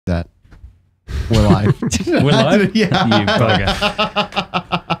We're live. We're live? Yeah. You bugger.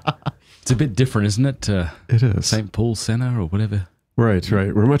 It's a bit different, isn't it? It is. St. Paul's Center or whatever. Right.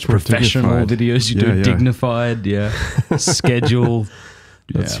 We're much more professional dignified. videos you do, dignified, schedule.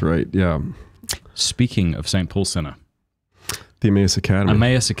 That's right, yeah. Speaking of St. Paul's Center. The Emmaus Academy.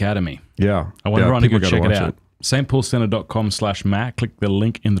 Emmaus Academy. Yeah. I want everyone to go check it out. stpaulcenter.com/Matt. Click the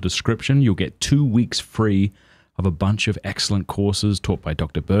link in the description. You'll get 2 weeks free of a bunch of excellent courses taught by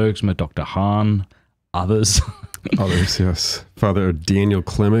Dr. Bergsma, Dr. Hahn, others. Others, yes. Father Daniel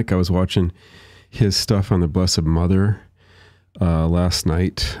Klimek, I was watching his stuff on the Blessed Mother last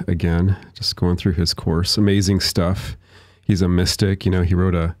night again, just going through his course. Amazing stuff. He's a mystic. You know, he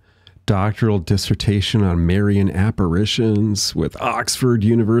wrote a doctoral dissertation on Marian apparitions with Oxford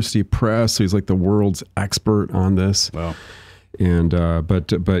University Press. So he's like the world's expert on this. Wow. And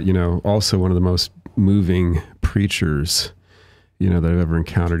but you know, also one of the most moving preachers, you know, that I've ever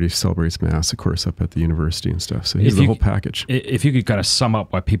encountered. He celebrates Mass, of course, up at the university and stuff. So he's the whole package. If you could kind of sum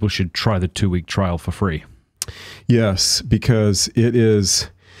up why people should try the 2-week trial for free. Yes, because it's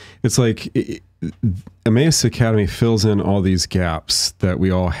like Emmaus Academy fills in all these gaps that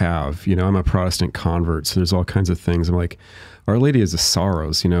we all have. You know, I'm a Protestant convert, so there's all kinds of things. I'm like, Our Lady of the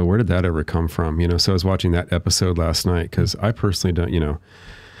Sorrows, you know, where did that ever come from? You know, so I was watching that episode last night because I personally don't, you know,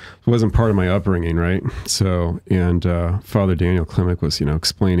 it wasn't part of my upbringing, right? So, and Father Daniel Klimek was, you know,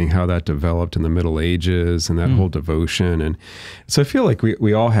 explaining how that developed in the Middle Ages and that whole devotion. And so I feel like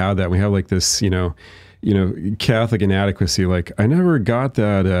we all have that. We have like this, you know, Catholic inadequacy. Like, I never got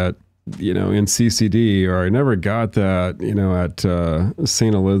that at, you know, in CCD, or I never got that, you know, at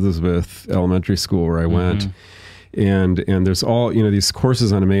St. Elizabeth Elementary School where I went. And there's all, you know, these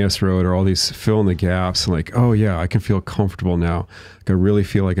courses on Emmaus Road are all these fill in the gaps. And like, oh yeah, I can feel comfortable now. Like, I really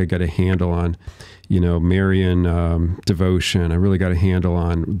feel like I got a handle on, you know, Marian devotion. I really got a handle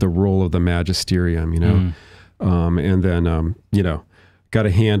on the role of the magisterium, you know. And then, you know, got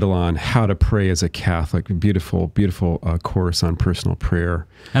a handle on how to pray as a Catholic. Beautiful, beautiful course on personal prayer.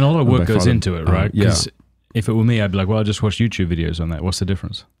 And a lot of work goes into it, right? Yeah. If it were me, I'd be like, well, I'll just watch YouTube videos on that. What's the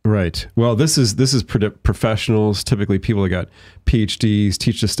difference? Right. Well, this is professionals, typically people that got PhDs,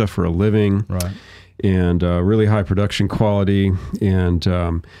 teach this stuff for a living. Right. And really high production quality, and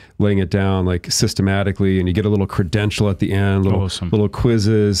laying it down like systematically, and you get a little credential at the end, little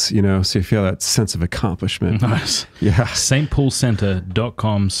quizzes, you know, so you feel that sense of accomplishment. Nice. Yeah.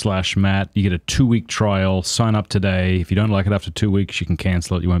 stpaulcenter.com/Matt. You get a 2-week trial. Sign up today. If you don't like it after 2 weeks, you can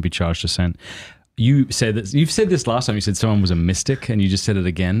cancel it. You won't be charged a cent. You've said this last time. You said someone was a mystic, and you just said it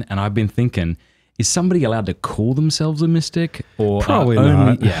again. And I've been thinking, is somebody allowed to call themselves a mystic? Or probably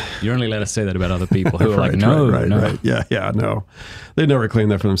not. Yeah, you're only allowed to say that about other people who are like, no. Right. Yeah, no. They never claim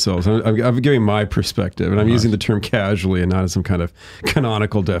that for themselves. I'm giving my perspective, and I'm using the term casually and not as some kind of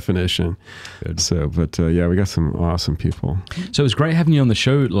canonical definition. Good. So, but yeah, we got some awesome people. So it was great having you on the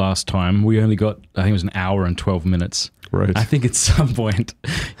show last time. We only got, I think it was an hour and 12 minutes. Right. I think at some point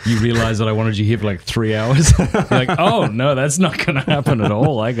you realized that I wanted you here for like 3 hours. You're like, oh no, that's not going to happen at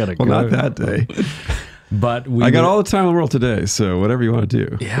all. I got to go. Well, not that day. But I got all the time in the world today, so whatever you want to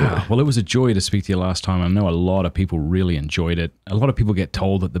do. Yeah. Well, it was a joy to speak to you last time. I know a lot of people really enjoyed it. A lot of people get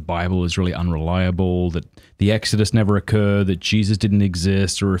told that the Bible is really unreliable, that the Exodus never occurred, that Jesus didn't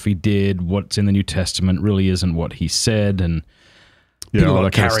exist, or if he did, what's in the New Testament really isn't what he said, and people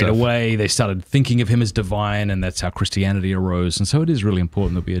got carried away. They started thinking of him as divine, and that's how Christianity arose. And so it is really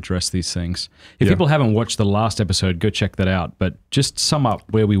important that we address these things. If people haven't watched the last episode, go check that out. But just sum up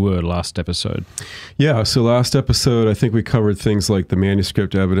where we were last episode. Yeah, so last episode, I think we covered things like the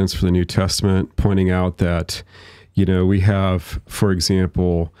manuscript evidence for the New Testament, pointing out that, you know, we have, for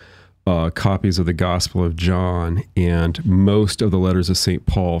example, copies of the Gospel of John and most of the letters of St.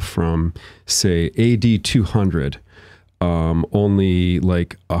 Paul from, say, AD 200. Only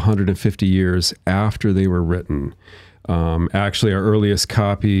like 150 years after they were written. Actually, our earliest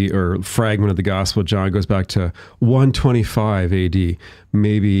copy or fragment of the Gospel of John goes back to 125 AD,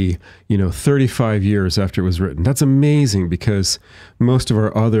 maybe, you know, 35 years after it was written. That's amazing, because most of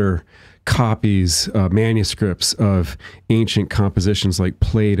our other copies, manuscripts of ancient compositions like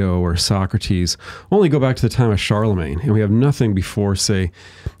Plato or Socrates only go back to the time of Charlemagne, and we have nothing before, say,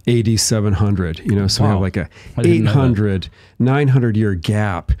 AD 700, you know, so we have like a 800, 900-year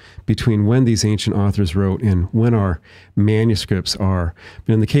gap between when these ancient authors wrote and when our manuscripts are.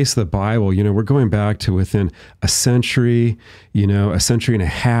 But in the case of the Bible, you know, we're going back to within a century, you know, a century and a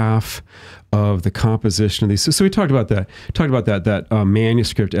half of the composition of these. So we talked about that. That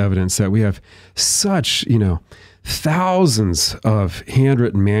manuscript evidence, that we have such, you know, thousands of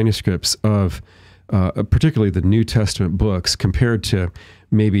handwritten manuscripts of particularly the New Testament books, compared to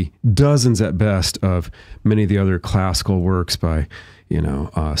maybe dozens at best of many of the other classical works by,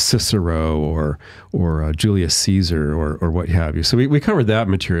 Cicero or Julius Caesar or what have you. So we covered that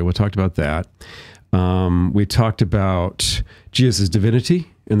material. We talked about that. We talked about Jesus'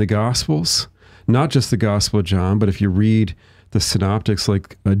 divinity in the Gospels, not just the Gospel of John, but if you read the synoptics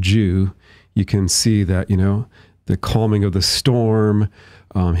like a Jew, you can see that, the calming of the storm,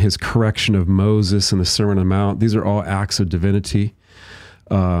 his correction of Moses in the Sermon on the Mount, these are all acts of divinity.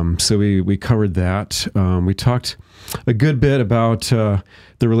 So we covered that. We talked a good bit about the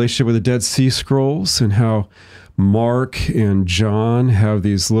relationship with the Dead Sea Scrolls and how Mark and John have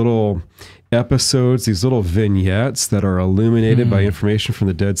these little episodes, these little vignettes that are illuminated by information from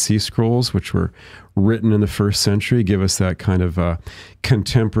the Dead Sea Scrolls, which were written in the first century, give us that kind of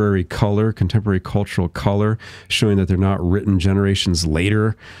contemporary color, contemporary cultural color, showing that they're not written generations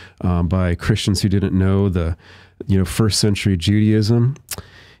later by Christians who didn't know the first century Judaism.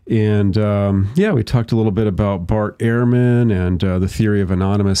 And we talked a little bit about Bart Ehrman and the theory of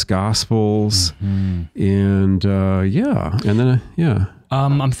anonymous gospels. And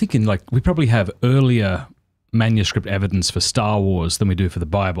I'm thinking we probably have earlier manuscript evidence for Star Wars than we do for the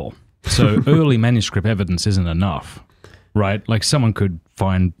Bible. So early manuscript evidence isn't enough, right? Like someone could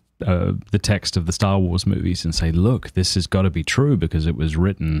find the text of the Star Wars movies and say, look, this has got to be true because it was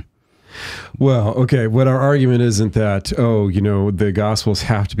written. Well, okay, what our argument isn't that, the Gospels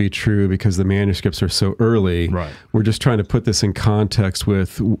have to be true because the manuscripts are so early. Right. We're just trying to put this in context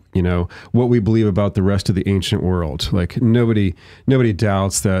with, what we believe about the rest of the ancient world. Like nobody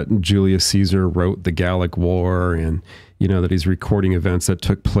doubts that Julius Caesar wrote the Gallic War and, that he's recording events that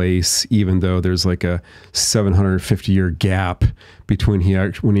took place, even though there's like a 750-year gap between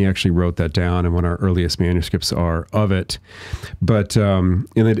when he actually wrote that down and when our earliest manuscripts are of it. But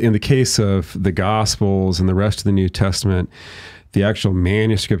in the case of the Gospels and the rest of the New Testament, the actual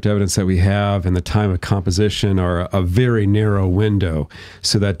manuscript evidence that we have and the time of composition are a very narrow window.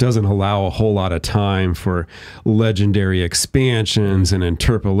 So that doesn't allow a whole lot of time for legendary expansions and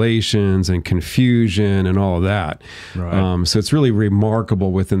interpolations and confusion and all of that. Right. So it's really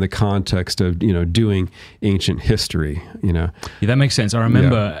remarkable within the context of, doing ancient history, Yeah, that makes sense. I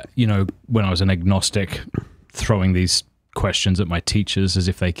remember, when I was an agnostic, throwing these questions at my teachers as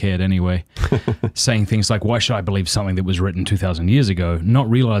if they cared anyway, saying things like, why should I believe something that was written 2,000 years ago? Not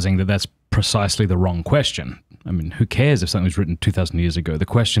realizing that that's precisely the wrong question. I mean, who cares if something was written 2,000 years ago? The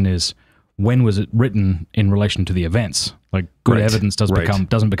question is, when was it written in relation to the events? Like good evidence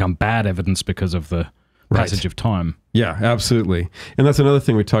doesn't become bad evidence because of the passage of time. Yeah, absolutely. And that's another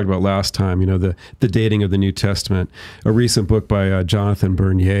thing we talked about last time, the dating of the New Testament. A recent book by Jonathan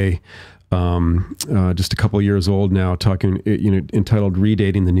Bernier, just a couple of years old now, entitled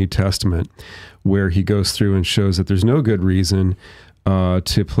Redating the New Testament, where he goes through and shows that there's no good reason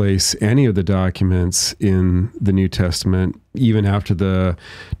to place any of the documents in the New Testament, even after the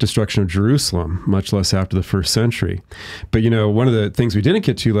destruction of Jerusalem, much less after the first century. But, one of the things we didn't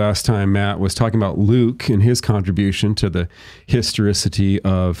get to last time, Matt, was talking about Luke and his contribution to the historicity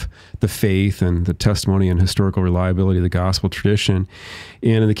of the faith and the testimony and historical reliability of the gospel tradition.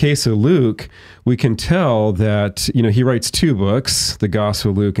 And in the case of Luke, we can tell that, he writes two books, the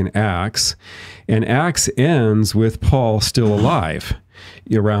Gospel of Luke and Acts ends with Paul still alive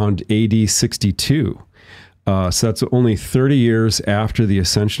around AD 62. So that's only 30 years after the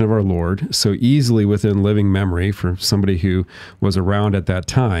ascension of our Lord, so easily within living memory for somebody who was around at that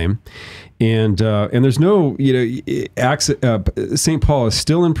time. And there's no, St. Paul is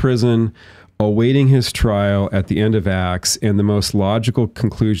still in prison, awaiting his trial at the end of Acts, and the most logical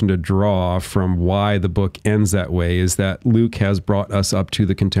conclusion to draw from why the book ends that way is that Luke has brought us up to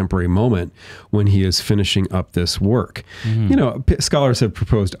the contemporary moment when he is finishing up this work. Scholars have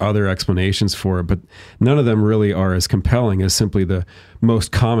proposed other explanations for it, but none of them really are as compelling as simply the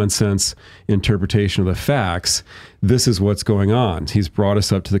most common sense interpretation of the facts. This is what's going on. He's brought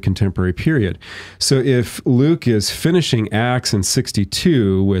us up to the contemporary period. So if Luke is finishing Acts in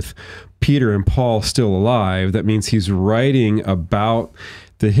 62 with Peter and Paul still alive, that means he's writing about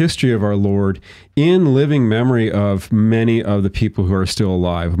the history of our Lord in living memory of many of the people who are still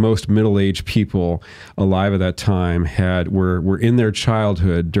alive. Most middle-aged people alive at that time were in their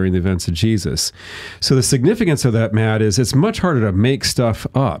childhood during the events of Jesus. So the significance of that, Matt, is it's much harder to make stuff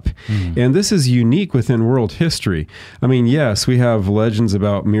up. And this is unique within world history. I mean, yes, we have legends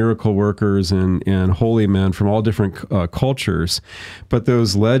about miracle workers and holy men from all different cultures, but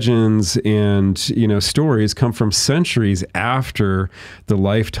those legends and stories come from centuries after the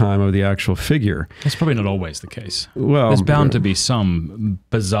lifetime of the actual figure. Scripture. That's probably not always the case. Well, there's bound to be some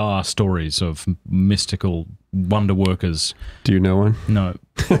bizarre stories of mystical wonder workers. Do you know one? No.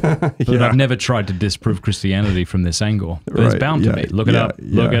 But I've never tried to disprove Christianity from this angle. But there's bound to be. Look it up.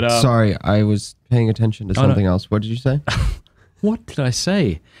 Look it up. Sorry, I was paying attention to something else. What did you say? What did I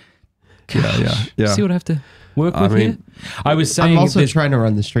say? Gosh, yeah. See what I have to work with here? I was saying... I'm also trying to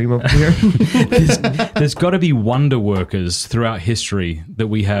run the stream up here. there's got to be wonder workers throughout history that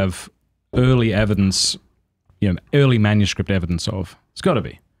we have early evidence, early manuscript evidence of. It's got to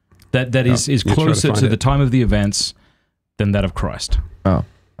be. That is closer to the time of the events than that of Christ. Oh,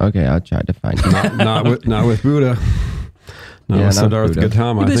 okay. I'll try to find it. not with Buddha. Not with Siddhartha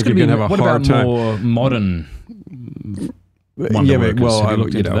Gautama. I think you're going to have a hard time. What about more modern wonder workers? Have you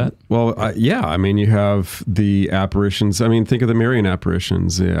looked into that? Well, I mean, you have the apparitions. I mean, think of the Marian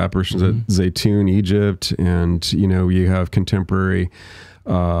apparitions, the apparitions at Zaytun, Egypt, and, you have contemporary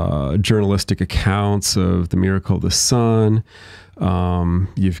journalistic accounts of the miracle of the sun.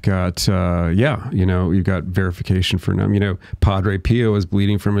 You've got, you've got verification for them. Padre Pio is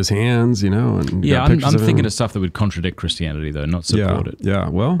bleeding from his hands, and I'm thinking of stuff that would contradict Christianity, though, not support it. Yeah,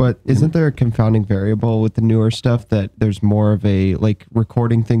 well. But isn't there a confounding variable with the newer stuff that there's more of a,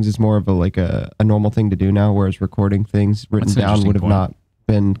 recording things is more of a normal thing to do now, whereas recording things written down would have not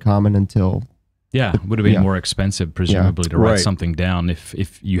been common until... Yeah, it would have been more expensive, presumably, to write something down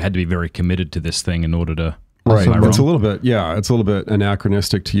if you had to be very committed to this thing in order to... Right. It's a little bit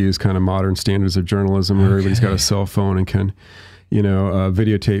anachronistic to use kind of modern standards of journalism where everybody's got a cell phone and can,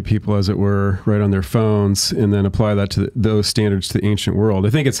 videotape people, as it were, right on their phones, and then apply that to those standards to the ancient world. I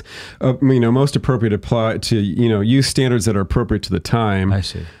think it's, most appropriate to apply to, use standards that are appropriate to the time. I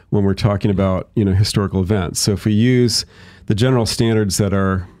see. When we're talking about, historical events. So if we use the general standards that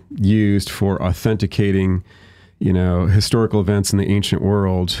are used for authenticating historical events in the ancient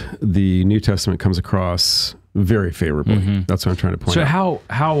world, the New Testament comes across very favorably. That's what I'm trying to point out. So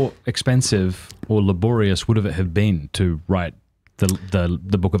how expensive or laborious would it have been to write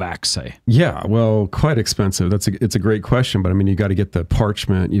the book of Acts, say? Yeah, well, quite expensive. It's a great question, but I mean, you got to get the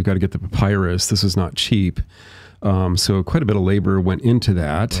parchment, you've got to get the papyrus. This is not cheap. So quite a bit of labor went into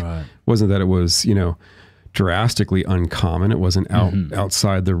that. Right. Wasn't that it was, drastically uncommon. It wasn't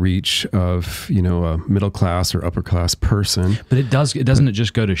outside the reach of, a middle class or upper class person. But doesn't it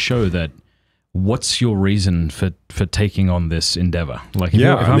just go to show that what's your reason for taking on this endeavor? Like, if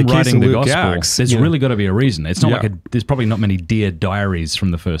I'm writing the gospel, Acts, there's really got to be a reason. It's not there's probably not many dear diaries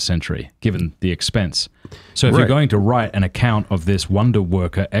from the first century, given the expense. So if you're going to write an account of this wonder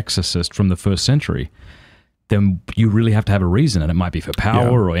worker exorcist from the first century, then you really have to have a reason, and it might be for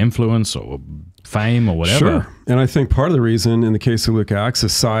power or influence or fame or whatever. Sure. And I think part of the reason in the case of Luke Acts,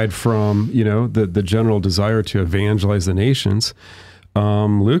 aside from, the general desire to evangelize the nations,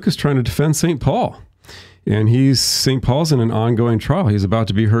 Luke is trying to defend St. Paul. And St. Paul's in an ongoing trial. He's about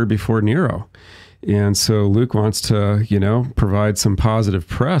to be heard before Nero. And so Luke wants to, provide some positive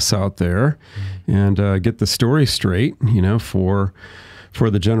press out there and get the story straight, for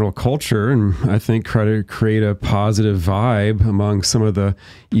the general culture, and I think try to create a positive vibe among some of the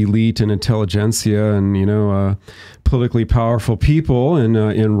elite and intelligentsia and, politically powerful people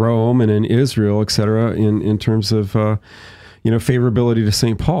in Rome and in Israel, et cetera, in terms of, favorability to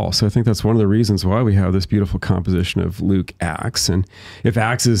St. Paul. So I think that's one of the reasons why we have this beautiful composition of Luke Acts. And if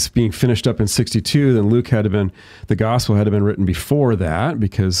Acts is being finished up in 62, then the gospel had to been written before that,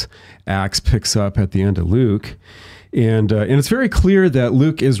 because Acts picks up at the end of Luke. And it's very clear that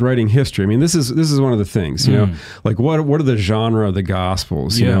Luke is writing history. I mean, this is one of the things, like what are the genre of the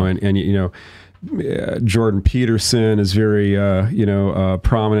Gospels, and Jordan Peterson is very,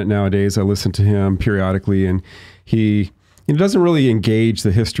 prominent nowadays. I listen to him periodically, and he doesn't really engage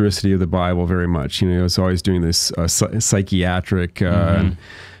the historicity of the Bible very much. He's always doing this psychiatric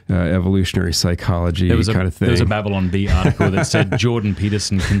evolutionary psychology kind of thing. There was a Babylon Bee article that said Jordan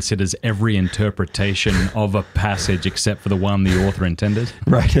Peterson considers every interpretation of a passage except for the one the author intended.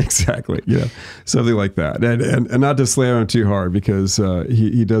 Right, exactly. Yeah, something like that. And not to slam him too hard, because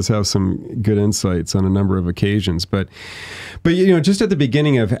he does have some good insights on a number of occasions. But just at the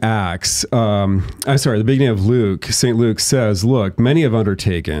beginning of Acts, the beginning of Luke, St. Luke says, look, many have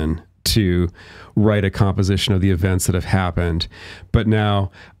undertaken to write a composition of the events that have happened. But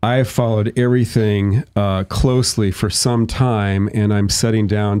now I have followed everything closely for some time, and I'm setting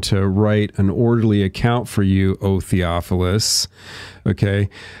down to write an orderly account for you, O Theophilus. Okay,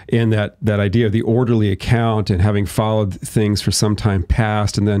 and that idea of the orderly account and having followed things for some time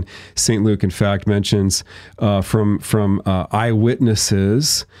past, and then St. Luke, in fact, mentions from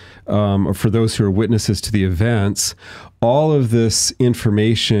eyewitnesses, or for those who are witnesses to the events. All of this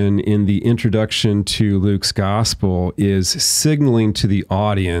information in the introduction to Luke's gospel is signaling to the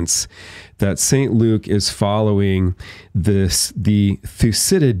audience that St. Luke is following the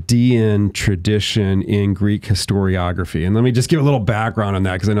Thucydidean tradition in Greek historiography. And let me just give a little background on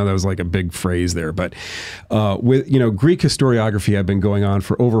that, because I know that was like a big phrase there. But with Greek historiography had been going on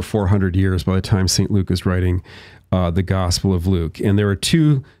for over 400 years by the time St. Luke is writing the Gospel of Luke. And there are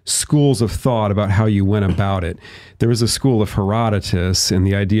two schools of thought about how you went about it. There was a school of Herodotus, and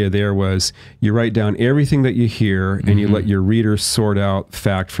the idea there was you write down everything that you hear and you let your readers sort out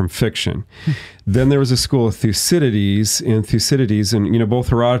fact from fiction. Then there was a school of Thucydides, and both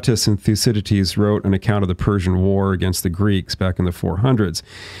Herodotus and Thucydides wrote an account of the Persian War against the Greeks back in the 400s.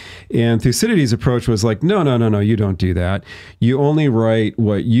 And Thucydides' approach was like, no, you don't do that. You only write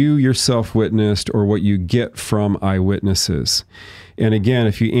what you yourself witnessed or what you get from eyewitnesses. And again,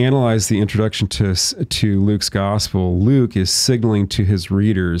 if you analyze the introduction to Luke's gospel, Luke is signaling to his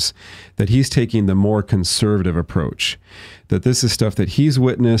readers that he's taking the more conservative approach, that this is stuff that he's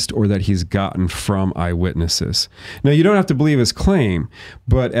witnessed or that he's gotten from eyewitnesses. Now, you don't have to believe his claim,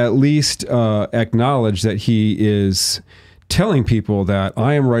 but at least acknowledge that he is telling people that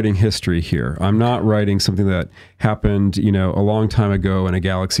I am writing history here. I'm not writing something that happened, a long time ago in a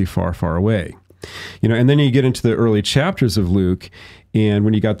galaxy far, far away. And then you get into the early chapters of Luke, and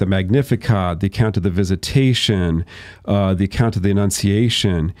when you got the Magnificat, the account of the visitation, the account of the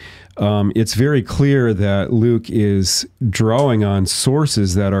Annunciation, it's very clear that Luke is drawing on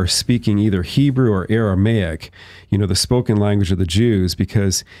sources that are speaking either Hebrew or Aramaic, the spoken language of the Jews,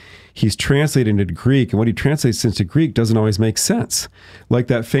 because he's translating into Greek, and what he translates into Greek doesn't always make sense. Like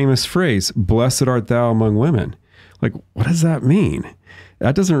that famous phrase, "Blessed art thou among women." Like, what does that mean?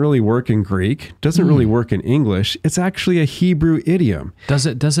 That doesn't really work in Greek, doesn't really work in English. It's actually a Hebrew idiom. Does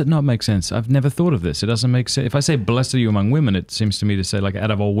it not make sense? I've never thought of this. It doesn't make sense. If I say, "Blessed are you among women," it seems to me to say, like, out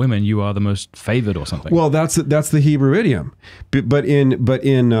of all women, you are the most favored or something. Well, that's the Hebrew idiom. But in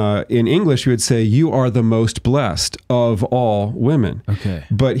English, you would say, "You are the most blessed of all women." Okay.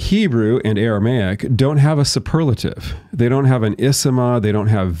 But Hebrew and Aramaic don't have a superlative. They don't have an isma. They don't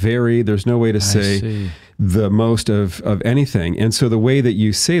have very. There's no way to say the most of anything. And so the way that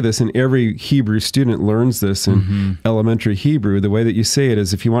you say this, and every Hebrew student learns this in elementary Hebrew, the way that you say it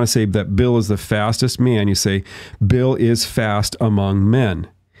is, if you want to say that Bill is the fastest man, you say, "Bill is fast among men."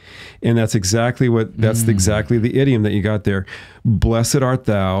 And that's exactly exactly the idiom that you got there. "Blessed art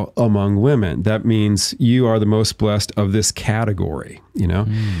thou among women." That means you are the most blessed of this category,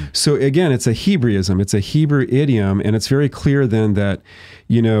 So again, it's a Hebraism, it's a Hebrew idiom, and it's very clear then that,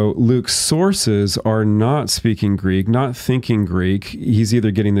 Luke's sources are not speaking Greek, not thinking Greek. He's either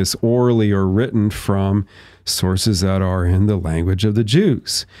getting this orally or written from sources that are in the language of the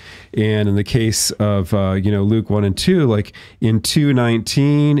Jews. And in the case of, Luke 1 and 2, like in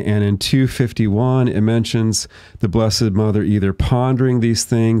 2:19 and in 2:51, it mentions the Blessed Mother either pondering these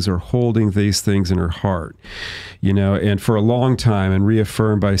things or holding these things in her heart. And for a long time, and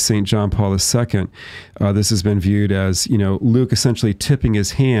reaffirmed by St. John Paul II, this has been viewed as, Luke essentially tipping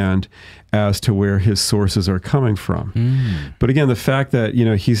his hand as to where his sources are coming from. But again, the fact that,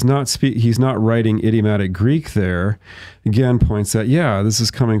 he's not writing idiomatic Greek there, again, points that, this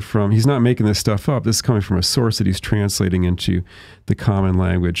is coming from, he's not making this stuff up. This is coming from a source that he's translating into the common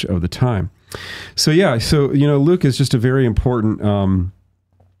language of the time. So Luke is just a very important,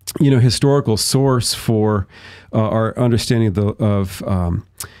 historical source for our understanding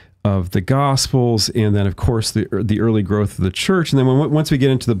of the Gospels, and then, of course, the early growth of the church. And then once we get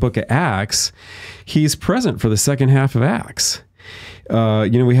into the book of Acts, he's present for the second half of Acts.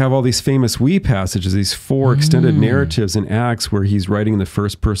 We have all these famous "we" passages, these 4 extended narratives in Acts where he's writing in the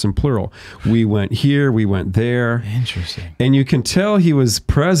first person plural. We went here, we went there. Interesting. And you can tell he was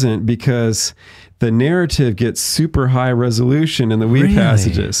present because the narrative gets super high resolution in the "we"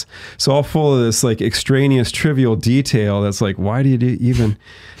 passages. So all full of this like extraneous trivial detail that's like, why do you even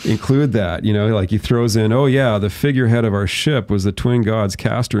include that? Like he throws in, "Oh yeah, the figurehead of our ship was the twin gods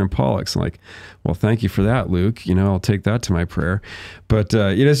Castor and Pollux." Like, well, thank you for that, Luke. I'll take that to my prayer. But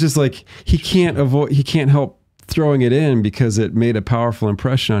it's just like he can't help throwing it in because it made a powerful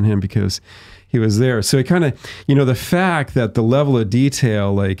impression on him because he was there. So it kind of, the fact that the level of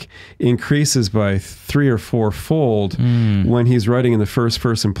detail like increases by 3 or 4-fold when he's writing in the first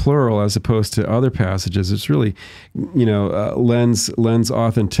person plural as opposed to other passages, it's really, lends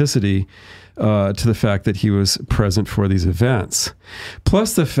authenticity to the fact that he was present for these events.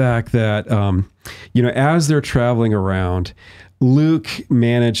 Plus the fact that, as they're traveling around, Luke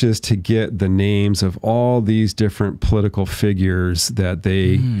manages to get the names of all these different political figures that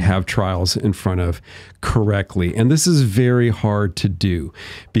they have trials in front of correctly. And this is very hard to do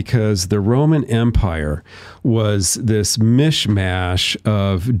because the Roman Empire was this mishmash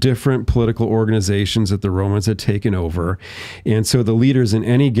of different political organizations that the Romans had taken over. And so the leaders in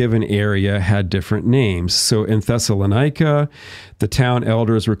any given area had different names. So in Thessalonica, the town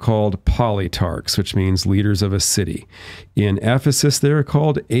elders were called politarchs, which means leaders of a city. In Ephesus, they were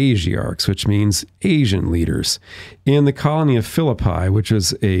called Asiarchs, which means Asian leaders. In the colony of Philippi, which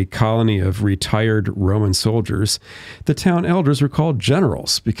was a colony of retired Roman soldiers, the town elders were called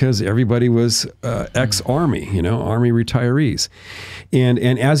generals because everybody was ex-army, army retirees. And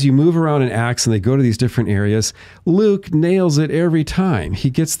as you move around in Acts and they go to these different areas, Luke nails it every time. He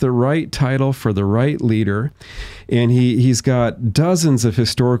gets the right title for the right leader, and he's got dozens of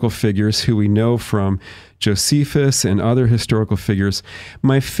historical figures who we know from Josephus and other historical figures.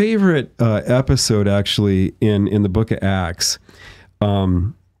 My favorite episode, actually, in the book of Acts,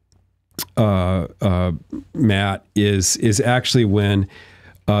 Matt, is actually when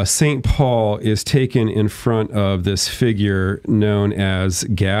St. Paul is taken in front of this figure known as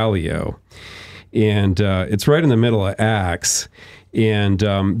Gallio. And it's right in the middle of Acts. And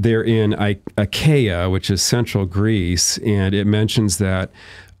they're in Achaia, which is central Greece, and it mentions that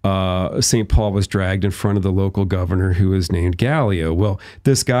St. Paul was dragged in front of the local governor who is named Gallio. Well,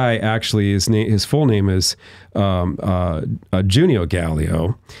 this guy actually, his full name is Junius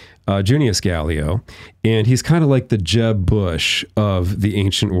Gallio, and he's kind of like the Jeb Bush of the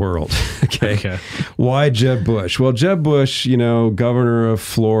ancient world. Okay. Why Jeb Bush? Well, Jeb Bush, governor of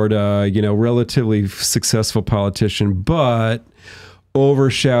Florida, relatively successful politician, but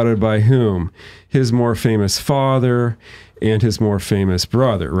overshadowed by whom? His more famous father and his more famous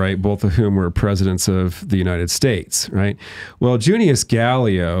brother, right? Both of whom were presidents of the United States, right? Well, Junius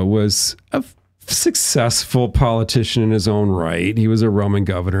Gallio was a successful politician in his own right. He was a Roman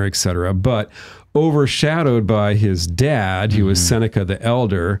governor, etc., but overshadowed by his dad, who was Seneca the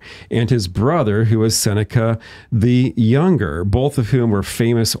Elder, and his brother, who was Seneca the Younger, both of whom were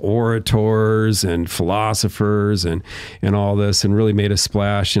famous orators and philosophers and all this, and really made a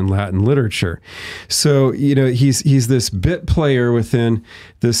splash in Latin literature. So, he's this bit player within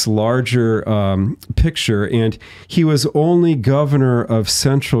this larger picture, and he was only governor of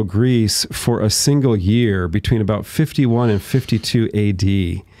central Greece for a single year between about 51 and 52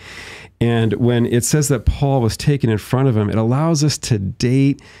 AD. And when it says that Paul was taken in front of him, it allows us to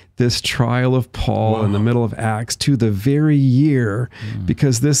date this trial of Paul in the middle of Acts to the very year,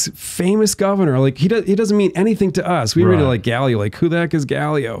 because this famous governor, like he doesn't mean anything to us. We read it like Gallio, like who the heck is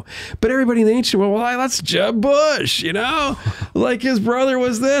Gallio? But everybody in the ancient world, well, that's Jeb Bush, like his brother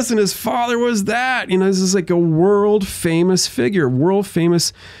was this and his father was that. This is like a world famous figure, world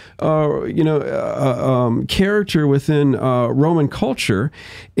famous character within Roman culture.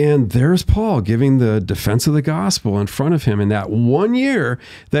 And there's Paul giving the defense of the gospel in front of him in that 1 year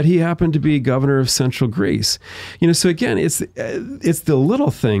that he happened to be governor of central Greece. So again, it's the little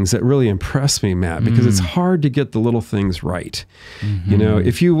things that really impress me, Matt, because it's hard to get the little things right.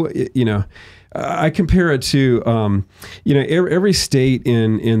 If I compare it to, every state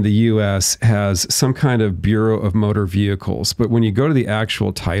in the U.S. has some kind of Bureau of Motor Vehicles. But when you go to the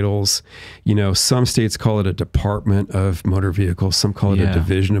actual titles, some states call it a Department of Motor Vehicles. Some call it a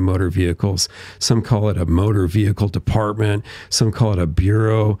Division of Motor Vehicles. Some call it a Motor Vehicle Department. Some call it a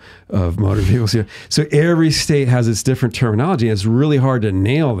Bureau of Motor Vehicles. So every state has its different terminology. It's really hard to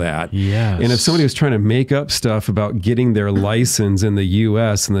nail that. Yes. And if somebody was trying to make up stuff about getting their license in the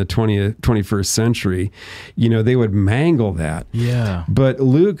U.S. in the 21st century, they would mangle that. Yeah. But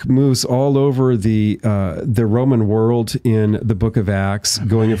Luke moves all over the Roman world in the book of Acts,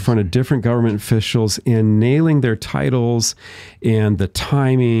 going in front of different government officials and nailing their titles and the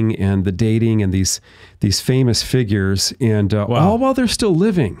timing and the dating and these famous figures, and all while they're still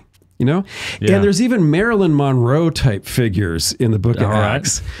living. And there's even Marilyn Monroe type figures in the book of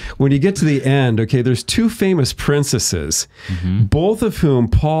Acts. When you get to the end, there's two famous princesses, both of whom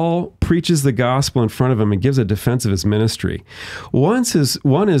Paul preaches the gospel in front of him and gives a defense of his ministry. One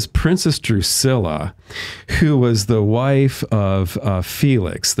is Princess Drusilla, who was the wife of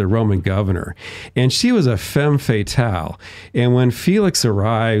Felix, the Roman governor, and she was a femme fatale. And when Felix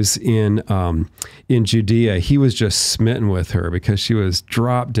arrives in Judea, he was just smitten with her because she was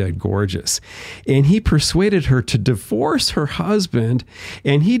drop dead gorgeous, and he persuaded her to divorce her husband,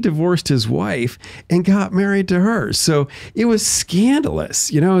 and he divorced his wife and got married to her. So it was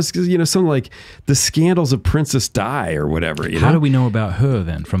scandalous, it's something like the scandals of Princess Di or whatever. How do we know about her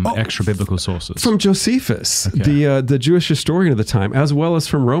then from extra biblical sources? From Josephus, the Jewish historian of the time, as well as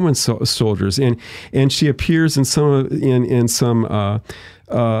from Roman soldiers, and she appears in some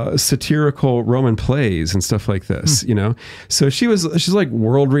satirical Roman plays and stuff like this, So she's like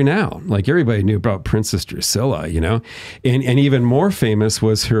world renowned. Like everybody knew about Princess Drusilla, and even more famous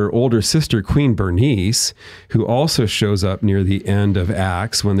was her older sister, Queen Bernice, who also shows up near the end of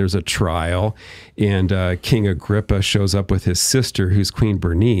Acts when there's a trial, and King Agrippa shows up with his sister, who's Queen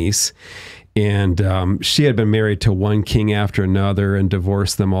Bernice. And she had been married to one king after another and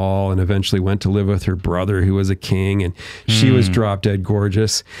divorced them all, and eventually went to live with her brother, who was a king, and she was drop dead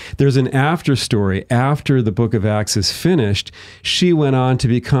gorgeous. There's an after story. After the book of Acts is finished, she went on to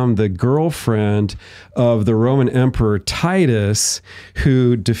become the girlfriend of the Roman Emperor Titus,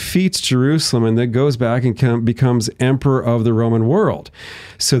 who defeats Jerusalem and then goes back and becomes emperor of the Roman world.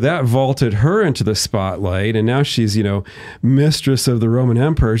 So that vaulted her into the spotlight, and now she's, mistress of the Roman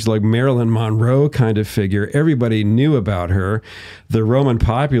Empire. She's like Marilyn Monroe kind of figure. Everybody knew about her. The Roman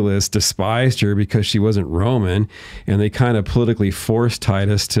populace despised her because she wasn't Roman, and they kind of politically forced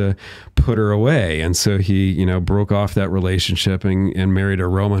Titus to put her away. And so he, broke off that relationship and married a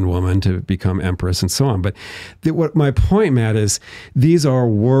Roman woman to become empress and so on. But what my point, Matt, is these are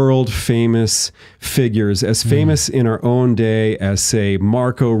world famous figures, as famous in our own day as, say,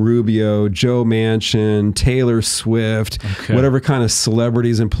 Marco Rubio, Joe Manchin, Taylor Swift, whatever kind of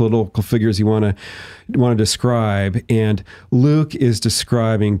celebrities and political figures you want to describe. And Luke is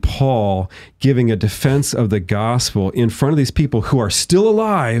describing Paul giving a defense of the gospel in front of these people who are still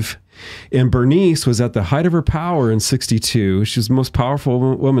alive. And Bernice was at the height of her power in 62. She was the most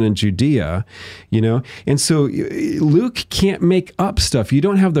powerful woman in Judea, And so Luke can't make up stuff. You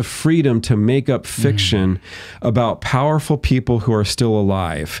don't have the freedom to make up fiction about powerful people who are still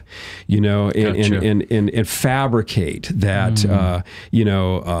alive, and fabricate that,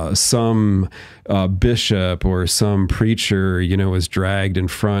 some bishop or some preacher, was dragged in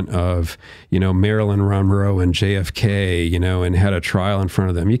front of, Marilyn Monroe and JFK, and had a trial in front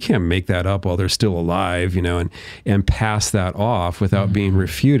of them. You can't make that up while they're still alive, and pass that off without being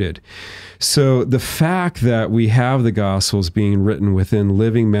refuted. So the fact that we have the Gospels being written within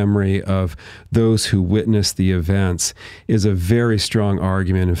living memory of those who witnessed the events is a very strong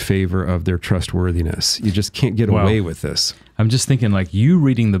argument in favor of their trustworthiness. You just can't get away with this. I'm just thinking, like, you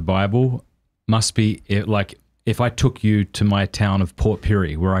reading the Bible must be like if I took you to my town of Port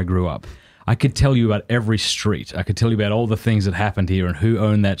Pirie, where I grew up. I could tell you about every street. I could tell you about all the things that happened here and who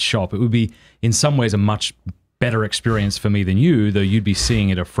owned that shop. It would be, in some ways, a much better experience for me than you, though you'd be seeing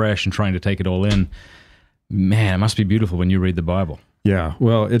it afresh and trying to take it all in. Man, it must be beautiful when you read the Bible. Yeah,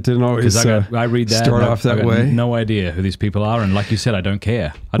 well, it didn't always I read that start off that way. No idea who these people are, and like you said, I don't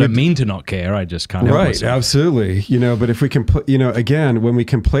care. I don't mean to not care. I just can't help myself. Right, absolutely. But if we can put, again, when we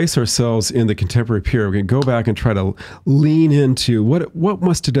can place ourselves in the contemporary period, we can go back and try to lean into what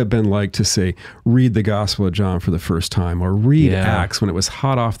must it have been like to, say, read the Gospel of John for the first time, or read Acts when it was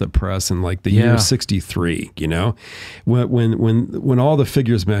hot off the press in like the year 63. When all the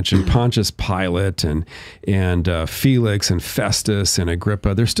figures mentioned, Pontius Pilate and Felix and Festus and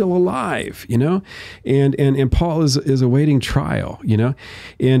Agrippa, they're still alive, and Paul is awaiting trial,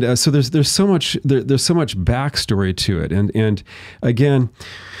 and so there's so much backstory to it, and again,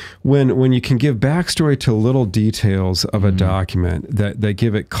 when you can give backstory to little details of a document that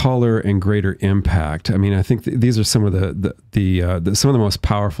give it color and greater impact. I mean, I think these are some of some of the most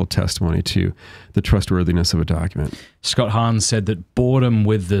powerful testimony to the trustworthiness of a document. Scott Hahn said that boredom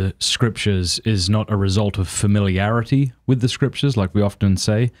with the scriptures is not a result of familiarity with the scriptures, like we often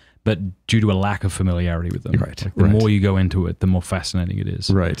say, but due to a lack of familiarity with them. Right. Like the more you go into it, the more fascinating it is.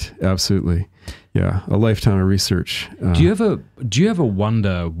 Right. Absolutely. Yeah. A lifetime of research. Do you ever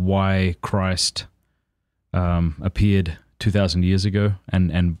wonder why Christ appeared 2,000 years ago,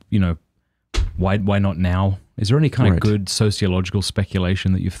 and why not now? Is there any kind of good sociological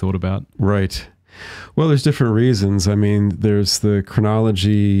speculation that you've thought about? Right. Well, there's different reasons. I mean, there's the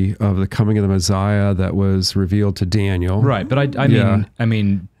chronology of the coming of the Messiah that was revealed to Daniel. Right, but I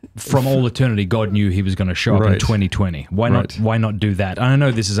mean, from all eternity, God knew he was going to show up in 2020. Why not do that? I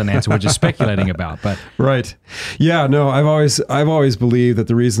know this is an answer we're just speculating about, but right. Yeah, no, I've always believed that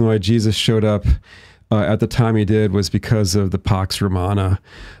the reason why Jesus showed up at the time he did was because of the Pax Romana,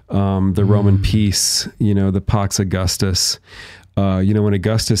 the Roman peace, the Pax Augustus. When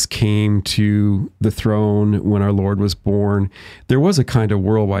Augustus came to the throne, when our Lord was born, there was a kind of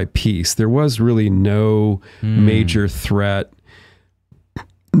worldwide peace. There was really no major threat,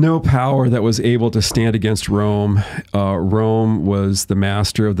 no power that was able to stand against Rome. Rome was the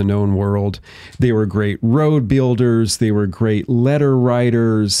master of the known world. They were great road builders. They were great letter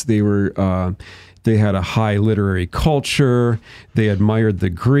writers. They had a high literary culture. They admired the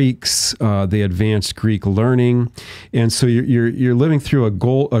Greeks. They advanced Greek learning, and so you're living through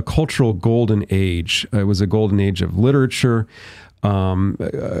a cultural golden age. It was a golden age of literature,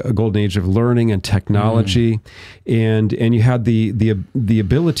 a golden age of learning and technology, and you had the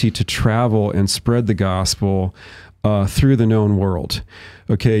ability to travel and spread the gospel through the known world.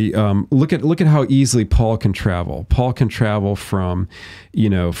 Okay, look at how easily Paul can travel. Paul can travel from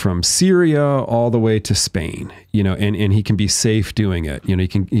Syria all the way to Spain, and he can be safe doing it.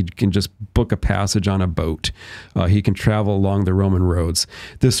 He can just book a passage on a boat. He can travel along the Roman roads.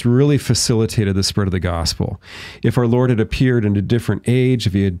 This really facilitated the spread of the gospel. If our Lord had appeared in a different age,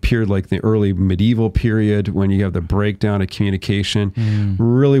 if he had appeared like the early medieval period when you have the breakdown of communication,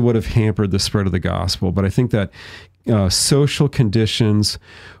 really would have hampered the spread of the gospel. But I think that social conditions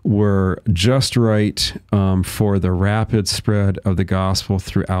were just right for the rapid spread of the gospel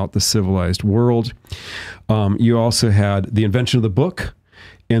throughout the civilized world. You also had the invention of the book,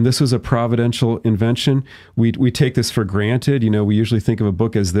 and this was a providential invention. We take this for granted. We usually think of a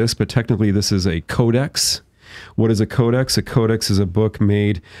book as this, but technically this is a codex. What is a codex? A codex is a book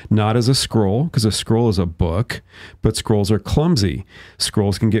made not as a scroll, because a scroll is a book, but scrolls are clumsy.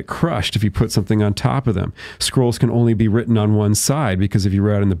 Scrolls can get crushed if you put something on top of them. Scrolls can only be written on one side, because if you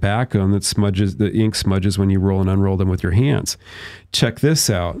write on the back of them, the ink smudges when you roll and unroll them with your hands. Check this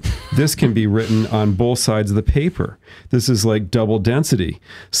out. This can be written on both sides of the paper. This is like double density.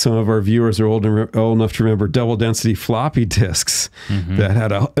 Some of our viewers are old enough to remember double density floppy disks that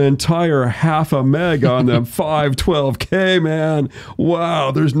had an entire 0.5 meg on them. 512K, man. Wow,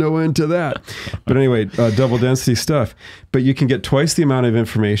 there's no end to that. But anyway, double density stuff. But you can get twice the amount of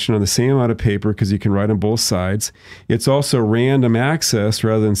information on the same amount of paper because you can write on both sides. It's also random access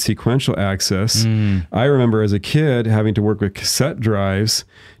rather than sequential access. I remember as a kid having to work with cassette drives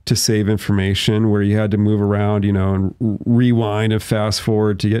to save information, where you had to move around, and rewind and fast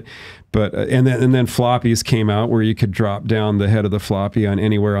forward to get. But and then floppies came out, where you could drop down the head of the floppy on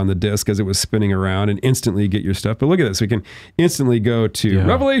anywhere on the disk as it was spinning around and instantly get your stuff. But look at this. We can instantly go to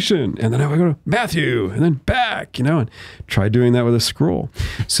Revelation, and then I would go to Matthew, and then back, and try doing that with a scroll.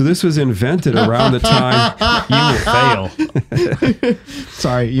 So this was invented around the time. You will fail.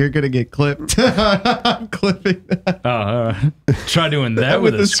 Sorry, you're going to get clipped. I'm clipping that. Try doing that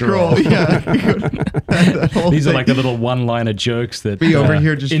with a scroll. Yeah. These are like the little one-liner jokes that be over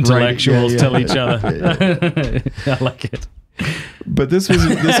here just intellectuals tell each other. I like it. But this was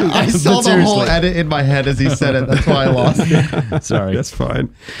I saw the whole edit in my head as he said it. That's why I lost it. Sorry. That's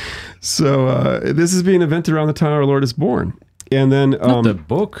fine. So this is being invented around the time our Lord is born. And then not the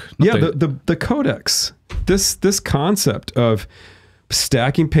book. The codex. This concept of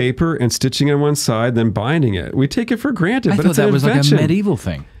stacking paper and stitching it on one side, then binding it. We take it for granted, but it's an invention. Was like a medieval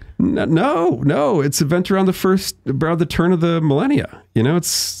thing. No, it's invented around the turn of the millennia.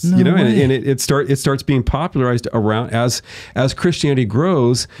 It's and it starts being popularized around as Christianity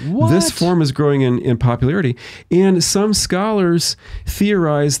grows. This form is growing in popularity, and some scholars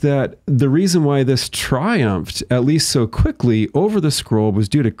theorize that the reason why this triumphed at least so quickly over the scroll was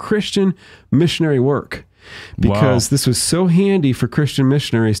due to Christian missionary work. Because this was so handy for Christian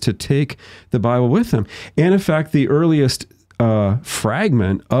missionaries to take the Bible with them. And in fact, the earliest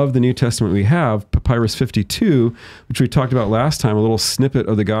fragment of the New Testament we have, Papyrus 52, which we talked about last time, a little snippet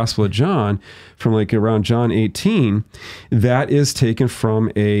of the Gospel of John from like around John 18, that is taken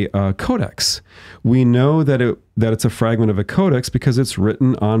from a codex. We know that it's a fragment of a codex because it's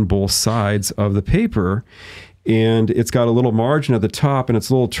written on both sides of the paper. And it's got a little margin at the top, and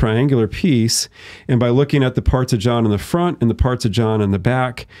it's a little triangular piece. And by looking at the parts of John in the front and the parts of John in the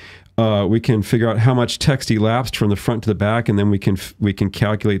back, We can figure out how much text elapsed from the front to the back, and then we can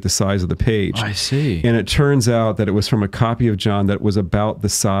calculate the size of the page. I see. And it turns out that it was from a copy of John that was about the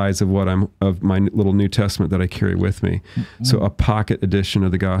size of of my little New Testament that I carry with me. So a pocket edition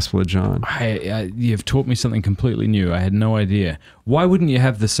of the Gospel of John. You've taught me something completely new. I had no idea. Why wouldn't you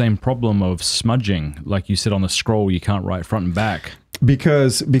have the same problem of smudging? Like you said on the scroll, you can't write front and back.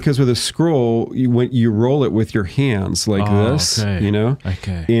 Because with a scroll, when you roll it with your hands like this, okay. you know,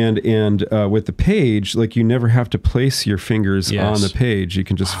 okay, and with the page, like you never have to place your fingers on the page. You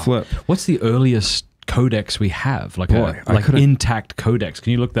can just flip. What's the earliest codex we have? Like intact codex?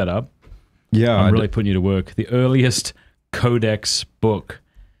 Can you look that up? Yeah, I'm really putting you to work. The earliest codex book.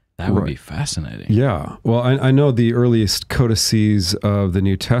 That would be fascinating. Yeah. Well, I know the earliest codices of the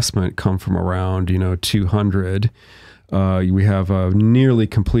New Testament come from around 200. We have a nearly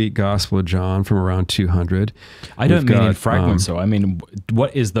complete Gospel of John from around 200. I don't mean in fragments, though. I mean,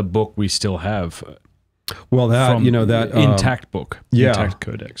 what is the book we still have? Well, that intact book, intact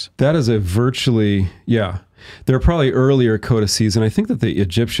codex. That is a virtually There are probably earlier codices, and I think that the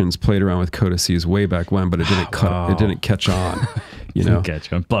Egyptians played around with codices way back when, but it didn't catch on. Didn't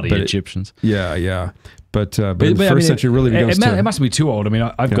catch on. Bloody Egyptians. Yeah. But in the first century, really, it must be too old. I mean,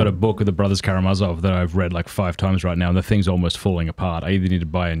 I've got a book of the Brothers Karamazov that I've read like 5 times right now, and the thing's almost falling apart. I either need to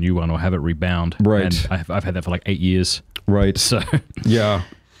buy a new one or have it rebound. Right. And I've had that for like 8 years. Right. So. Yeah.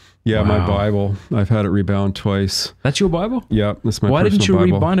 Wow. My Bible. I've had it rebound twice. That's your Bible? Yeah, that's my Why personal didn't you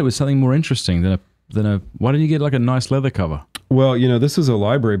Bible. rebind it with something more interesting than a? Why didn't you get like a nice leather cover? Well, this is a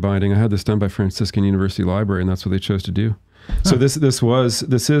library binding. I had this done by Franciscan University Library, and that's what they chose to do. So this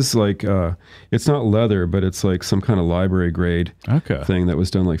is like it's not leather, but it's like some kind of library grade thing that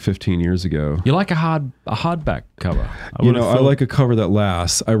was done like 15 years ago. You like a hardback cover? I like a cover that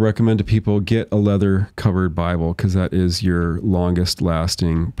lasts. I recommend to people get a leather covered Bible because that is your longest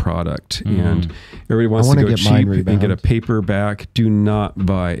lasting product. And everybody wants to go cheap and get a paperback. Do not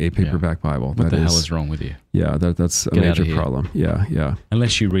buy a paperback Bible. What the hell is wrong with you? Yeah, that's a major problem. Yeah.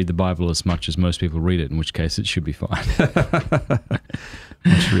 Unless you read the Bible as much as most people read it, in which case it should be fine.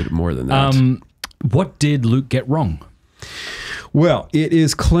 I should read it more than that. What did Luke get wrong? Well, it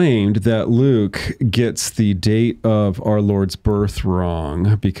is claimed that Luke gets the date of our Lord's birth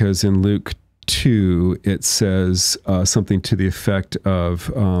wrong because in Luke 2, it says something to the effect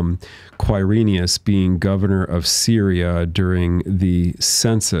of Quirinius being governor of Syria during the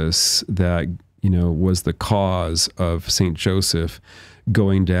census that was the cause of St. Joseph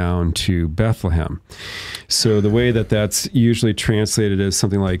going down to Bethlehem. So the way that that's usually translated is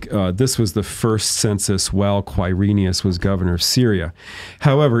something like, this was the first census while Quirinius was governor of Syria.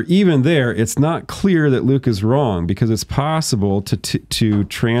 However, even there, it's not clear that Luke is wrong because it's possible to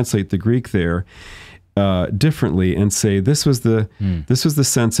translate the Greek there differently and say this was the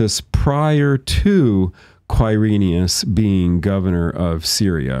census prior to Quirinius being governor of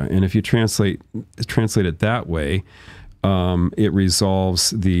Syria. And if you translate it that way, it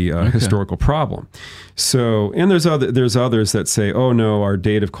resolves the historical problem. So, and there's others that say, oh no, our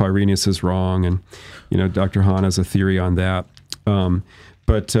date of Quirinius is wrong, and Dr. Hahn has a theory on that.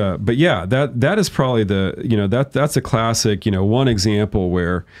 But yeah, that is probably that's a classic one example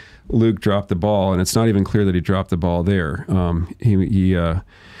where Luke dropped the ball, and it's not even clear that he dropped the ball there.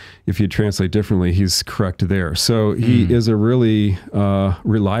 If you translate differently, he's correct there. So he is a really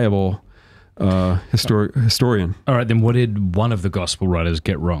reliable historian. All right, then what did one of the gospel writers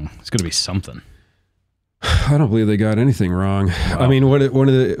get wrong? It's going to be something. I don't believe they got anything wrong. Wow. I mean, one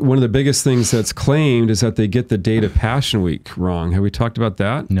of the biggest things that's claimed is that they get the date of Passion Week wrong. Have we talked about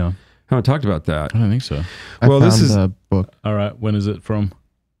that? No. Haven't talked about that. I don't think so. Well, this is the book. All right, when is it from?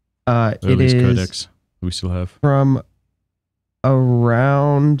 It is codex we still have from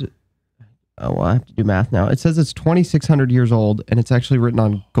around. Oh, well, I have to do math now. It says it's 2,600 years old, and it's actually written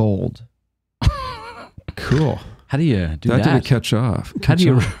on gold. Cool. How do you do that? That didn't catch off. How do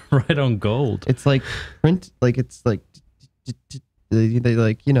you write on gold? It's like print, like it's like they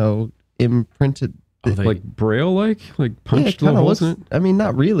like imprinted. Like Braille, like punched little holes in it. I mean,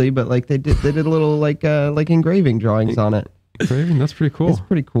 not really, but like they did a little like engraving drawings on it. Engraving, that's pretty cool. It's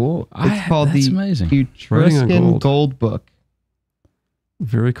pretty cool. It's called the amazing. Etruscan Gold Book.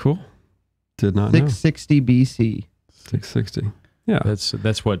 Very cool. Did not know. 660 BC. 660. Yeah,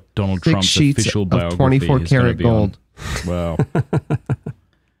 that's what Donald Trump's official biography 24 karat gold. Wow.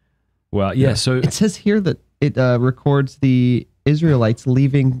 Well, yeah. So it says here that it records the Israelites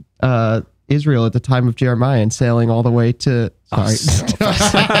leaving Israel at the time of Jeremiah and sailing all the way to. Sorry.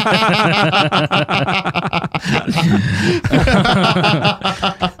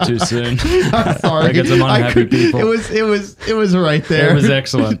 Too soon. I'm sorry. I get some unhappy people. It was right there. It was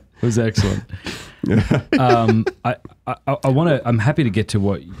excellent. was excellent. I'm happy to get to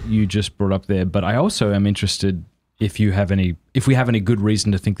what you just brought up there, but I also am interested if we have any good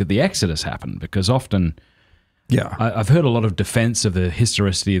reason to think that the Exodus happened, because often, I've heard a lot of defense of the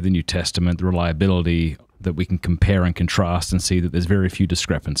historicity of the New Testament, the reliability that we can compare and contrast and see that there's very few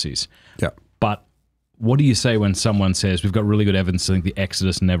discrepancies. Yeah. But what do you say when someone says we've got really good evidence to think the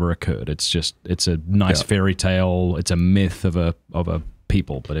Exodus never occurred? It's a nice fairy tale. It's a myth of a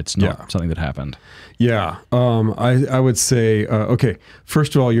people, but it's not something that happened. Yeah. I would say, okay,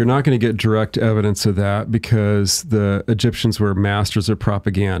 first of all, you're not going to get direct evidence of that because the Egyptians were masters of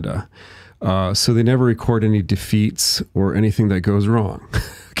propaganda. So they never record any defeats or anything that goes wrong.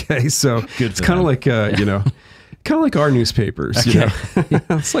 Okay. So it's kind of like, kind of like our newspapers,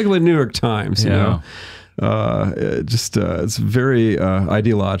 it's like the New York Times, you know, it's very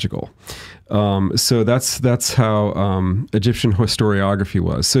ideological. So that's how Egyptian historiography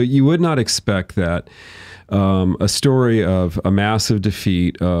was. So you would not expect that a story of a massive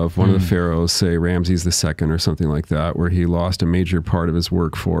defeat of one of the pharaohs, say Ramses II or something like that, where he lost a major part of his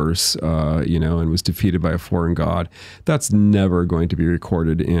workforce, and was defeated by a foreign god. That's never going to be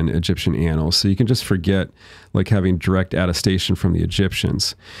recorded in Egyptian annals. So you can just forget like having direct attestation from the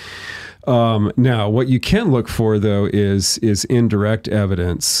Egyptians. Now, what you can look for, though, is indirect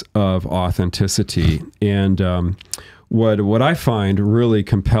evidence of authenticity. And what I find really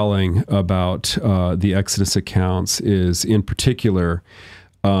compelling about the Exodus accounts is, in particular,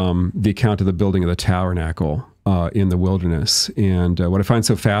 the account of the building of the tabernacle in the wilderness. And what I find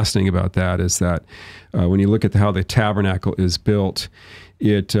so fascinating about that is that when you look at how the tabernacle is built,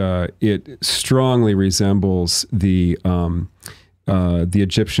 it strongly resembles the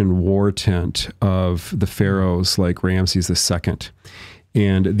Egyptian war tent of the pharaohs like Ramses II.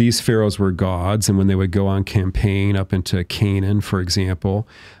 And these pharaohs were gods, and when they would go on campaign up into Canaan, for example,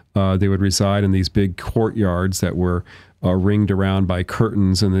 they would reside in these big courtyards that were ringed around by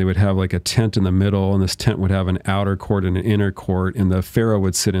curtains, and they would have like a tent in the middle, and this tent would have an outer court and an inner court, and the pharaoh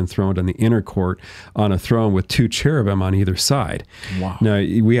would sit enthroned in the inner court on a throne with 2 cherubim on either side. Wow. Now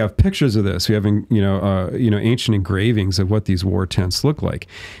we have pictures of this. We have ancient engravings of what these war tents look like,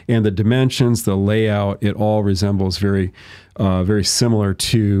 and the dimensions, the layout, it all resembles very similar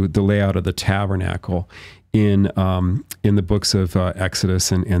to the layout of the tabernacle in the books of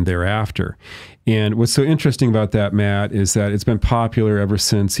Exodus and thereafter. And what's so interesting about that, Matt, is that it's been popular ever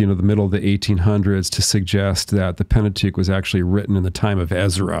since the middle of the 1800s to suggest that the Pentateuch was actually written in the time of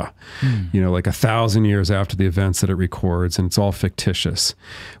Ezra, like 1,000 years after the events that it records, and it's all fictitious.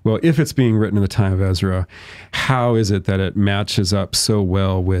 Well, if it's being written in the time of Ezra, how is it that it matches up so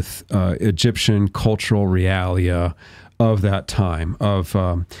well with Egyptian cultural realia of that time, of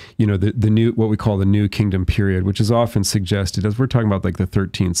the new, what we call the New Kingdom period, which is often suggested as we're talking about like the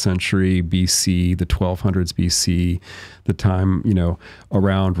 13th century BC, the 1200s BC, the time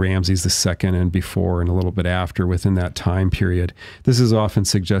around Ramses II and before and a little bit after, within that time period. This is often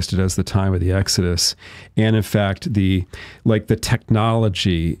suggested as the time of the Exodus, and in fact the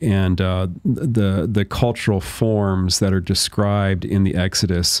technology and the cultural forms that are described in the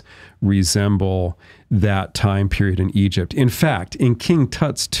Exodus resemble that time period in Egypt. In fact, in King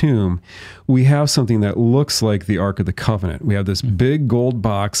Tut's tomb, we have something that looks like the Ark of the Covenant. We have this big gold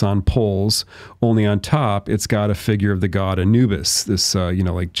box on poles, only on top it's got a figure of the god Anubis, this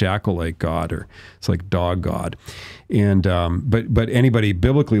like jackal-like god, or it's like dog god. And but anybody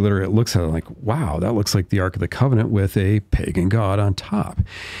biblically literate looks at it like, wow, that looks like the Ark of the Covenant with a pagan god on top.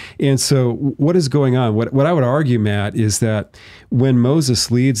 And so what is going on? What I would argue, Matt, is that when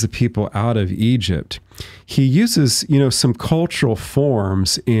Moses leads the people out of Egypt, he uses some cultural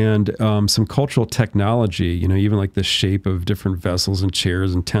forms and some cultural technology, even like the shape of different vessels and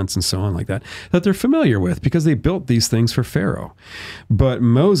chairs and tents and so on like that they're familiar with because they built these things for Pharaoh. But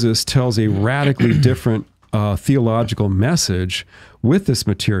Moses tells a radically different theological message with this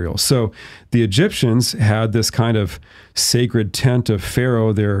material. So the Egyptians had this kind of sacred tent of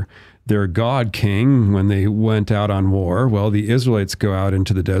Pharaoh, their god king, when they went out on war. Well, the Israelites go out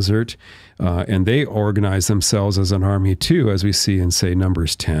into the desert and they organize themselves as an army too, as we see in, say,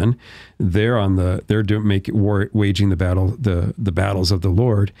 Numbers 10. They're waging the battles of the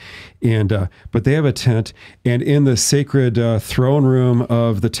Lord, and but they have a tent, and in the sacred throne room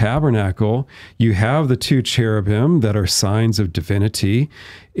of the tabernacle, you have the 2 cherubim that are signs of divinity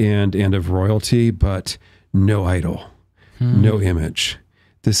and of royalty, but no idol, no image.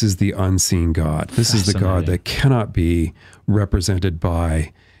 This is the unseen God. This is the God that cannot be represented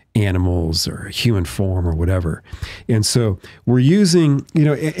by animals or human form or whatever. And so we're using,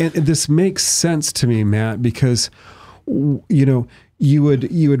 and this makes sense to me, Matt, because, you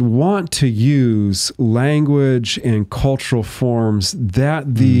would want to use language and cultural forms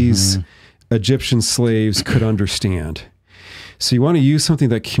that these Egyptian slaves could understand. So you want to use something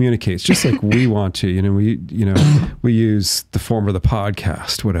that communicates, just like we want to. We use the form of the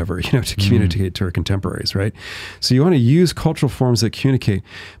podcast, whatever, to communicate to our contemporaries, right? So you want to use cultural forms that communicate,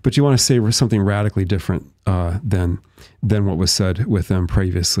 but you want to say something radically different than what was said with them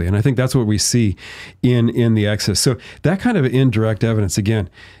previously. And I think that's what we see in the Exodus. So that kind of indirect evidence, again,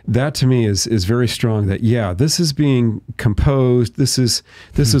 that to me is very strong that, yeah, this is being composed. This is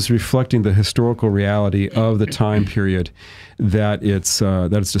reflecting the historical reality of the time period that it's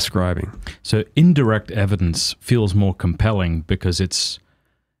describing. So indirect evidence feels more compelling because it's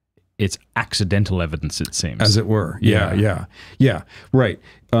accidental evidence, it seems. As it were. Yeah. Right.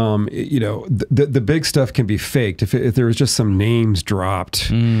 The big stuff can be faked. If there was just some names dropped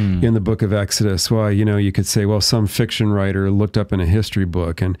in the book of Exodus, well, you could say, well, some fiction writer looked up in a history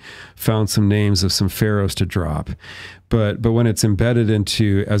book and found some names of some pharaohs to drop. But when it's embedded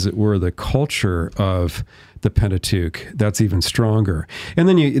into, as it were, the culture of the Pentateuch, that's even stronger. And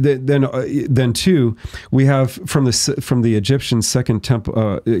then too, we have from the Egyptian Second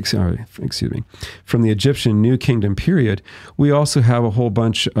Temple, from the Egyptian New Kingdom period, we also have a whole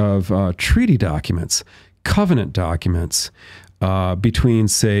bunch of treaty documents, covenant documents between,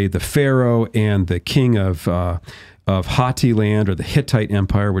 say, the Pharaoh and the king of Hatti land, or the Hittite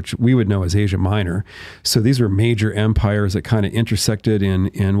Empire, which we would know as Asia Minor. So these were major empires that kind of intersected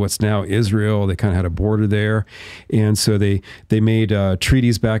in what's now Israel. They kind of had a border there. And so they made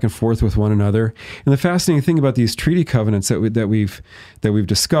treaties back and forth with one another. And the fascinating thing about these treaty covenants that we've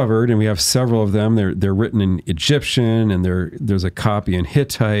discovered, and we have several of them, they're written in Egyptian, and there's a copy in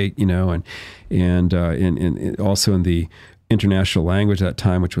Hittite, and also in the international language at that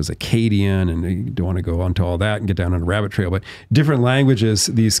time, which was Akkadian, and you don't want to go onto all that and get down on a rabbit trail, but different languages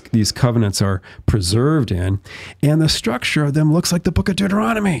these covenants are preserved in, and the structure of them looks like the book of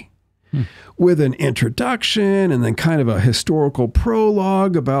Deuteronomy. With an introduction and then kind of a historical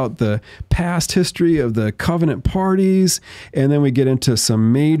prologue about the past history of the covenant parties. And then we get into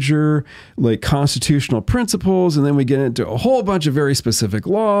some major constitutional principles. And then we get into a whole bunch of very specific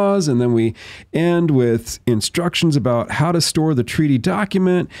laws. And then we end with instructions about how to store the treaty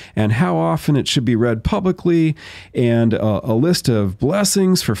document and how often it should be read publicly, and a list of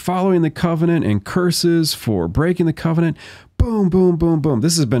blessings for following the covenant and curses for breaking the covenant. Boom, boom, boom, boom.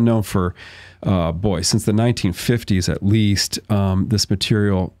 This has been known for, since the 1950s at least. This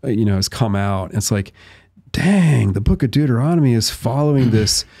material, has come out. It's like, dang, the book of Deuteronomy is following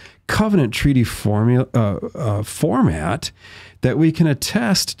this covenant treaty format that we can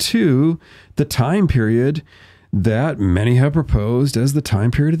attest to the time period that many have proposed as the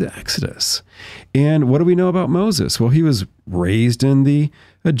time period of the Exodus. And what do we know about Moses? Well, he was raised in the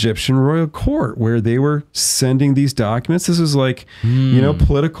Egyptian royal court where they were sending these documents. This was like,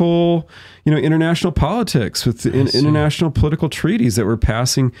 political, international politics with international political treaties that were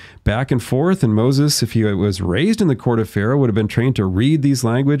passing back and forth. And Moses, if he was raised in the court of Pharaoh, would have been trained to read these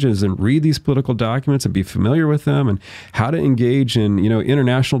languages and read these political documents and be familiar with them and how to engage in,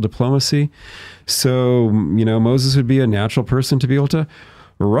 international diplomacy. So, Moses would be a natural person to be able to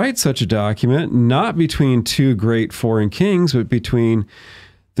write such a document, not between two great foreign kings, but between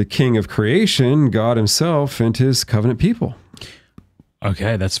the king of creation, God himself, and his covenant people.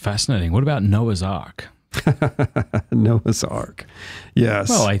 Okay, that's fascinating. What about Noah's Ark? Noah's Ark. Yes.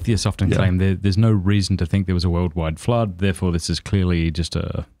 Well, atheists often claim there's no reason to think there was a worldwide flood. Therefore, this is clearly just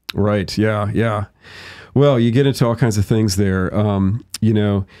a... Right. Yeah. Well, you get into all kinds of things there.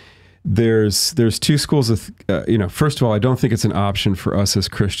 There's two schools of, first of all, I don't think it's an option for us as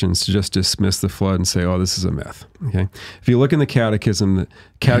Christians to just dismiss the flood and say, oh, this is a myth. Okay. If you look in the Catechism of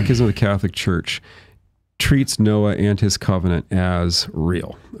the Catholic Church treats Noah and his covenant as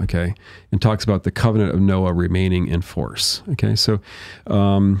real. Okay. And talks about the covenant of Noah remaining in force. Okay. So,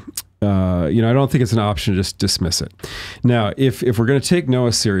 I don't think it's an option to just dismiss it. Now, if we're going to take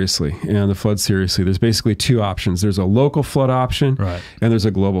Noah seriously and the flood seriously, there's basically two options. There's a local flood option, right, and there's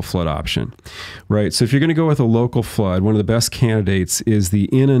a global flood option, right? So if you're going to go with a local flood, one of the best candidates is the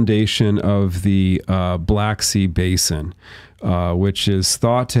inundation of the Black Sea Basin, which is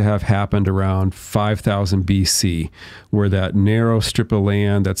thought to have happened around 5000 BC, where that narrow strip of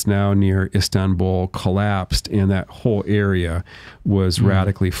land that's now near Istanbul collapsed and that whole area was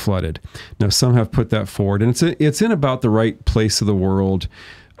radically flooded. Now, some have put that forward, and it's in about the right place of the world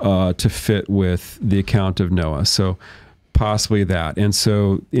to fit with the account of Noah. So possibly that. And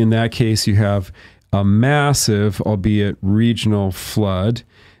so in that case, you have a massive, albeit regional flood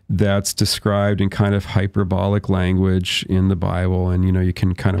that's described in kind of hyperbolic language in the Bible, and you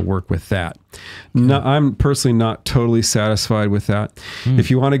can kind of work with that. No, I'm personally not totally satisfied with that.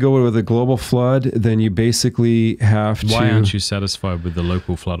 If you want to go with a global flood, then you basically have to... Why aren't you satisfied with the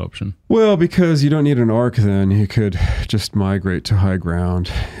local flood option? Well, because you don't need an ark then. You could just migrate to high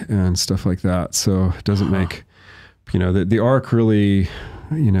ground and stuff like that. So it doesn't make, the ark really,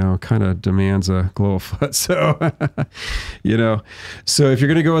 kind of demands a global flood. So, so if you're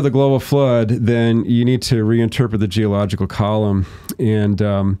going to go with a global flood, then you need to reinterpret the geological column. And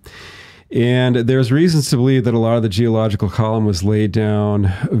there's reasons to believe that a lot of the geological column was laid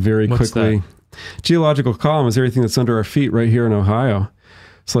down very quickly. That? Geological column is everything that's under our feet right here in Ohio.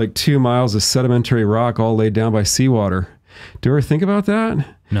 It's like 2 miles of sedimentary rock all laid down by seawater. Do you ever think about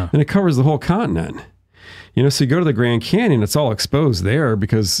that? No. And it covers the whole continent. So you go to the Grand Canyon, it's all exposed there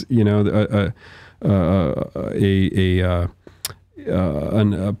because, a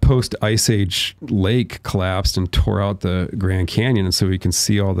post-Ice Age lake collapsed and tore out the Grand Canyon, and so you can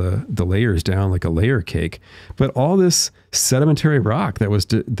see all the layers down like a layer cake. But all this sedimentary rock that was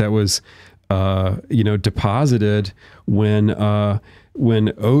deposited when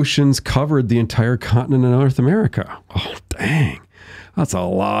oceans covered the entire continent of North America. Oh, dang. That's a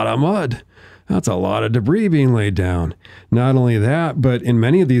lot of mud. That's a lot of debris being laid down. Not only that, but in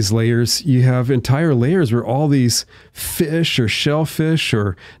many of these layers, you have entire layers where all these fish or shellfish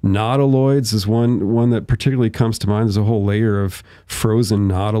or nautiloids is one that particularly comes to mind. There's a whole layer of frozen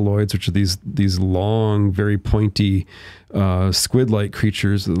nautiloids, which are these long, very pointy squid-like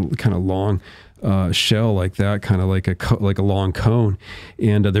creatures, kind of long shell like that, kind of like a long cone.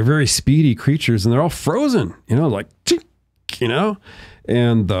 And they're very speedy creatures, and they're all frozen, like,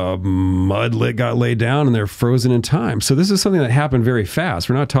 and the mud got laid down and they're frozen in time. So this is something that happened very fast.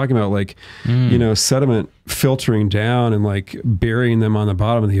 We're not talking about like, sediment filtering down and like burying them on the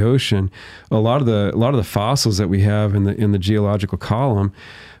bottom of the ocean. A lot of the fossils that we have in the geological column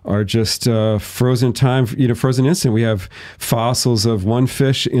are just frozen time, frozen instant. We have fossils of one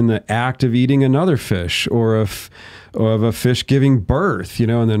fish in the act of eating another fish, or of a fish giving birth,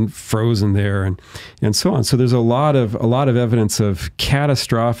 and then frozen there, and so on. So there's a lot of evidence of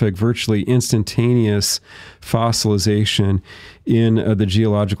catastrophic, virtually instantaneous fossilization in the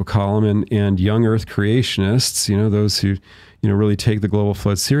geological column, and young Earth creationists, those who really take the global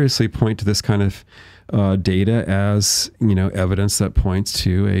flood seriously, point to this kind of data as evidence that points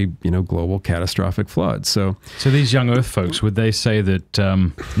to a global catastrophic flood. So these young Earth folks, would they say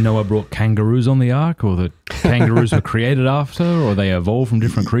that Noah brought kangaroos on the ark, or that kangaroos were created after, or they evolved from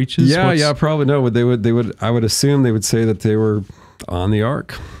different creatures? Yeah, probably no. They would. I would assume they would say that they were on the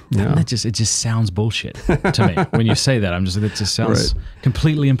ark. Yeah, it just sounds bullshit to me when you say that. It just sounds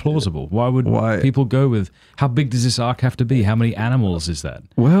completely implausible. Why people go with, how big does this ark have to be? How many animals is that?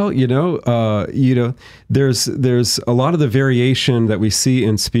 Well, there's a lot of the variation that we see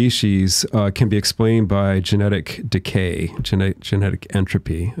in species can be explained by genetic decay, genetic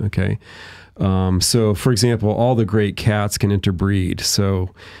entropy. Okay. So, for example, all the great cats can interbreed.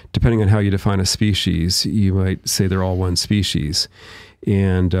 So, depending on how you define a species, you might say they're all one species.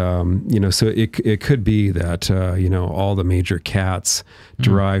 And, so it could be that, all the major cats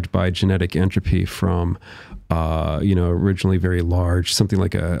derived by genetic entropy from, originally very large, something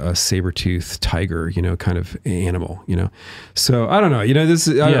like a saber-toothed tiger, kind of animal, So I don't know,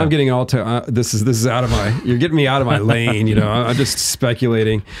 I'm getting all to, this is out of you're getting me out of my lane, I'm just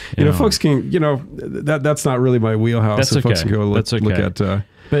speculating, folks can, that's not really my wheelhouse. That's okay. Folks can go look at,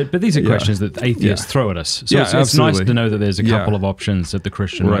 But these are questions that atheists throw at us. So it's nice to know that there's a couple of options that the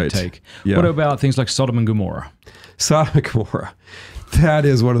Christian might take. Yeah. What about things like Sodom and Gommorah? Sodom and Gommorah. That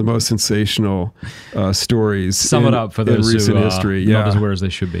is one of the most sensational stories. Sum it up for those recent who are history. not as aware as they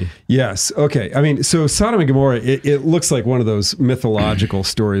should be. Yes. Okay. I mean, so Sodom and Gomorrah, it looks like one of those mythological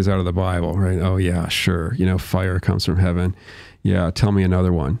stories out of the Bible, right? Oh yeah, sure. Fire comes from heaven. Yeah. Tell me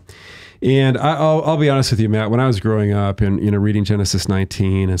another one. And I'll be honest with you, Matt, when I was growing up and, reading Genesis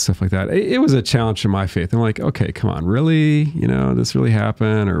 19 and stuff like that, it was a challenge to my faith. I'm like, okay, come on, really? This really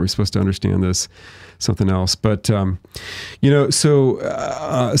happened? Or are we supposed to understand this? Something else. But, several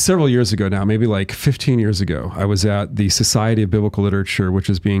years ago now, maybe like 15 years ago, I was at the Society of Biblical Literature, which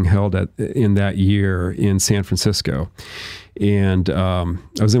was being held in that year in San Francisco. And I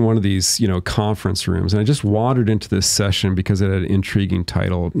was in one of these, conference rooms, and I just wandered into this session because it had an intriguing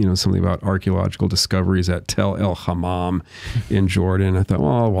title, something about archaeological discoveries at Tel El Hammam in Jordan. I thought,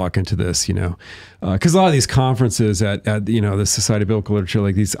 well, I'll walk into this, because a lot of these conferences at the Society of Biblical Literature,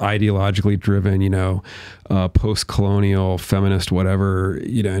 like these ideologically driven, post-colonial, feminist, whatever,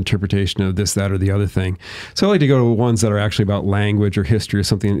 interpretation of this, that, or the other thing. So I like to go to ones that are actually about language or history or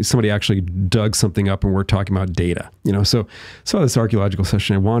something. Somebody actually dug something up and we're talking about data, So this archaeological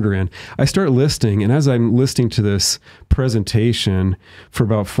session I wander in, I start listening. And as I'm listening to this presentation for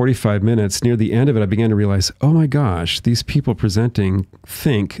about 45 minutes, near the end of it, I began to realize, oh my gosh, these people presenting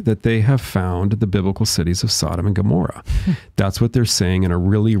think that they have found the biblical cities of Sodom and Gomorrah. That's what they're saying in a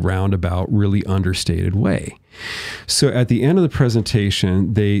really roundabout, really understated way. So at the end of the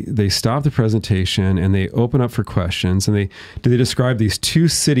presentation, they stop the presentation and they open up for questions, and they describe these two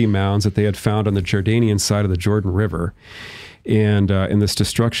city mounds that they had found on the Jordanian side of the Jordan River, and in this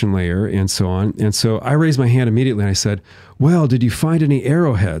destruction layer and so on. And so I raised my hand immediately and I said, well, did you find any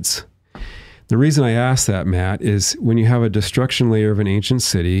arrowheads? The reason I asked that, Matt, is when you have a destruction layer of an ancient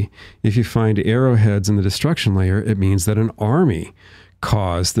city, if you find arrowheads in the destruction layer, it means that an army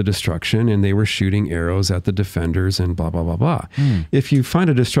caused the destruction and they were shooting arrows at the defenders and blah, blah, blah, blah. If you find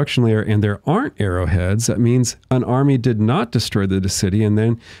a destruction layer and there aren't arrowheads, that means an army did not destroy the city, and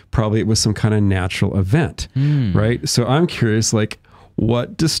then probably it was some kind of natural event, right? So I'm curious, like,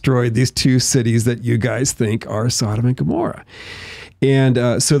 what destroyed these two cities that you guys think are Sodom and Gomorrah?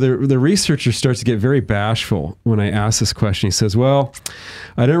 And so the researcher starts to get very bashful when I ask this question. He says, well,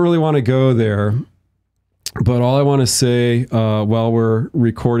 I didn't really want to go there, but all I want to say while we're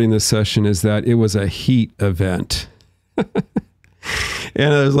recording this session is that it was a heat event.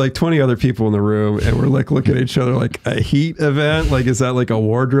 And there's like 20 other people in the room, and we're like looking at each other like, a heat event? Like, is that like a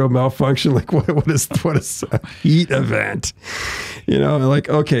wardrobe malfunction? Like, what is a heat event? Like,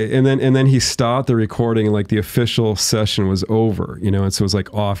 okay. And then he stopped the recording, and like the official session was over, and so it was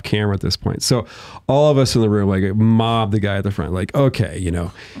like off camera at this point. So all of us in the room, like, mobbed the guy at the front, like, okay,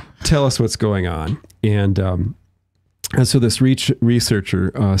 tell us what's going on. And so this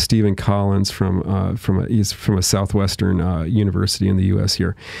researcher, Stephen Collins, he's from a southwestern university in the U.S.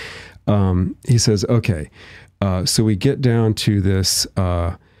 here, he says, okay, so we get down to this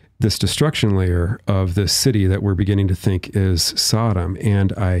destruction layer of this city that we're beginning to think is Sodom,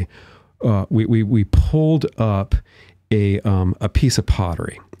 and we pulled up a piece of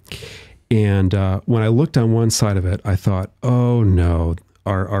pottery, and when I looked on one side of it, I thought, oh no,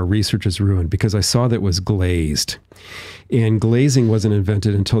 our research is ruined, because I saw that it was glazed. And glazing wasn't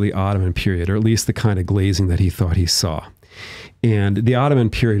invented until the Ottoman period, or at least the kind of glazing that he thought he saw. And the Ottoman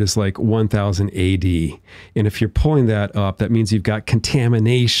period is like 1000 AD. And if you're pulling that up, that means you've got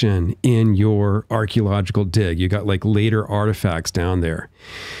contamination in your archaeological dig. You got like later artifacts down there.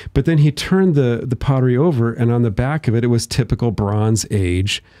 But then he turned the pottery over, and on the back of it, it was typical Bronze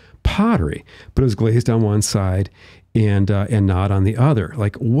Age pottery, but it was glazed on one side and not on the other.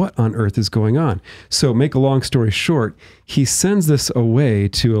 Like, what on earth is going on? So make a long story short, he sends this away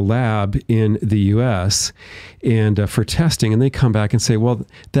to a lab in the US and for testing, and they come back and say, well,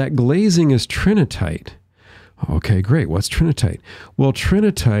 that glazing is trinitite. Okay, great. What's trinitite? Well,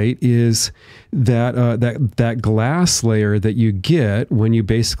 trinitite is that glass layer that you get when you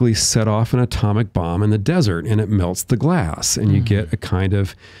basically set off an atomic bomb in the desert, and it melts the glass, and you get a kind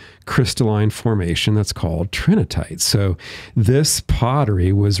of crystalline formation that's called trinitite. So this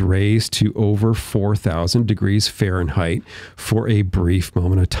pottery was raised to over 4,000 degrees Fahrenheit for a brief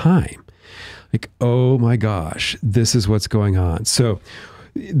moment of time. Like, oh my gosh, this is what's going on. So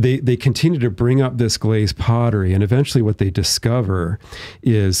they continue to bring up this glazed pottery, and eventually what they discover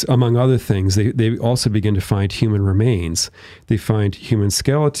is, among other things, they also begin to find human remains. They find human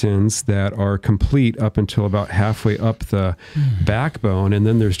skeletons that are complete up until about halfway up the backbone, and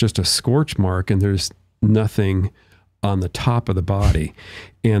then there's just a scorch mark, and there's nothing on the top of the body.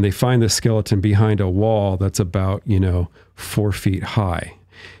 And they find the skeleton behind a wall that's about, 4 feet high.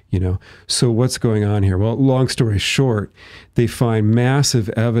 So what's going on here? Well, long story short, they find massive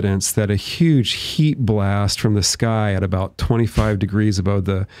evidence that a huge heat blast from the sky at about 25 degrees above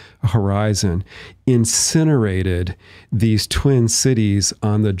the horizon incinerated these twin cities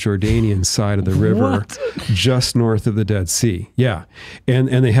on the Jordanian side of the river, just north of the Dead Sea. Yeah. And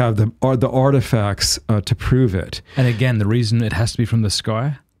they have the artifacts to prove it. And again, the reason it has to be from the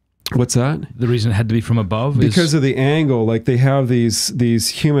sky? What's that? The reason it had to be from above because of the angle. Like they have these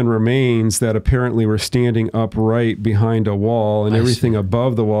human remains that apparently were standing upright behind a wall, and everything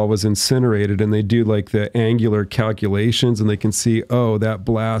above the wall was incinerated. And they do like the angular calculations, and they can see, oh, that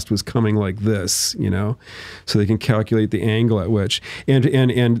blast was coming like this, you know, so they can calculate the angle at which. And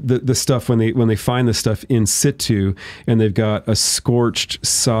the stuff when they find the stuff in situ, and they've got a scorched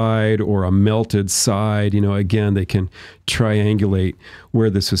side or a melted side, you know, again they can triangulate where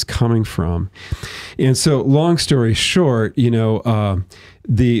this was coming from. And so long story short, you know,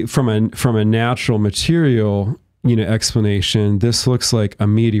 from a natural material, you know, explanation, this looks like a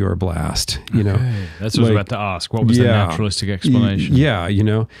meteor blast, you know. That's what I was about to ask. What was the naturalistic explanation? Yeah, you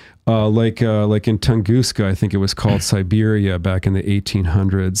know, like in Tunguska, I think it was called Siberia back in the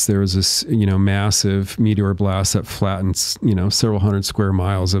 1800s. There was this, you know, massive meteor blast that flattens, you know, several hundred square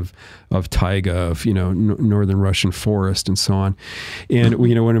miles of taiga, of, you know, northern Russian forest and so on. And,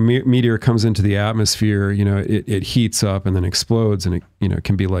 you know, when a meteor comes into the atmosphere, you know, it heats up and then explodes, and it, you know,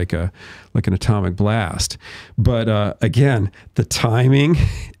 can be like an atomic blast. But again, the timing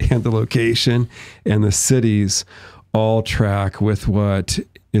and the location and the cities all track with what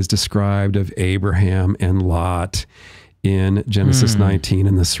is described of Abraham and Lot in Genesis 19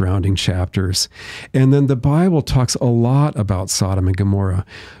 and the surrounding chapters. And then the Bible talks a lot about Sodom and Gomorrah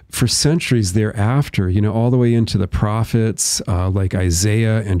for centuries thereafter, you know, all the way into the prophets like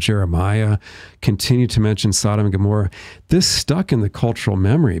Isaiah and Jeremiah continue to mention Sodom and Gomorrah. This stuck in the cultural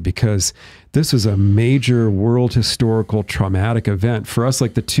memory because this was a major world historical traumatic event for us,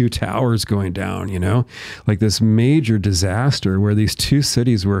 like the two towers going down, you know, like this major disaster where these two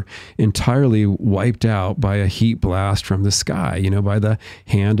cities were entirely wiped out by a heat blast from the sky, you know, by the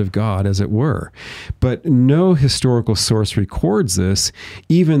hand of God, as it were. But no historical source records this,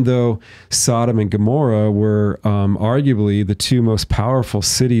 even though Sodom and Gomorrah were arguably the two most powerful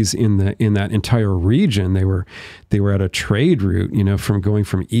cities in that entire region. They were at a trade route, you know, from going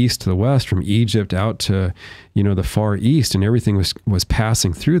from east to the west, from Egypt out to, you know, the Far East, and everything was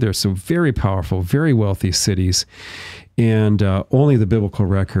passing through there. So very powerful, very wealthy cities. And only the biblical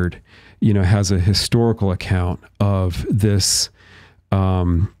record, you know, has a historical account of this,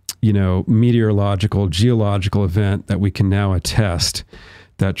 you know, meteorological, geological event that we can now attest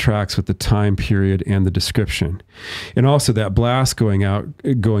that tracks with the time period and the description. And also that blast going up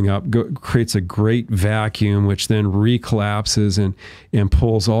creates a great vacuum, which then recollapses and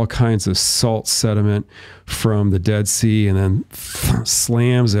pulls all kinds of salt sediment from the Dead Sea, and then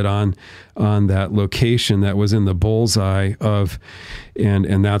slams it on that location that was in the bullseye of,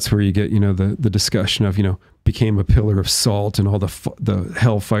 and that's where you get, you know, the discussion of, you know, became a pillar of salt, and all the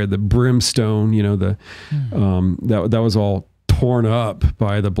hellfire, the brimstone, you know, that was all torn up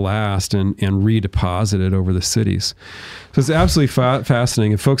by the blast and redeposited over the cities. So it's absolutely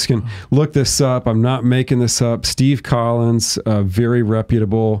fascinating. If folks can look this up, I'm not making this up. Steve Collins, a very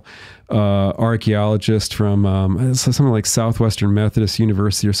reputable archaeologist from something like Southwestern Methodist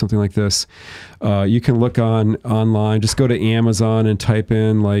University or something like this. You can look online, just go to Amazon and type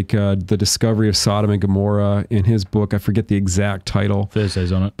in like the discovery of Sodom and Gomorrah in his book. I forget the exact title.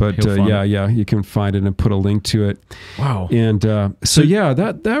 Thursday's on it. But yeah, you can find it and put a link to it. Wow. And so yeah,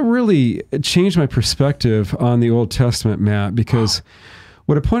 that really changed my perspective on the Old Testament, Matt, because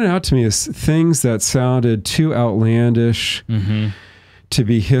what it pointed out to me is things that sounded too outlandish to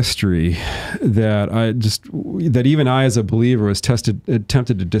be history, that even I as a believer was tempted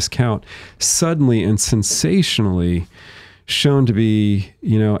to discount, suddenly and sensationally shown to be,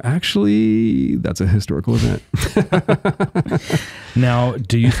 you know, actually that's a historical event. Now,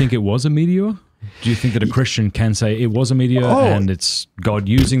 do you think it was a meteor? Do you think that a Christian can say it was a meteor and it's God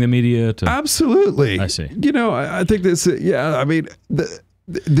using the meteor to... Absolutely. I see. You know, I think this, yeah, I mean,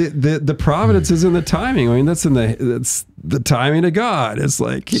 the providence is in the timing. I mean, that's the timing of God. It's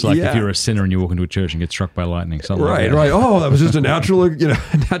like if you're a sinner and you walk into a church and get struck by lightning, something right, like that. Right. Oh, that was just a natural, you know,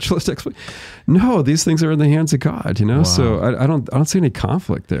 naturalist explanation. No, these things are in the hands of God, you know. Wow. So I don't see any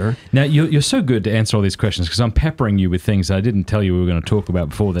conflict there. Now you're so good to answer all these questions because I'm peppering you with things I didn't tell you we were going to talk about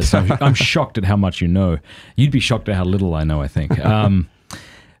before this. So I'm shocked at how much you know. You'd be shocked at how little I know, I think.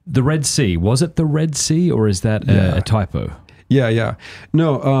 The Red Sea, was it the Red Sea, or is that a typo? Yeah.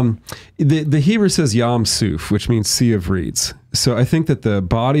 No, the Hebrew says Yam Suf, which means Sea of Reeds. So I think that the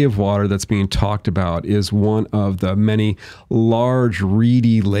body of water that's being talked about is one of the many large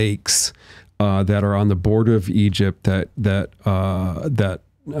reedy lakes that are on the border of Egypt that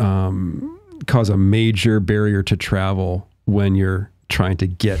cause a major barrier to travel when you're trying to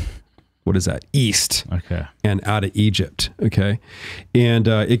get, what is that, east, and out of Egypt, okay? And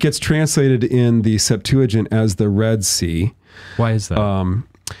it gets translated in the Septuagint as the Red Sea. Why is that?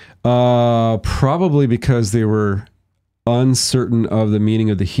 Probably because they were uncertain of the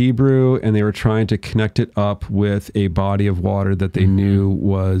meaning of the Hebrew, and they were trying to connect it up with a body of water that they knew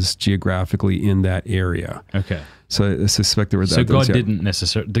was geographically in that area. Okay. So I suspect there were that. So God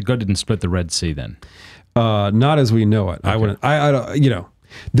didn't split the Red Sea then? Not as we know it. Okay. I don't,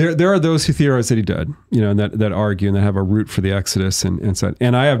 there are those who theorize that he did, and that argue and that have a root for the Exodus and said,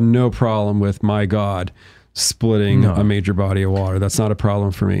 and I have no problem with my God splitting a major body of water. That's not a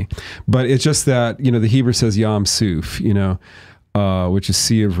problem for me. But it's just that, the Hebrew says Yam Suf, which is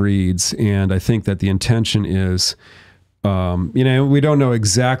sea of reeds. And I think that the intention is, we don't know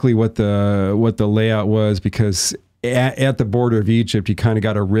exactly what the layout was, because at the border of Egypt, you kind of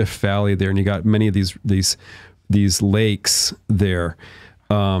got a rift valley there, and you got many of these lakes there.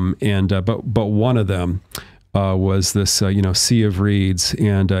 But one of them was this, sea of reeds.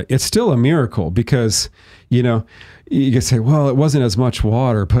 And it's still a miracle, because, you can say, well, it wasn't as much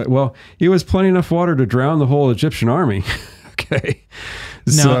water, but, well, it was plenty enough water to drown the whole Egyptian army. Okay.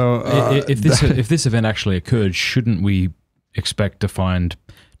 Now, So if this event actually occurred, shouldn't we expect to find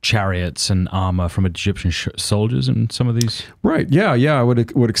chariots and armor from Egyptian soldiers in some of these? Right. Yeah. I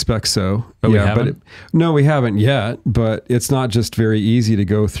would expect so. But yeah, we haven't? No, we haven't yet. But it's not just very easy to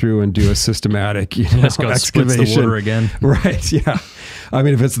go through and do a systematic Unless God splits the water again. Right. Yeah. I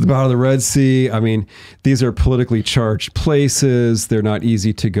mean, if it's at the bottom of the Red Sea, I mean, these are politically charged places. They're not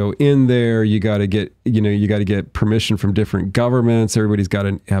easy to go in there. You got to get permission from different governments. Everybody's got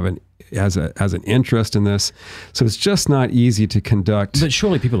to have has an interest in this, so it's just not easy to conduct. But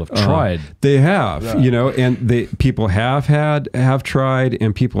surely people have tried. They have, and people have tried,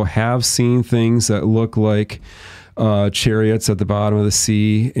 and people have seen things that look like chariots at the bottom of the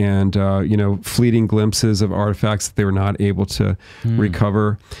sea, and fleeting glimpses of artifacts that they were not able to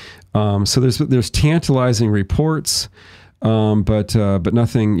recover. So there's tantalizing reports, but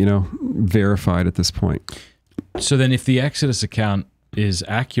nothing verified at this point. So then, if the Exodus account is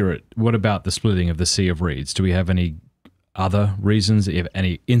accurate, what about the splitting of the Sea of Reeds? Do we have any other reasons,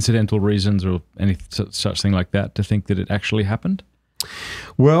 any incidental reasons, or any such thing like that to think that it actually happened?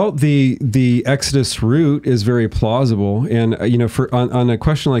 Well, the Exodus route is very plausible, and on a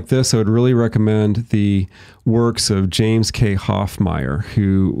question like this, I would really recommend the works of James K. Hoffmeyer,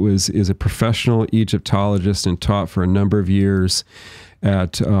 who is a professional Egyptologist and taught for a number of years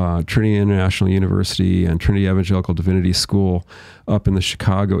at Trinity International University and Trinity Evangelical Divinity School up in the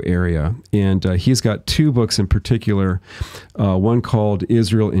Chicago area. And he's got two books in particular, one called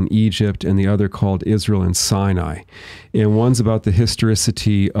Israel in Egypt and the other called Israel in Sinai. And one's about the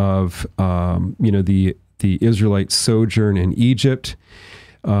historicity of, the Israelite sojourn in Egypt.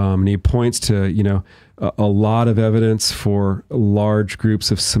 And he points to, a lot of evidence for large groups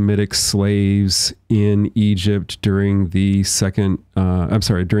of Semitic slaves in Egypt during the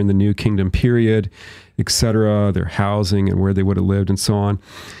during the New Kingdom period, etc., their housing and where they would have lived and so on.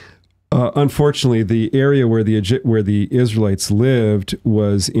 Unfortunately, the area where the Israelites lived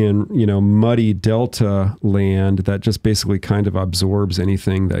was in muddy delta land that just basically kind of absorbs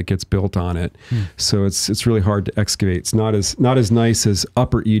anything that gets built on it. So it's really hard to excavate. It's not as nice as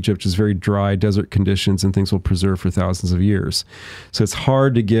Upper Egypt, which is very dry desert conditions and things will preserve for thousands of years. So it's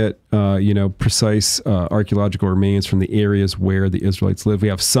hard to get precise archaeological remains from the areas where the Israelites live. We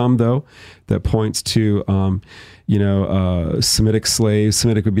have some though that points to Semitic slaves.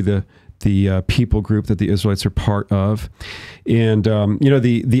 Semitic would be the people group that the Israelites are part of. And,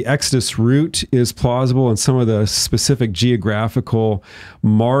 the Exodus route is plausible, and some of the specific geographical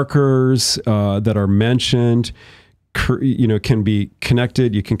markers that are mentioned can be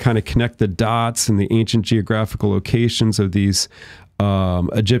connected. You can kind of connect the dots in the ancient geographical locations of these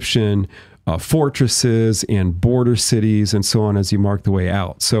Egyptian fortresses and border cities and so on as you mark the way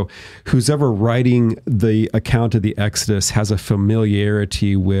out. So who's ever writing the account of the Exodus has a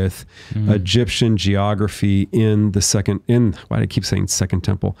familiarity with Egyptian geography why do I keep saying Second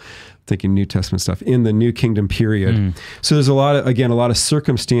Temple? Thinking New Testament stuff, in the New Kingdom period. So there's a lot of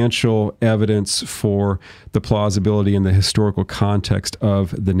circumstantial evidence for the plausibility and the historical context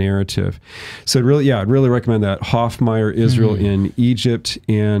of the narrative. So I'd really recommend that Hoffmeyer, Israel in Egypt,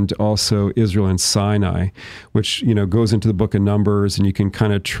 and also Israel in Sinai, which goes into the book of Numbers, and you can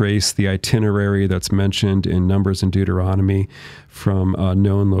kind of trace the itinerary that's mentioned in Numbers and Deuteronomy from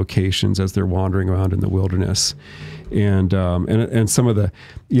known locations as they're wandering around in the wilderness. And some of the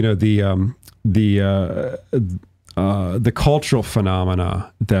the cultural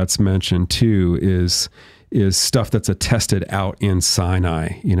phenomena that's mentioned too is stuff that's attested out in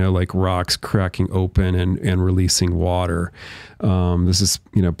Sinai, like rocks cracking open and releasing water. This is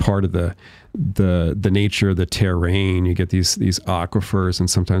part of the nature of the terrain. You get these aquifers, and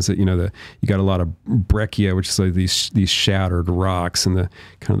sometimes you got a lot of breccia, which is like these shattered rocks and the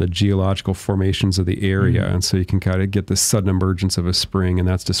kind of the geological formations of the area, and so you can kind of get this sudden emergence of a spring, and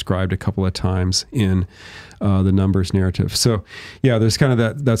that's described a couple of times in the Numbers narrative. So yeah, there's kind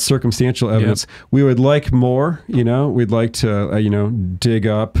of that circumstantial evidence. Yep. We would like more. We'd like to dig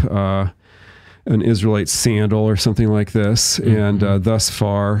up an Israelite sandal or something like this, and thus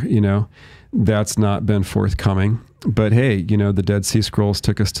far, that's not been forthcoming. But hey, the Dead Sea Scrolls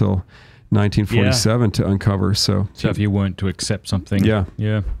took us till 1947 to uncover. So if you weren't to accept something, yeah.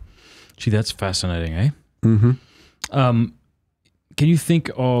 Gee, that's fascinating, eh? Mm-hmm. Can you think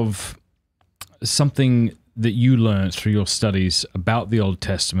of something that you learned through your studies about the Old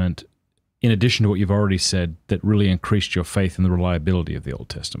Testament, in addition to what you've already said, that really increased your faith in the reliability of the Old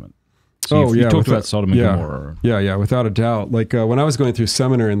Testament? So you talked about Sodom and Gommorah. Yeah, without a doubt. Like when I was going through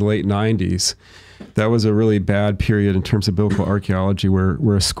seminary in the late 90s, that was a really bad period in terms of biblical archaeology,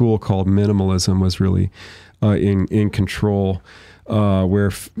 where a school called minimalism was really in control,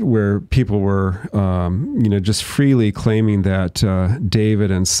 where people were just freely claiming that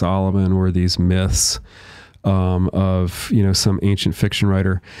David and Solomon were these myths of some ancient fiction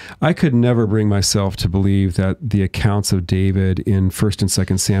writer. I could never bring myself to believe that the accounts of David in 1st and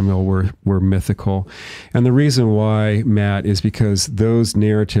 2nd Samuel were mythical. And the reason why, Matt, is because those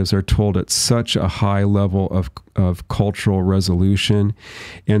narratives are told at such a high level of cultural resolution,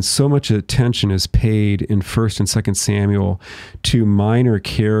 and so much attention is paid in 1st and 2nd Samuel to minor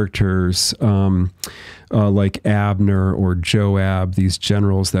characters like Abner or Joab, these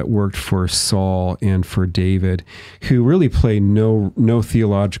generals that worked for Saul and for David, who really play no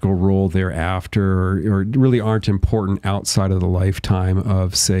theological role thereafter, or really aren't important outside of the lifetime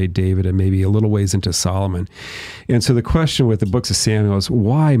of, say, David and maybe a little ways into Solomon. And so the question with the books of Samuel is,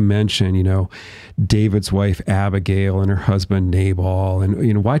 why mention, David's wife Abigail and her husband Nabal,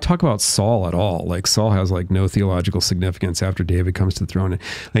 and why talk about Saul at all? Like, Saul has like no theological significance after David comes to the throne,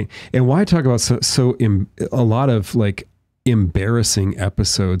 and why talk about a lot of like embarrassing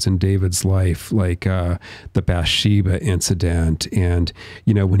episodes in David's life, like the Bathsheba incident, and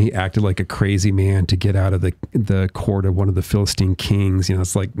when he acted like a crazy man to get out of the court of one of the Philistine kings.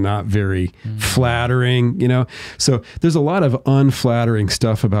 It's like not very flattering. So there's a lot of unflattering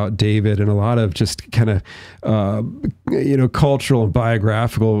stuff about David, and a lot of just kind of cultural and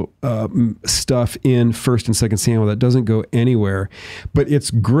biographical stuff in 1st and 2nd Samuel that doesn't go anywhere, but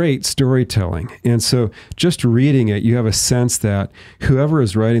it's great storytelling. And so just reading it, you have a sense that whoever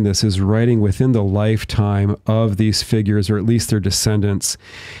is writing this is writing within the lifetime of these figures, or at least their descendants.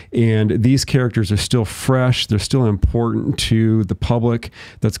 And these characters are still fresh. They're still important to the public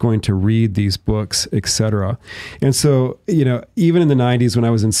that's going to read these books, etc. And so, even in the 90s when I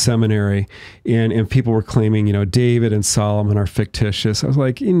was in seminary and people were claiming, David and Solomon are fictitious, I was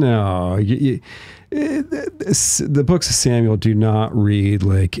like, the books of Samuel do not read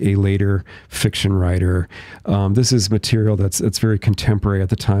like a later fiction writer. This is material that's very contemporary at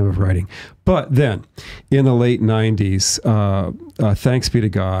the time of writing. But then, in the late 90s, thanks be to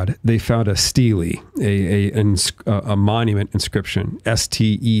God, they found a stele, a monument inscription,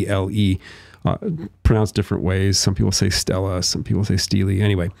 S-T-E-L-E, pronounced different ways. Some people say Stella, some people say stele.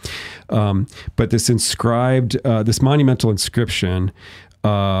 Anyway, but this monumental inscription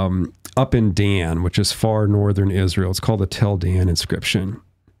up in Dan, which is far northern Israel. It's called the Tel Dan inscription.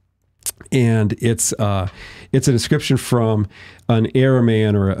 And it's an inscription from an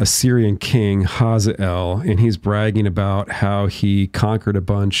Aramaean or Assyrian king, Hazael, and he's bragging about how he conquered a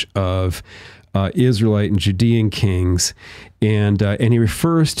bunch of Israelite and Judean kings, and he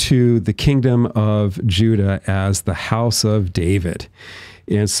refers to the kingdom of Judah as the house of David.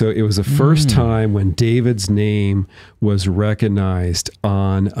 And so it was the first time when David's name was recognized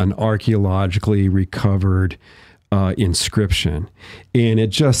on an archaeologically recovered inscription. And it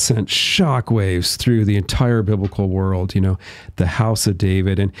just sent shockwaves through the entire biblical world, the house of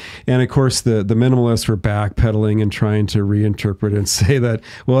David. And of course, the minimalists were backpedaling and trying to reinterpret and say that,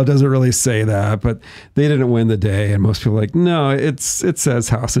 well, it doesn't really say that, but they didn't win the day. And most people were like, no, it says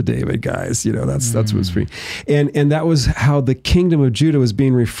house of David, guys. That's what's free. And that was how the kingdom of Judah was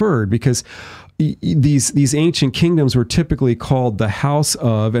being referred, because these ancient kingdoms were typically called the house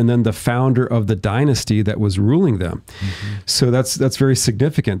of, and then the founder of the dynasty that was ruling them. So that's very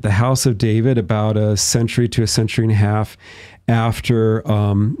significant. The house of David, about a century to a century and a half after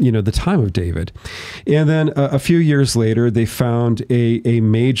the time of David. And then a few years later, they found a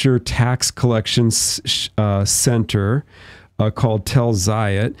major tax collection center called Tel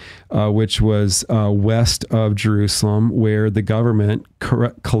Zayat, which was west of Jerusalem, where the government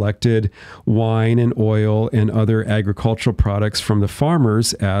collected wine and oil and other agricultural products from the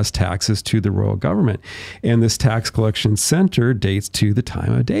farmers as taxes to the royal government. And this tax collection center dates to the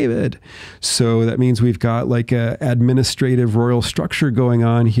time of David. So that means we've got like a administrative royal structure going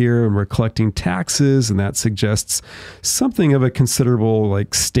on here, and we're collecting taxes, and that suggests something of a considerable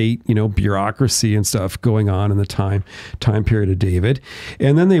like state, bureaucracy and stuff going on in the time period of David.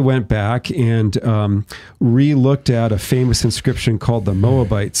 And then they went back and re-looked at a famous inscription called the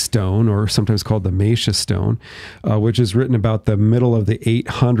Moabite stone, or sometimes called the Mesha stone, which is written about the middle of the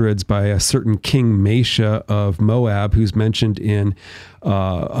 800s by a certain King Mesha of Moab, who's mentioned in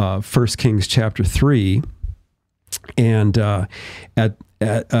 1 Kings chapter 3. And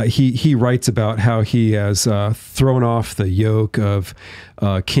he writes about how he has thrown off the yoke of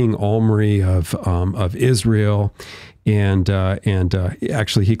King Omri of Israel, and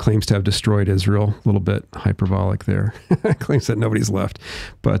actually he claims to have destroyed Israel. A little bit hyperbolic there. Claims that nobody's left,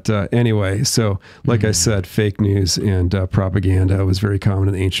 but anyway. So, like I said, fake news and propaganda was very common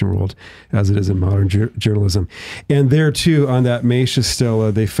in the ancient world, as it is in modern journalism. And there too, on that Mesha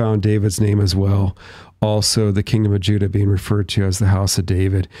stela, they found David's name as well. Also, the kingdom of Judah being referred to as the house of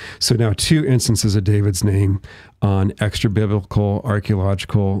David. So now 2 instances of David's name on extra-biblical,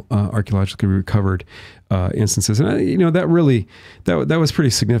 archaeologically recovered instances. And, that was pretty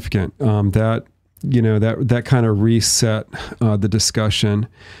significant. That kind of reset the discussion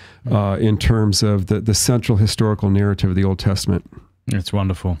in terms of the central historical narrative of the Old Testament. It's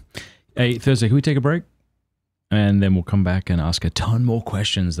wonderful. Hey, Thursday, can we take a break? And then we'll come back and ask a ton more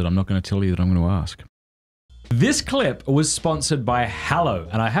questions that I'm not going to tell you that I'm going to ask. This clip was sponsored by Hallow,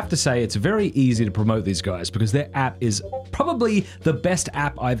 and I have to say it's very easy to promote these guys because their app is probably the best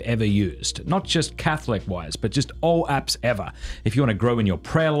app I've ever used. Not just Catholic-wise, but just all apps ever. If you want to grow in your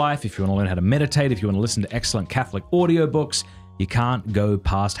prayer life, if you want to learn how to meditate, if you want to listen to excellent Catholic audiobooks, you can't go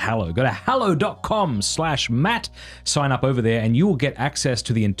past Hallow. Go to hallow.com/Matt, sign up over there, and you will get access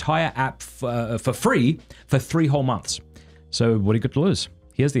to the entire app for free for 3 whole months. So what do you got to lose?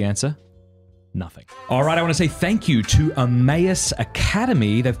 Here's the answer. Nothing. All right, I want to say thank you to Emmaus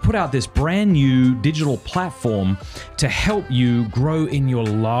Academy. They've put out this brand new digital platform to help you grow in your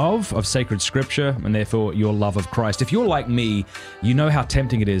love of sacred scripture and therefore your love of Christ. If you're like me, you know how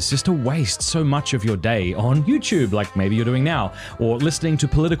tempting it is just to waste so much of your day on YouTube, like maybe you're doing now, or listening to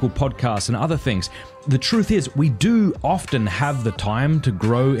political podcasts and other things. The truth is, we do often have the time to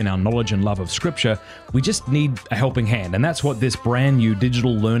grow in our knowledge and love of Scripture. We just need a helping hand, and that's what this brand new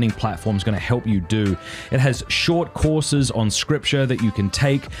digital learning platform is going to help you do. It has short courses on Scripture that you can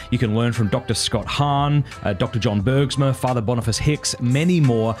take. You can learn from Dr. Scott Hahn, Dr. John Bergsma, Father Boniface Hicks, many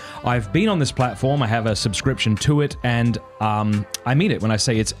more. I've been on this platform. I have a subscription to it, and I mean it when I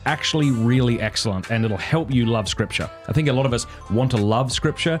say it's actually really excellent, and it'll help you love Scripture. I think a lot of us want to love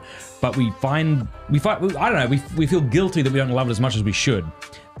Scripture, but we feel guilty that we don't love it as much as we should.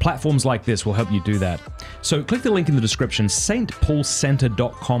 Platforms like this will help you do that. So click the link in the description,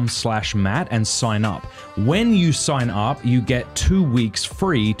 stpaulcenter.com/Matt, and sign up. When you sign up, you get 2 weeks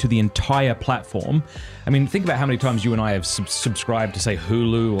free to the entire platform. I mean, think about how many times you and I have subscribed to, say,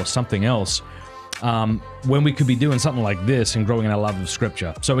 Hulu or something else, when we could be doing something like this and growing in our love of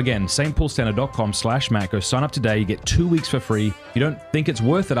Scripture. So again, stpaulcenter.com/Matt. Go sign up today. You get 2 weeks for free. If you don't think it's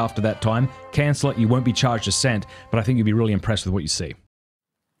worth it after that time, cancel it. You won't be charged a cent, but I think you'll be really impressed with what you see.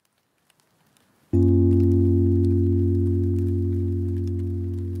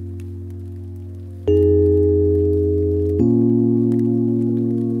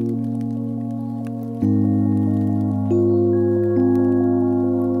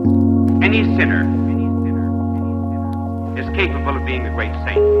 Any sinner is capable of being a great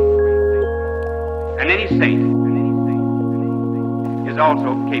saint. And any saint is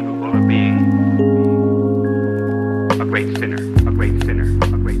also capable of being a great sinner, a great sinner, a great sinner,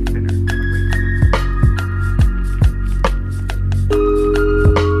 a great sinner.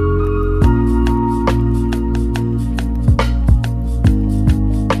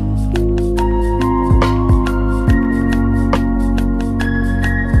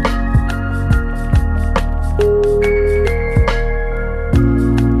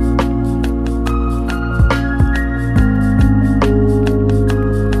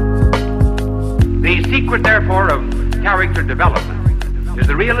 Therefore, of character development is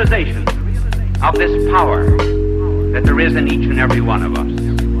the realization of this power that there is in each and every one of us,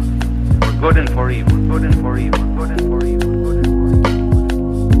 for good and for evil, good and for evil, good and for evil, good and for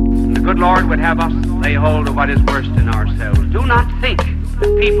evil. And the good Lord would have us lay hold of what is worst in ourselves. Do not think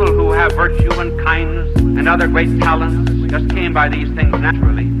that people who have virtue and kindness and other great talents just came by these things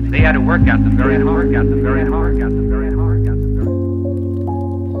naturally. They had to work at them very hard, at them very hard, at them very hard, at them very hard.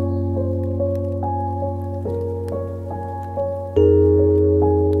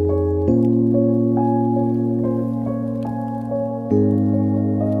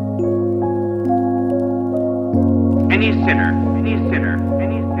 Any sinner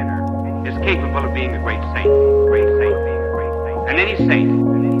is capable of being a great saint, and any saint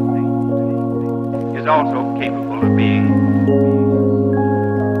is also capable of being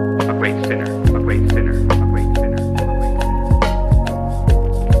a great sinner, a great sinner, a great sinner, a great sinner.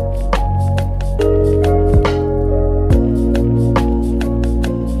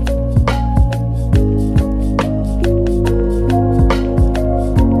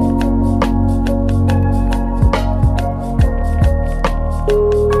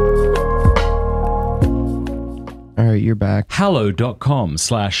 All right, you're back.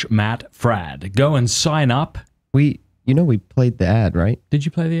 Hallow.com/Matt Fradd. Go and sign up. We played the ad, right? Did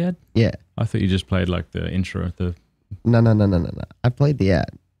you play the ad? Yeah. I thought you just played like the intro. No. I played the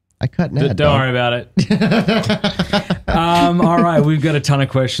ad. I cut an ad. Don't worry about it. All right, we've got a ton of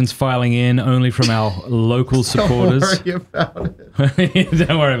questions filing in, only from our local supporters. Don't worry about it.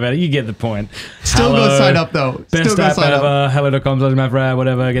 Don't worry about it. You get the point. Still go sign up, though. Best app ever. Hello.com/Matt Fradd,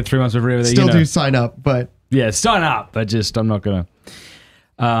 whatever. Get 3 months for free with it. Still do sign up, but... Yeah, sign up, but I'm not going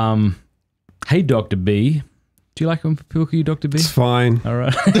to. Hey, Dr. B. Do you like when people call you Dr. B? It's fine. All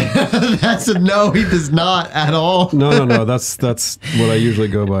right. That's a no, he does not at all. No. That's what I usually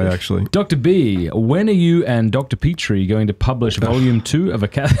go by, actually. Dr. B, when are you and Dr. Petrie going to publish Volume 2 of a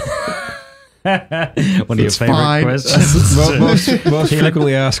One of your favorite questions. most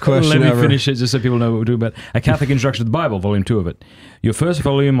frequently asked question ever. Let me ever. finish it just so people know what we're doing about A Catholic Introduction to the Bible, Volume 2 of it. Your first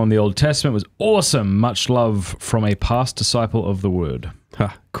volume on the Old Testament was awesome. Much love from a past disciple of the Word.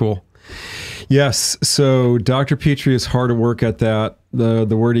 Cool. Yes, so Dr. Petrie is hard at work at that. The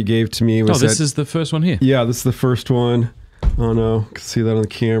word he gave to me was this is the first one here. Yeah, this is the first one. Oh no, you can see that on the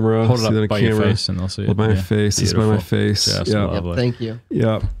camera. Hold it up by your face and I'll see it. Hold by my face. It's by my face. Yeah. Yep, thank you.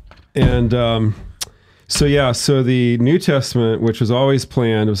 Yeah. And so the New Testament, which was always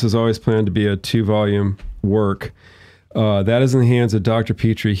planned, to be a 2-volume work. That is in the hands of Dr.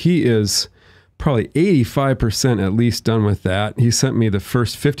 Petrie. He is probably 85% at least done with that. He sent me the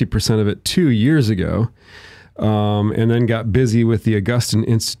first 50% of it 2 years ago, and then got busy with the Augustine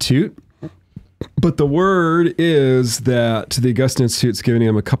Institute. But the word is that the Augustine Institute's giving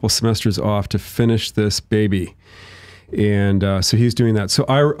him a couple semesters off to finish this baby. And so he's doing that. So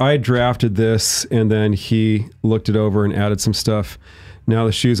I drafted this, and then he looked it over and added some stuff. Now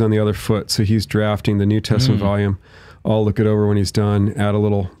the shoe's on the other foot. So he's drafting the New Testament volume. I'll look it over when he's done, add a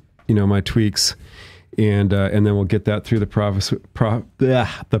little, my tweaks, and then we'll get that through the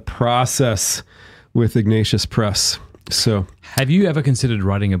process with Ignatius Press. So, have you ever considered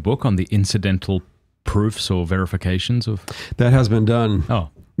writing a book on the incidental proofs or verifications of? That has been done. Oh.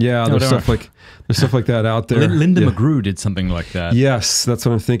 Yeah, there's stuff like that out there. Linda McGrew did something like that. Yes, that's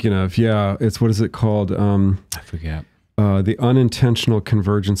what I'm thinking of. Yeah, what is it called? I forget. The unintentional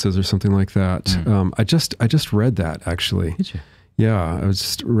convergences or something like that. I just read that actually. Did you? Yeah, I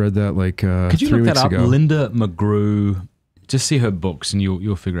just read that like Could you 3 look weeks that up? ago. Linda McGrew. Just see her books and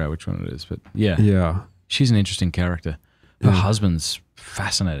you'll figure out which one it is. But yeah, she's an interesting character. Her husband's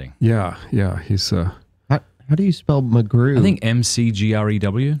fascinating. Yeah, he's. How do you spell McGrew? I think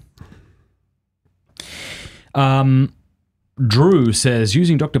McGrew. Drew says,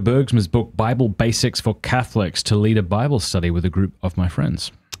 using Dr. Bergsma's book, Bible Basics for Catholics, to lead a Bible study with a group of my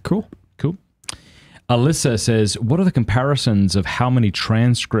friends. Cool. Alyssa says, what are the comparisons of how many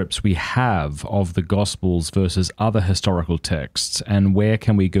transcripts we have of the Gospels versus other historical texts, and where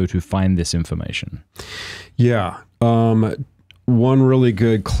can we go to find this information? Yeah. One really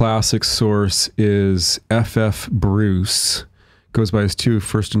good classic source is F.F. Bruce. Goes by his 2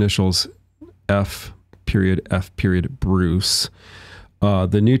 first initials, F. Bruce.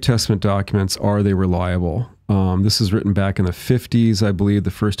 The New Testament documents, are they reliable? This is written back in the 50s, I believe,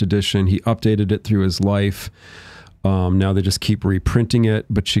 the first edition. He updated it through his life. Now they just keep reprinting it,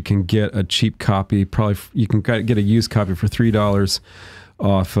 but you can get a cheap copy. Probably you can get a used copy for $3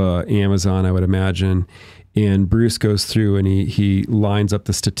 off Amazon, I would imagine. And Bruce goes through and he lines up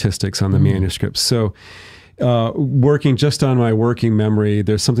the statistics on the manuscripts. So working just on my working memory,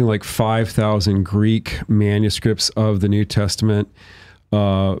 there's something like 5,000 Greek manuscripts of the New Testament,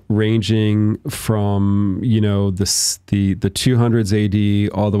 ranging from, the 200s AD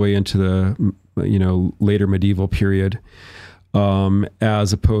all the way into the, later medieval period,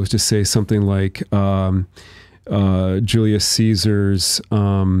 as opposed to, say, something like Julius Caesar's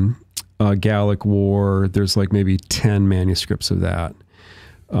Gallic War, there's like maybe 10 manuscripts of that.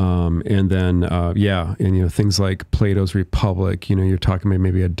 And then, and, things like Plato's Republic, you're talking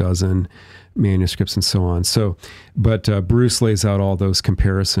maybe a dozen manuscripts and so on. So, but Bruce lays out all those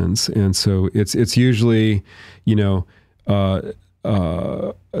comparisons. And so it's usually,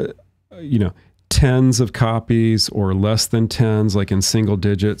 tens of copies or less than tens, like in single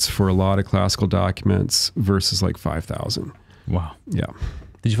digits for a lot of classical documents versus like 5,000. Wow. Yeah.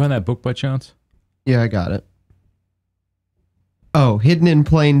 Did you find that book by chance? Yeah, I got it. Oh, Hidden in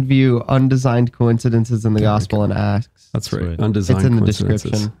Plain View, Undesigned Coincidences in the Gospel and Acts. That's right. Sweet. Undesigned It's in the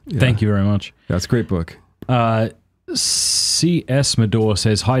Coincidences. description. Yeah. Thank you very much. That's a great book. C.S. Medor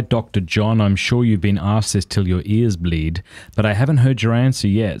says, "Hi, Dr. John. I'm sure you've been asked this till your ears bleed, but I haven't heard your answer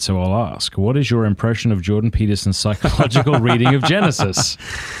yet, so I'll ask. What is your impression of Jordan Peterson's psychological reading of Genesis?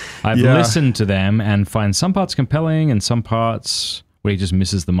 I've listened to them and find some parts compelling and some parts where he just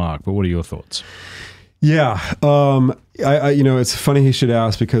misses the mark, but what are your thoughts?" Yeah, it's funny he should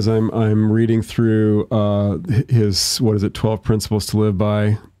ask, because I'm reading through his 12 Principles to Live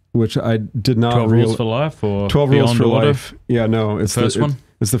By, which I did not 12 Rules for Life or 12 Rules for Order? Life. Yeah, no, it's the first one.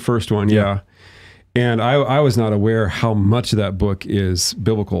 It's the first one. Yeah. And I was not aware how much of that book is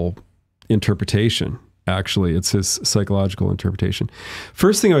biblical interpretation. Actually, it's his psychological interpretation.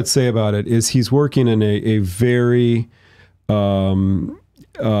 First thing I would say about it is he's working in a very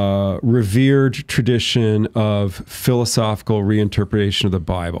revered tradition of philosophical reinterpretation of the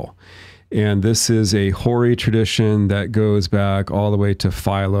Bible. And this is a hoary tradition that goes back all the way to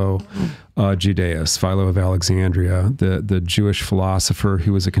Philo Judaeus, Philo of Alexandria, the Jewish philosopher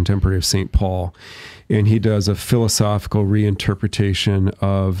who was a contemporary of St. Paul. And he does a philosophical reinterpretation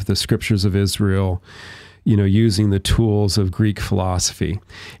of the scriptures of Israel, using the tools of Greek philosophy.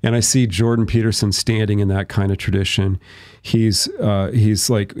 And I see Jordan Peterson standing in that kind of tradition. He's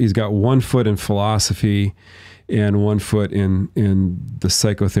got one foot in philosophy and one foot in the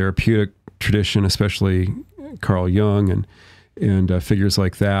psychotherapeutic tradition, especially Carl Jung and figures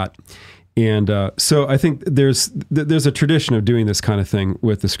like that. And so I think there's a tradition of doing this kind of thing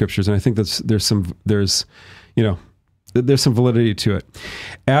with the scriptures, and I think there's some validity to it.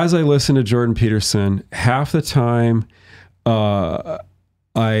 As I listen to Jordan Peterson, half the time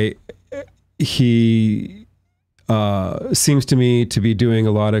he seems to me to be doing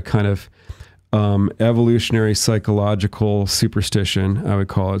a lot of kind of evolutionary psychological superstition, I would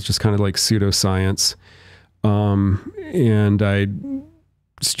call it. It's just kind of like pseudoscience. And I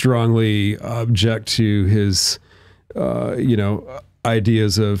strongly object to his,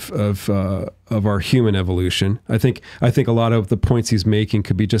 ideas of our human evolution. I think a lot of the points he's making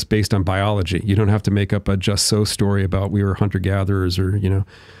could be just based on biology. You don't have to make up a just so story about we were hunter-gatherers or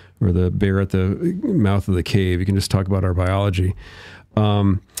the bear at the mouth of the cave. You can just talk about our biology.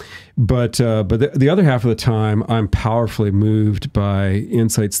 But the other half of the time, I'm powerfully moved by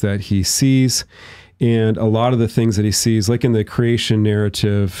insights that he sees, and a lot of the things that he sees, like in the creation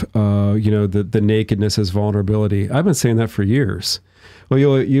narrative, the nakedness as vulnerability. I've been saying that for years. Well,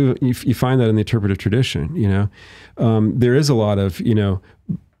 you find that in the interpretive tradition. There is a lot of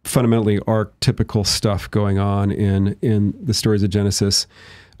fundamentally archetypical stuff going on in the stories of Genesis.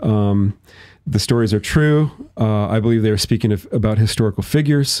 The stories are true. I believe they're speaking about historical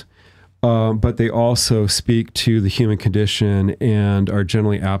figures, but they also speak to the human condition and are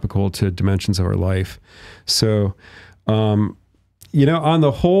generally applicable to dimensions of our life. So, on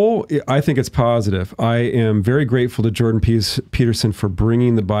the whole, I think it's positive. I am very grateful to Jordan Peterson for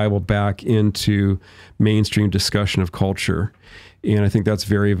bringing the Bible back into mainstream discussion of culture, and I think that's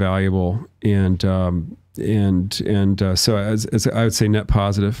very valuable. And so, as I would say, net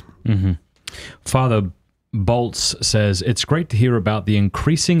positive. Mm-hmm. Father Bolts says, "It's great to hear about the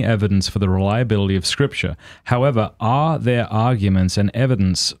increasing evidence for the reliability of Scripture. However, are there arguments and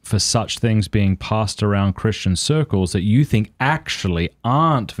evidence for such things being passed around Christian circles that you think actually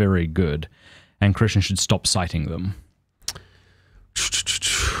aren't very good and Christians should stop citing them?"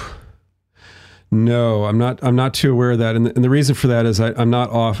 No, I'm not too aware of that, and the reason for that is I'm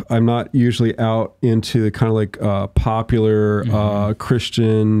not usually out into the kind of like popular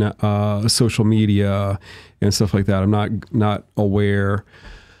Christian social media and stuff like that. I'm not aware.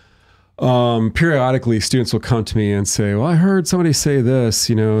 Periodically, students will come to me and say, "Well, I heard somebody say this,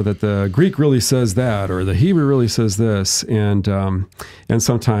 that the Greek really says that, or the Hebrew really says this," and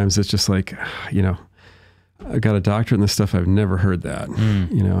sometimes it's just like, I got a doctorate in this stuff. I've never heard that,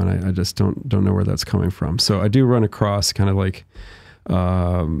 and I just don't know where that's coming from. So I do run across kind of like,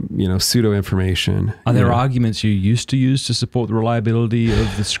 pseudo information. Are there arguments you used to use to support the reliability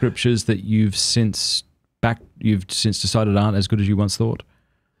of the scriptures that you've since decided aren't as good as you once thought?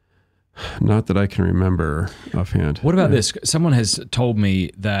 Not that I can remember offhand. What about this? Someone has told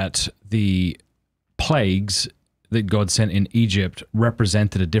me that the plagues that God sent in Egypt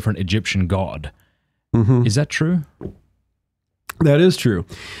represented a different Egyptian god. Mm-hmm. Is that true? That is true.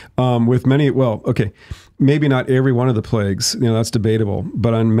 With many, well, okay, maybe not every one of the plagues, that's debatable,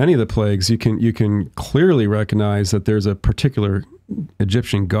 but on many of the plagues, you can clearly recognize that there's a particular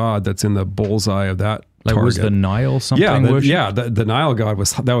Egyptian god that's in the bullseye of that target. Was the Nile something? The Nile god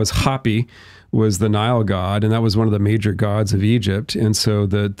was Hapi, was the Nile god, and that was one of the major gods of Egypt. And so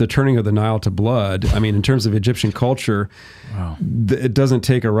the turning of the Nile to blood, I mean, in terms of Egyptian culture, wow. It doesn't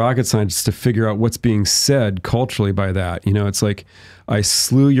take a rocket scientist to figure out what's being said culturally by that. It's like, I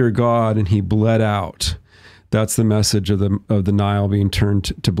slew your god and he bled out. That's the message of the Nile being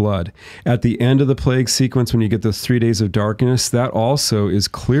turned to blood. At the end of the plague sequence, when you get those 3 days of darkness, that also is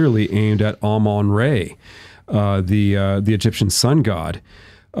clearly aimed at Amun-Re, the Egyptian sun god,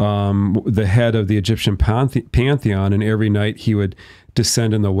 the head of the Egyptian pantheon. And every night he would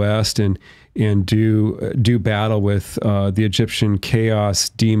descend in the west and do battle with the Egyptian chaos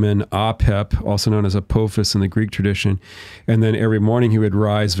demon Apep, also known as Apophis in the Greek tradition. And then every morning he would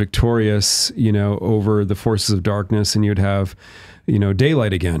rise victorious, over the forces of darkness, and you'd have,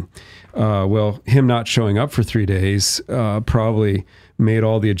 daylight again. Well, him not showing up for 3 days probably made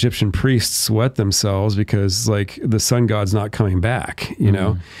all the Egyptian priests sweat themselves, because the sun god's not coming back,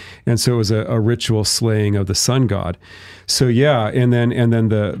 and so it was a ritual slaying of the sun god. So yeah, and then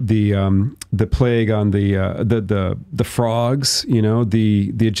the plague on the frogs,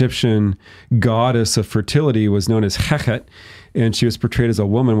 the Egyptian goddess of fertility was known as Hechet, and she was portrayed as a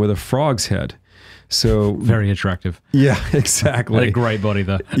woman with a frog's head. So very attractive. Yeah, exactly. A great body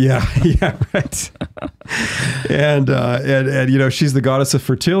though. Yeah, right. and she's the goddess of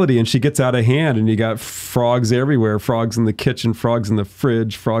fertility, and she gets out of hand, and you got frogs everywhere, frogs in the kitchen, frogs in the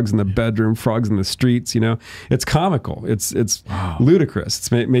fridge, frogs in the bedroom, frogs in the streets. It's comical. It's wow. Ludicrous.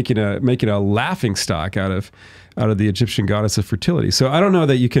 It's making a laughing stock out of the Egyptian goddess of fertility. So I don't know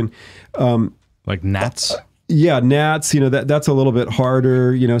that you can like gnats. Yeah, gnats, that's a little bit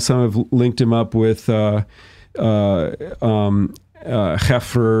harder. Some have linked him up with Hefer,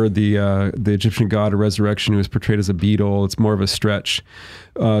 the Egyptian god of resurrection, who was portrayed as a beetle. It's more of a stretch.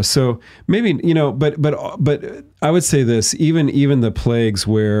 So maybe, but I would say this, even the plagues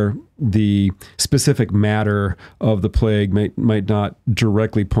where the specific matter of the plague might not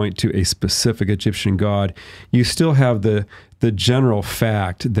directly point to a specific Egyptian god, you still have the general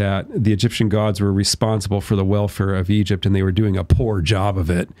fact that the Egyptian gods were responsible for the welfare of Egypt, and they were doing a poor job of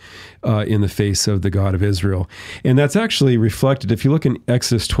it in the face of the God of Israel. And that's actually reflected. If you look in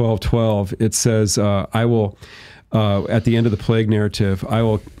Exodus 12:12, it says, I will, at the end of the plague narrative, I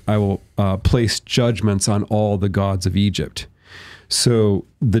will place judgments on all the gods of Egypt. So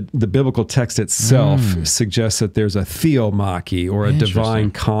the biblical text itself suggests that there's a theomachy, or a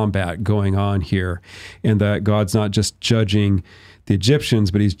divine combat going on here, and that God's not just judging the Egyptians,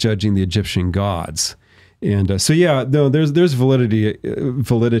 but he's judging the Egyptian gods. And so yeah, no, there's validity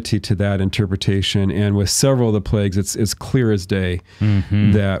to that interpretation. And with several of the plagues, it's clear as day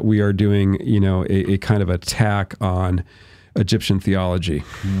that we are doing a kind of attack on Egyptian theology.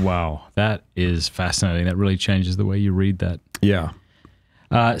 Wow, that is fascinating. That really changes the way you read that. Yeah.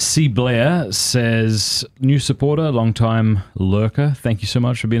 C. Blair says, new supporter, long-time lurker. Thank you so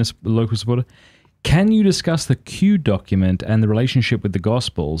much for being a local supporter. Can you discuss the Q document and the relationship with the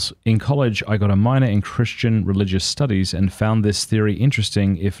Gospels? In college, I got a minor in Christian religious studies and found this theory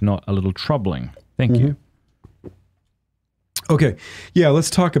interesting, if not a little troubling. Thank you. Okay. Yeah, let's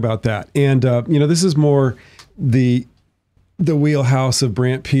talk about that. And, this is more the wheelhouse of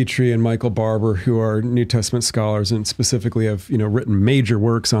Brant Petrie and Michael Barber, who are New Testament scholars and specifically have, written major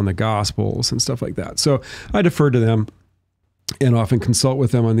works on the Gospels and stuff like that. So I defer to them and often consult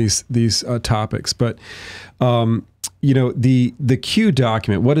with them on these topics. But, the Q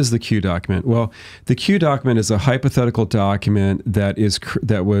document, what is the Q document? Well, the Q document is a hypothetical document that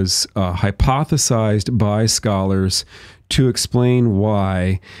was hypothesized by scholars to explain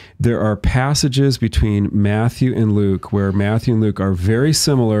why there are passages between Matthew and Luke where Matthew and Luke are very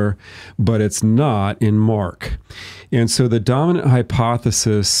similar, but it's not in Mark. And so the dominant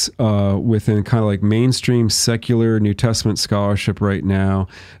hypothesis within kind of like mainstream secular New Testament scholarship right now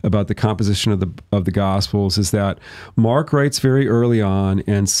about the composition of the Gospels is that Mark writes very early on,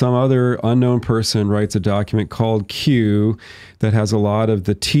 and some other unknown person writes a document called Q that has a lot of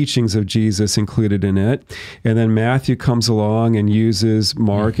the teachings of Jesus included in it. And then Matthew comes along and uses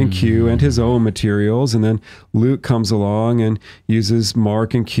Mark and Q and his own materials. And then Luke comes along and uses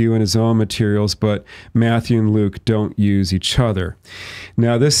Mark and Q and his own materials, but Matthew and Luke don't don't use each other.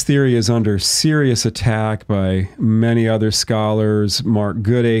 Now, this theory is under serious attack by many other scholars. Mark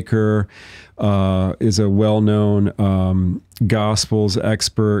Goodacre is a well-known Gospels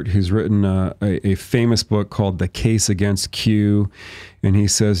expert who's written a famous book called The Case Against Q. And he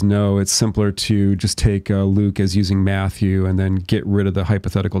says, no, it's simpler to just take Luke as using Matthew and then get rid of the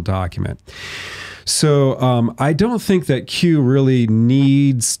hypothetical document. So I don't think that Q really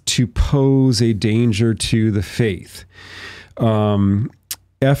needs to pose a danger to the faith.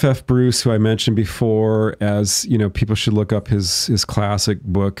 F.F. Bruce, who I mentioned before, as you know, people should look up his classic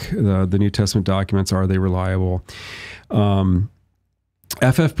book, The New Testament Documents, Are They Reliable?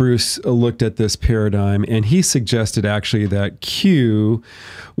 F.F. Bruce looked at this paradigm, and he suggested actually that Q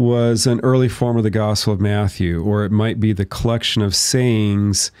was an early form of the Gospel of Matthew, or it might be the collection of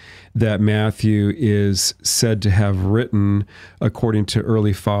sayings that Matthew is said to have written according to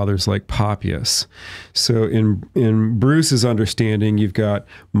early fathers like Papias. So in Bruce's understanding, you've got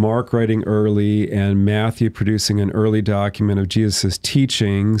Mark writing early and Matthew producing an early document of Jesus'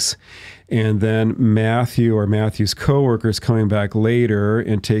 teachings, and then Matthew or Matthew's co-workers coming back later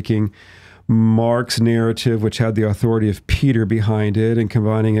and taking Mark's narrative, which had the authority of Peter behind it, and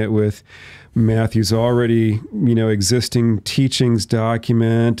combining it with Matthew's already, existing teachings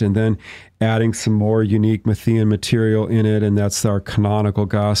document, and then adding some more unique Matthean material in it, and that's our canonical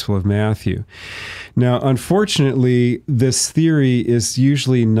Gospel of Matthew. Now, unfortunately, this theory is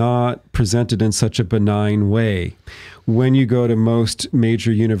usually not presented in such a benign way. When you go to most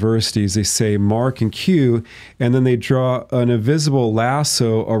major universities, they say Mark and Q, and then they draw an invisible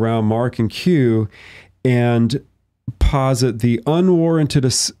lasso around Mark and Q and posit the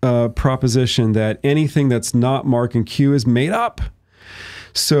unwarranted proposition that anything that's not Mark and Q is made up.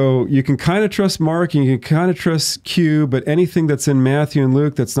 So you can kind of trust Mark and you can kind of trust Q, but anything that's in Matthew and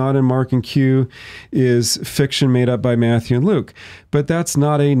Luke that's not in Mark and Q is fiction made up by Matthew and Luke. But that's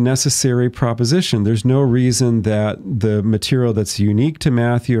not a necessary proposition. There's no reason that the material that's unique to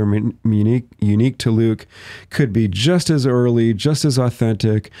Matthew or unique to Luke could be just as early, just as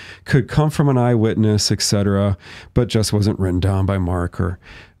authentic, could come from an eyewitness, etc., but just wasn't written down by Mark or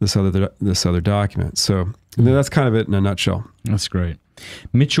this other document. So that's kind of it in a nutshell. That's great.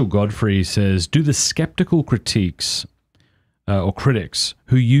 Mitchell Godfrey says, do the skeptical critics or critics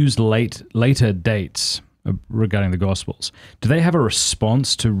who use later dates regarding the Gospels, do they have a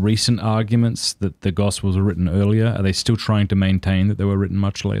response to recent arguments that the Gospels were written earlier? Are they still trying to maintain that they were written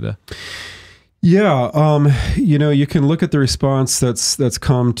much later? Yeah, you can look at the response that's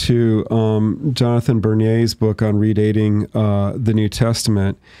come to Jonathan Bernier's book on redating the New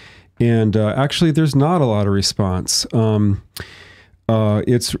Testament, and actually there's not a lot of response.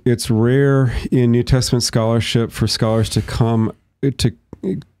 It's rare in New Testament scholarship for scholars to come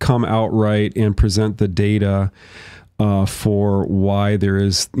outright and present the data for why there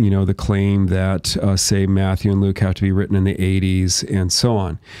is, the claim that, say, Matthew and Luke have to be written in the 80s and so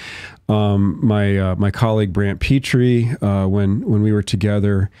on. My colleague Brant Petrie, when we were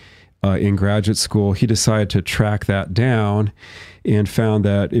together in graduate school, he decided to track that down and found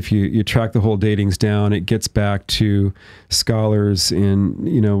that if you track the whole datings down, it gets back to scholars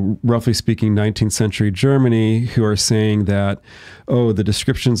in, roughly speaking, 19th century Germany who are saying that, the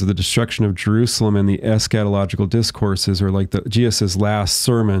descriptions of the destruction of Jerusalem and the eschatological discourses are like Jesus' last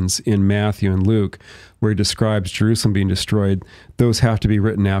sermons in Matthew and Luke, where he describes Jerusalem being destroyed. Those have to be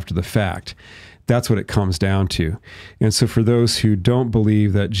written after the fact. That's what it comes down to. And so for those who don't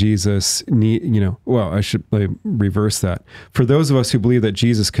believe that Jesus I should reverse that. For those of us who believe that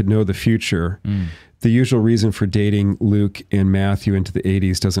Jesus could know the future, the usual reason for dating Luke and Matthew into the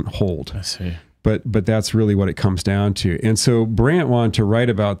 80s doesn't hold. I see. But that's really what it comes down to. And so Brant wanted to write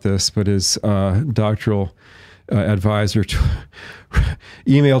about this, but his doctoral advisor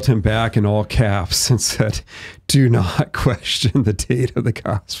emailed him back in all caps and said, "Do not question the date of the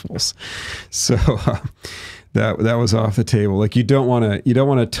Gospels." So that was off the table. Like you don't want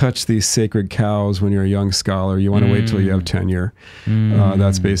to touch these sacred cows when you're a young scholar. You want to wait till you have tenure.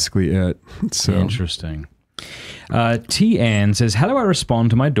 That's basically it. So interesting. T. Ann says, how do I respond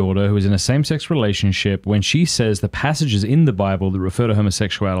to my daughter who is in a same-sex relationship when she says the passages in the Bible that refer to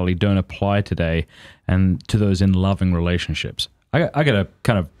homosexuality don't apply today and to those in loving relationships? I got a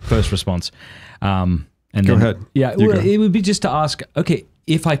kind of first response. And Go ahead. Yeah, it would be just to ask, okay,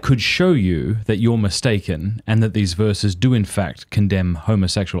 if I could show you that you're mistaken and that these verses do in fact condemn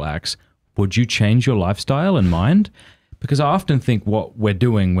homosexual acts, would you change your lifestyle and mind? Because I often think what we're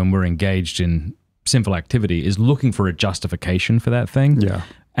doing when we're engaged in sinful activity is looking for a justification for that thing. Yeah.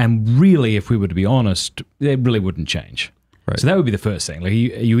 And really, if we were to be honest, it really wouldn't change. Right. So that would be the first thing. Like, are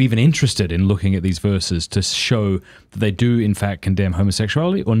you even interested in looking at these verses to show that they do, in fact, condemn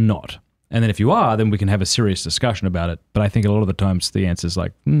homosexuality or not? And then if you are, then we can have a serious discussion about it. But I think a lot of the times the answer is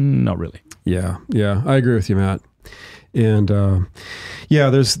like, not really. Yeah, I agree with you, Matt. And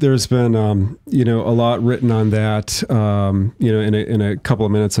there's been a lot written on that. In a couple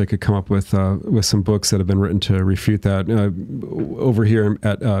of minutes, I could come up with some books that have been written to refute that. Over here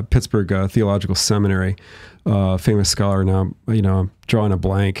at Pittsburgh Theological Seminary, famous scholar now. I'm drawing a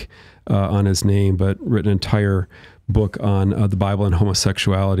blank on his name, but written an entire book on the Bible and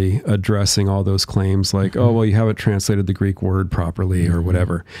homosexuality, addressing all those claims like, oh, well, you haven't translated the Greek word properly or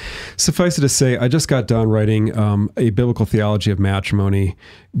whatever. Suffice it to say, I just got done writing a biblical theology of matrimony,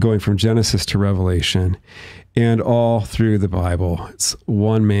 going from Genesis to Revelation, and all through the Bible. It's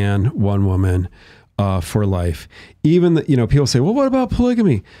one man, one woman for life. Even, people say, well, what about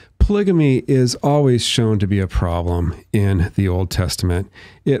polygamy? Polygamy is always shown to be a problem in the Old Testament.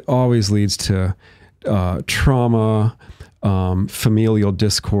 It always leads to trauma, familial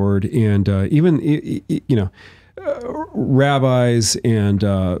discord, and rabbis and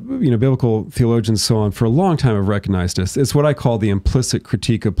biblical theologians, so on, for a long time have recognized this. It's what I call the implicit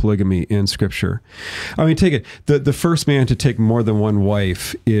critique of polygamy in Scripture. I mean, take it. The first man to take more than one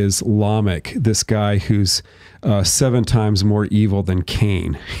wife is Lamech, this guy who's 7 times more evil than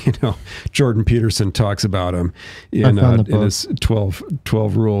Cain. Jordan Peterson talks about him in his 12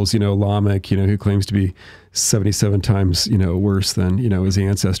 rules. Lamech, who claims to be 77 times, worse than, his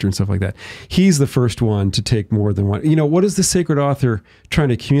ancestor and stuff like that. He's the first one to take more than one. What is the sacred author trying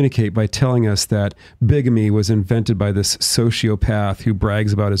to communicate by telling us that bigamy was invented by this sociopath who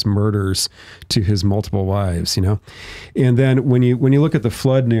brags about his murders to his multiple wives, And then when you look at the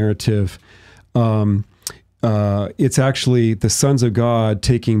flood narrative, it's actually the sons of God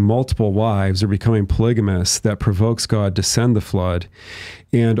taking multiple wives or becoming polygamous that provokes God to send the flood.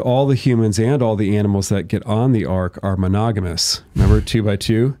 And all the humans and all the animals that get on the ark are monogamous. Remember, 2 by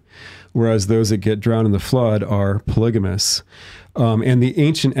 2? Whereas those that get drowned in the flood are polygamous. And the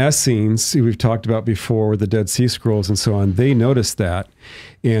ancient Essenes, who we've talked about before with the Dead Sea Scrolls and so on, they noticed that.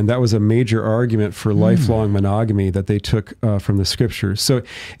 And that was a major argument for lifelong monogamy that they took from the Scriptures. So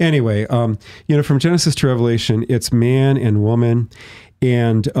anyway, from Genesis to Revelation, it's man and woman.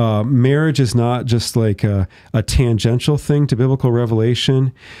 And marriage is not just like a tangential thing to biblical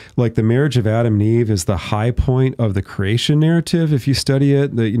revelation. Like the marriage of Adam and Eve is the high point of the creation narrative. If you study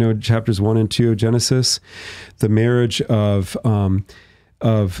it, chapters 1 and 2 of Genesis, the marriage of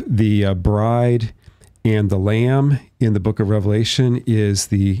the bride and the lamb in the book of Revelation is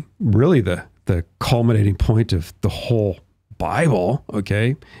really the culminating point of the whole Bible,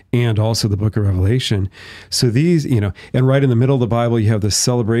 okay, and also the book of Revelation. So these, and right in the middle of the Bible, you have the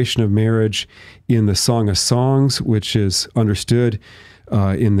celebration of marriage in the Song of Songs, which is understood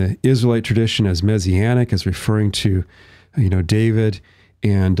in the Israelite tradition as messianic, as referring to, David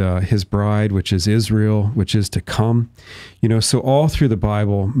and his bride, which is Israel, which is to come. So all through the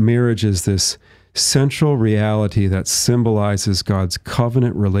Bible, marriage is this central reality that symbolizes God's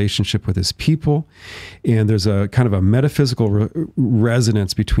covenant relationship with his people. And there's a kind of a metaphysical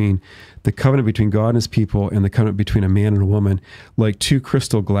resonance between the covenant between God and his people and the covenant between a man and a woman, like two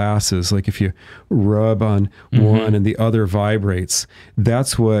crystal glasses. Like if you rub on one and the other vibrates,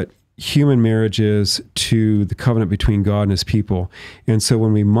 that's what human marriage is to the covenant between God and his people. And so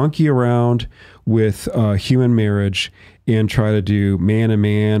when we monkey around with human marriage and try to do man and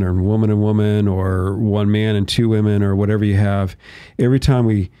man or woman and woman or one man and two women or whatever you have, every time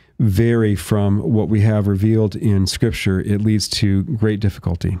we vary from what we have revealed in Scripture, it leads to great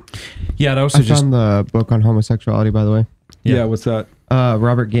difficulty. Yeah, I found the book on homosexuality, by the way. Yeah, what's that?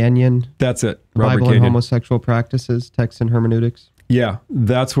 Robert Gagnon. That's it. Robert Bible Gagnon. and Homosexual Practices, Text and Hermeneutics. Yeah,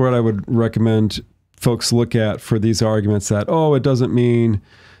 that's what I would recommend folks look at for these arguments that, it doesn't mean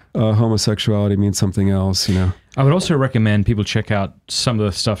homosexuality means something else, I would also recommend people check out some of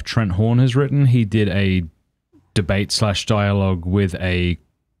the stuff Trent Horn has written. He did a debate/dialogue with a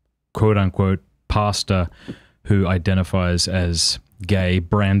quote-unquote pastor who identifies as gay,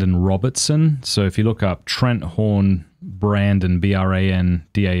 Brandon Robertson. So if you look up Trent Horn, Brandon,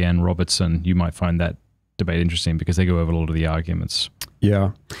 Brandan Robertson, you might find that debate interesting because they go over a lot of the arguments.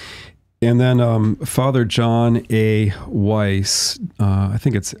 Yeah. And then Father John A. Weiss, I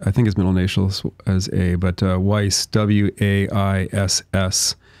think his middle initial is A, but Weiss,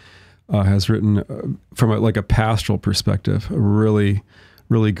 W-A-I-S-S, has written from a pastoral perspective, a really,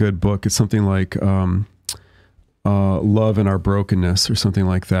 really good book. It's something like Love in Our Brokenness or something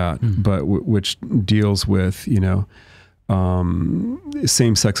like that, but which deals with,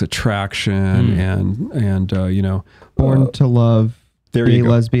 same-sex attraction and you know, Born to Love, there gay you go.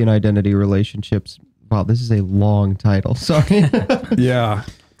 lesbian identity relationships. Wow, this is a long title. Sorry. Yeah.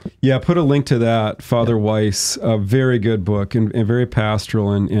 Yeah, put a link to that. Father Weiss, a very good book and very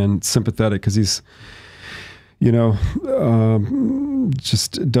pastoral and sympathetic, because he's, you know,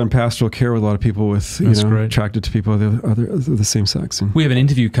 just done pastoral care with a lot of people with, you know, great. attracted to people of the same sex. And We have an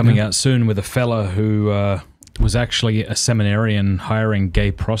interview coming out soon with a fella who was actually a seminarian hiring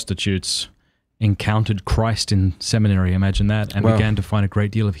gay prostitutes, encountered Christ in seminary, imagine that, and began to find a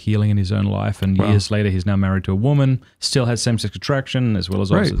great deal of healing in his own life. And years later, he's now married to a woman, still has same-sex attraction as well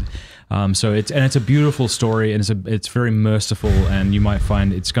as Right. so it's a beautiful story, and it's very merciful, and you might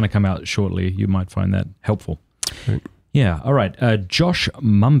find it's going to come out shortly. You might find that helpful. Right. Yeah. All right. Josh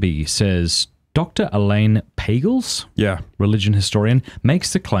Mumby says, Dr. Elaine Pagels, Yeah. religion historian,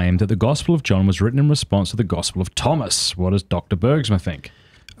 makes the claim that the Gospel of John was written in response to the Gospel of Thomas. What does Dr. Bergsma think?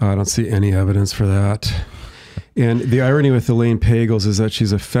 I don't see any evidence for that. And the irony with Elaine Pagels is that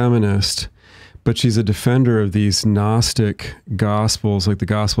she's a feminist, but she's a defender of these Gnostic Gospels, like the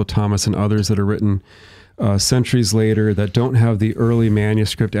Gospel of Thomas and others that are written centuries later that don't have the early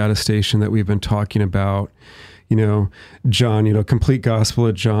manuscript attestation that we've been talking about. You know, John, you know, complete Gospel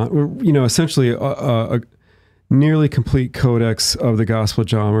of John, you know, essentially a nearly complete codex of the Gospel of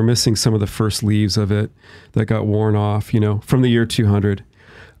John. We're missing some of the first leaves of it that got worn off, you know, from the year 200.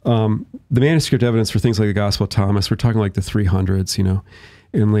 The manuscript evidence for things like the Gospel of Thomas, we're talking like the 300s, you know,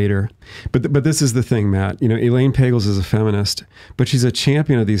 and later. But this is the thing, Matt. You know, Elaine Pagels is a feminist, but she's a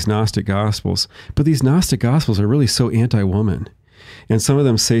champion of these Gnostic Gospels. But these Gnostic Gospels are really so anti-woman. And some of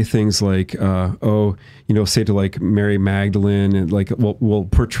them say things like, say to like Mary Magdalene, and like, will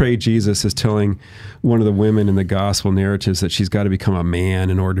portray Jesus as telling one of the women in the gospel narratives that she's got to become a man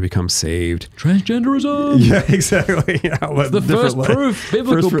in order to become saved. Transgenderism. Yeah, exactly. Yeah, The first proof,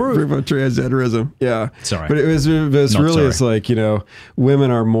 biblical proof of transgenderism. Yeah. Sorry. But it's really, sorry. it's like, you know,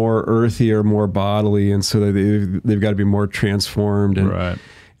 women are more earthy or more bodily, and so they've got to be more transformed. And, Right.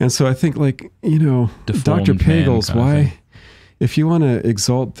 And so I think, like, you know, Deformed Dr. man Pagels, kind of why... thing. If you want to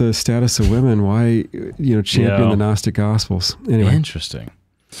exalt the status of women, why, you know, champion the Gnostic Gospels? Anyway. Interesting.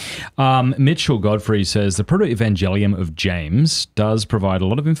 Mitchell Godfrey says, the Proto-Evangelium of James does provide a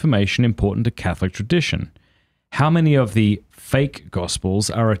lot of information important to Catholic tradition. How many of the fake Gospels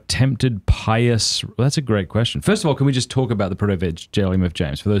are attempted pious? Well, that's a great question. First of all, can we just talk about the Proto-Evangelium of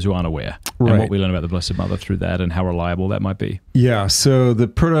James for those who aren't aware, and Right. what we learn about the Blessed Mother through that and how reliable that might be? Yeah, so the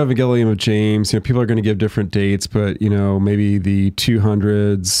Proto-Evangelium of James, you know, people are going to give different dates, but, you know, maybe the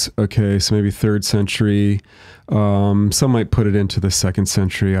 200s, okay, so maybe 3rd century. Some might put it into the 2nd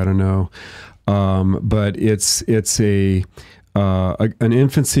century, I don't know. But it's an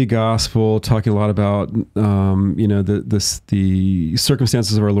infancy gospel talking a lot about, you know, the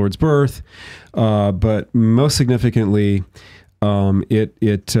circumstances of our Lord's birth, but most significantly,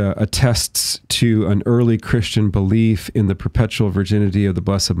 it attests to an early Christian belief in the perpetual virginity of the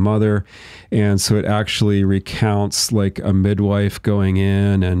Blessed Mother. And so it actually recounts like a midwife going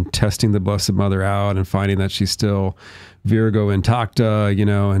in and testing the Blessed Mother out and finding that she's still Virgo intacta, you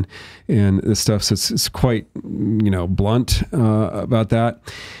know, and this stuff. So it's quite, you know, blunt about that.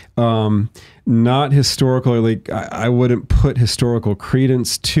 Not historical, like I wouldn't put historical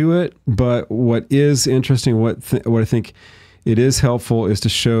credence to it, but what is interesting, what I think it is helpful is to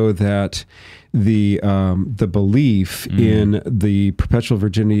show that the belief in the perpetual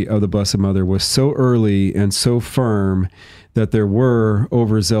virginity of the Blessed Mother was so early and so firm that there were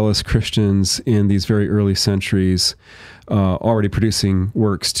overzealous Christians in these very early centuries already producing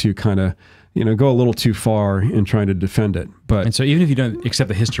works to kind of, you know, go a little too far in trying to defend it. And so even if you don't accept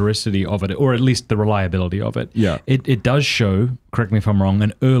the historicity of it, or at least the reliability of it, it does show, correct me if I'm wrong,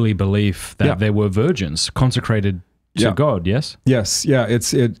 an early belief that there were virgins consecrated to God, yes? Yes, yeah.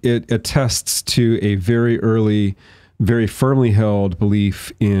 It attests to a very early, very firmly held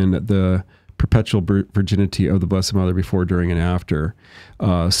belief in the perpetual virginity of the Blessed Mother before, during, and after.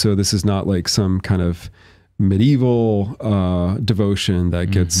 So this is not like some kind of medieval devotion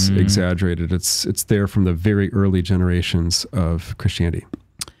that gets exaggerated. It's there from the very early generations of Christianity.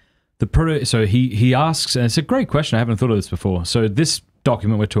 So he asks, and it's a great question. I haven't thought of this before. So this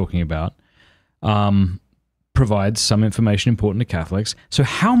document we're talking about provides some information important to Catholics. So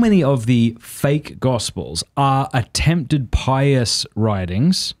how many of the fake Gospels are attempted pious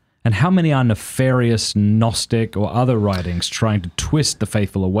writings, and how many are nefarious Gnostic or other writings trying to twist the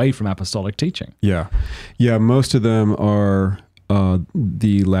faithful away from apostolic teaching? Yeah. Most of them are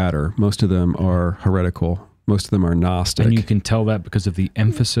the latter. Most of them are heretical. Most of them are Gnostic. And you can tell that because of the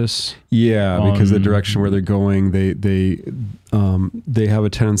emphasis? Yeah, because the direction where they're going, they have a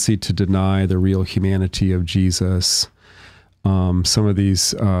tendency to deny the real humanity of Jesus. Some of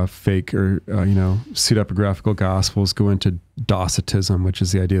these fake or pseudepigraphical gospels go into Docetism, which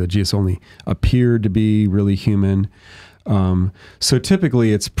is the idea that Jesus only appeared to be really human. So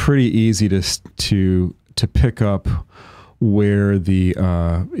typically, it's pretty easy to pick up where the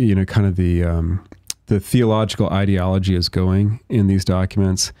the theological ideology is going in these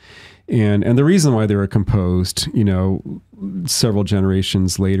documents, and the reason why they were composed, several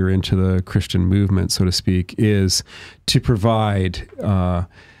generations later into the Christian movement, so to speak, is to provide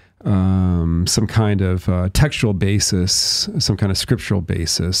some kind of textual basis, some kind of scriptural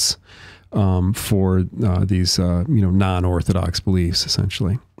basis for these non-orthodox beliefs,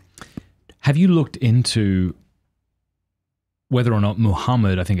 essentially. Have you looked into whether or not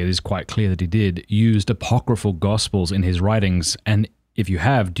Muhammad, I think it is quite clear that he did, used apocryphal gospels in his writings? And if you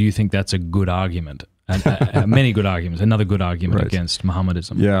have, do you think that's a good argument? Many good arguments, another good argument against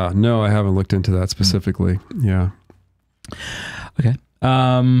Mohammedism. Yeah, no, I haven't looked into that specifically. Yeah. Okay.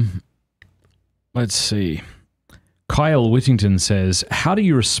 Let's see. Kyle Whittington says, how do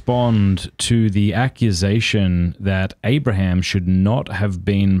you respond to the accusation that Abraham should not have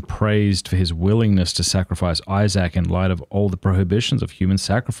been praised for his willingness to sacrifice Isaac in light of all the prohibitions of human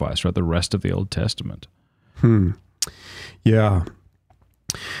sacrifice throughout the rest of the Old Testament? Yeah.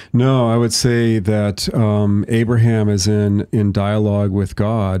 No, I would say that Abraham is in dialogue with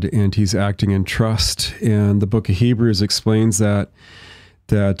God, and he's acting in trust. And the book of Hebrews explains that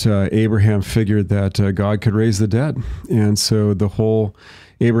Abraham figured that God could raise the dead. And so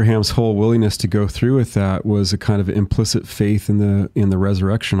Abraham's whole willingness to go through with that was a kind of implicit faith in the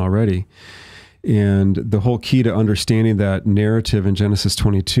resurrection already. And the whole key to understanding that narrative in Genesis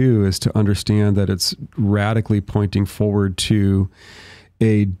 22 is to understand that it's radically pointing forward to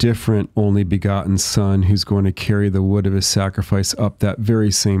a different only begotten son who's going to carry the wood of his sacrifice up that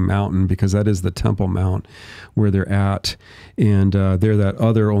very same mountain, because that is the Temple Mount where they're at. And there, that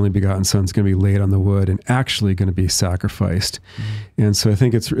other only begotten son is going to be laid on the wood and actually going to be sacrificed. Mm-hmm. And so I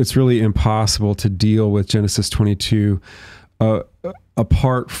think it's really impossible to deal with Genesis 22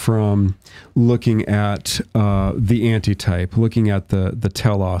 apart from looking at the antitype, looking at the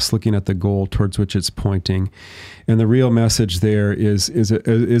telos, looking at the goal towards which it's pointing. And the real message there is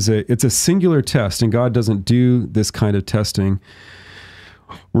it's a singular test, and God doesn't do this kind of testing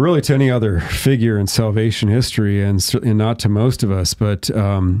really to any other figure in salvation history, and not to most of us, but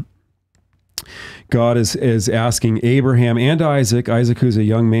God is asking Abraham and Isaac who's a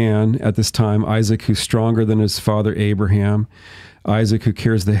young man at this time, Isaac who's stronger than his father Abraham, Isaac who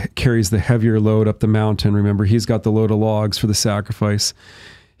carries the heavier load up the mountain. Remember, he's got the load of logs for the sacrifice.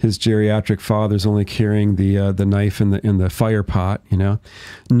 His geriatric father's only carrying the knife in the fire pot.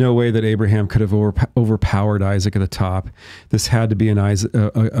 No way that Abraham could have overpowered Isaac at the top. This had to be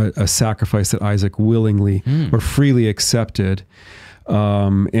a sacrifice that Isaac willingly or freely accepted.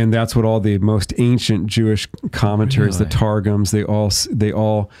 And that's what all the most ancient Jewish commentaries, the Targums, they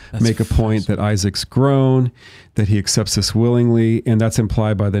all make a point that Isaac's grown, that he accepts this willingly, and that's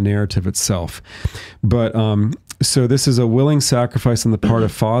implied by the narrative itself. But so this is a willing sacrifice on the part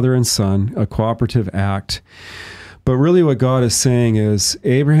of father and son, a cooperative act. But really what God is saying is,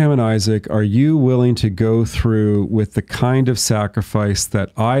 Abraham and Isaac, are you willing to go through with the kind of sacrifice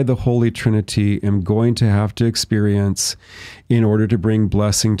that I, the Holy Trinity, am going to have to experience in order to bring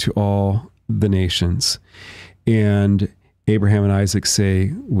blessing to all the nations? And Abraham and Isaac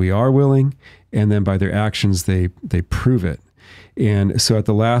say, we are willing, and then by their actions, they prove it. And so at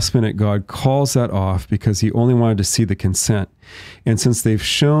the last minute, God calls that off because he only wanted to see the consent. And since they've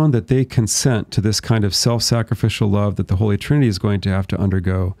shown that they consent to this kind of self-sacrificial love that the Holy Trinity is going to have to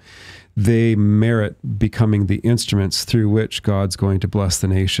undergo, they merit becoming the instruments through which God's going to bless the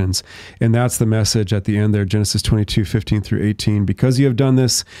nations. And that's the message at the end there, Genesis 22, 15 through 18. Because you have done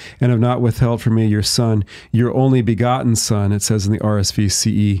this and have not withheld from me your son, your only begotten son, it says in the RSV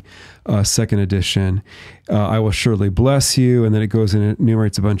CE second edition, I will surely bless you. And then it goes and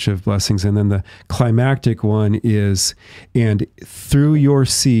enumerates a bunch of blessings. And then the climactic one is, and through your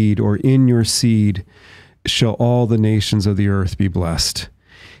seed, or in your seed, shall all the nations of the earth be blessed.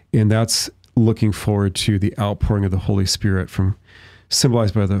 And that's looking forward to the outpouring of the Holy Spirit,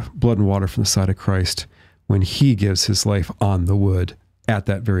 symbolized by the blood and water from the side of Christ, when he gives his life on the wood at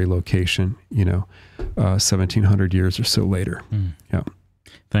that very location, 1,700 years or so later. Yeah.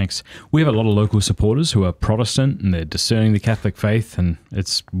 Thanks. We have a lot of local supporters who are Protestant, and they're discerning the Catholic faith, and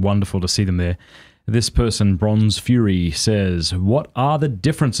it's wonderful to see them there. This person, Bronze Fury, says, what are the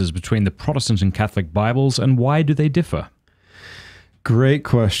differences between the Protestant and Catholic Bibles, and why do they differ? Great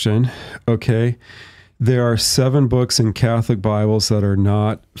question. Okay. There are 7 books in Catholic Bibles that are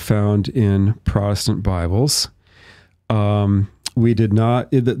not found in Protestant Bibles. We did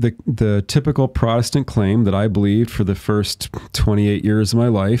not, the typical Protestant claim that I believed for the first 28 years of my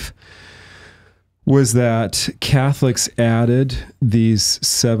life was that Catholics added these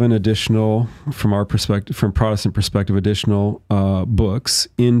 7 additional, from our perspective, from Protestant perspective, additional books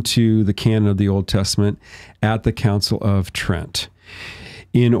into the canon of the Old Testament at the Council of Trent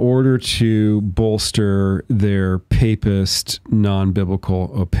in order to bolster their papist,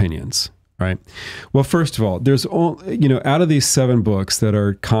 non-biblical opinions. Right. Well, first of all, there's out of these 7 books that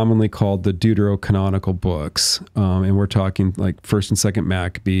are commonly called the deuterocanonical books, and we're talking like 1st and 2nd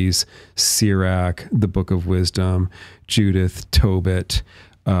Maccabees, Sirach, the Book of Wisdom, Judith, Tobit,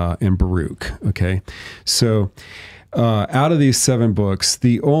 and Baruch. Okay, so out of these 7 books,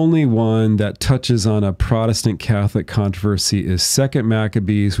 the only one that touches on a Protestant Catholic controversy is 2nd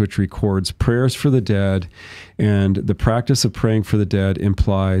Maccabees, which records prayers for the dead, and the practice of praying for the dead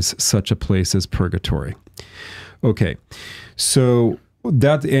implies such a place as purgatory. Okay, so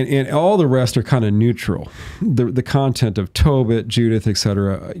that and all the rest are kind of neutral. The content of Tobit, Judith,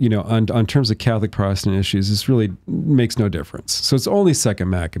 etc., on terms of Catholic Protestant issues, this really makes no difference. So it's only 2nd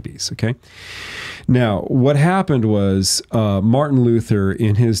Maccabees. Okay. Now, what happened was Martin Luther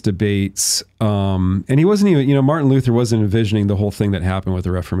in his debates, and he wasn't even, Martin Luther wasn't envisioning the whole thing that happened with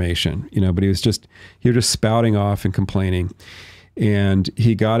the Reformation, but he was just spouting off and complaining. And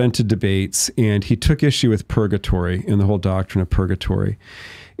he got into debates, and he took issue with purgatory and the whole doctrine of purgatory.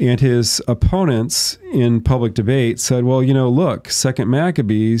 And his opponents in public debate said, well, look, 2nd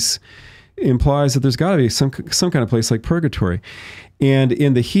Maccabees implies that there's got to be some kind of place like purgatory. And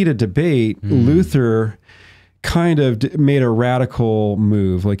in the heat of debate, Luther kind of made a radical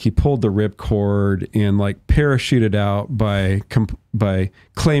move. Like he pulled the ripcord and like parachuted out by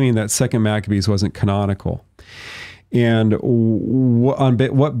claiming that 2nd Maccabees wasn't canonical. And on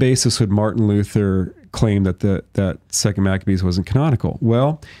what basis would Martin Luther claim that that 2nd Maccabees wasn't canonical?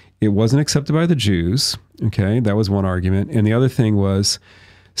 Well, it wasn't accepted by the Jews. Okay, that was one argument. And the other thing was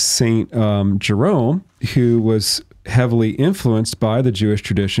Saint Jerome, who was heavily influenced by the Jewish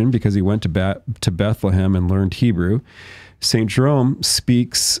tradition because he went to Bethlehem and learned Hebrew. Saint Jerome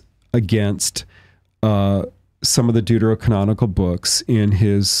speaks against some of the deuterocanonical books in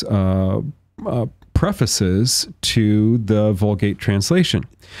his prefaces to the Vulgate translation.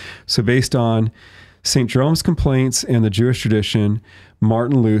 So based on St. Jerome's complaints and the Jewish tradition,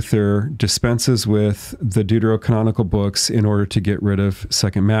 Martin Luther dispenses with the deuterocanonical books in order to get rid of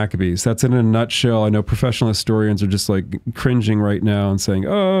 2nd Maccabees. That's in a nutshell. I know professional historians are just like cringing right now and saying,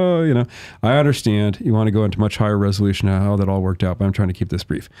 oh, I understand you want to go into much higher resolution how that all worked out, but I'm trying to keep this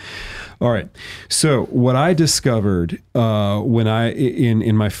brief. All right. So what I discovered when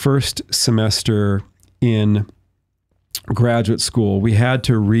in my first semester in graduate school, we had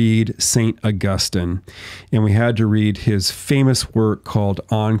to read St. Augustine, and we had to read his famous work called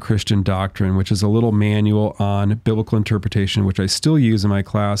On Christian Doctrine, which is a little manual on biblical interpretation, which I still use in my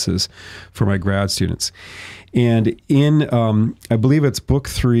classes for my grad students. And in, I believe it's book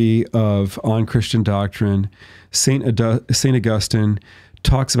 3 of On Christian Doctrine, St. Augustine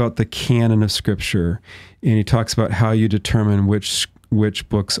talks about the canon of Scripture, and he talks about how you determine which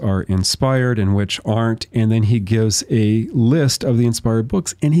books are inspired and which aren't. And then he gives a list of the inspired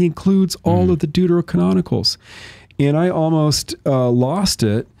books, and he includes all of the deuterocanonicals. And I almost lost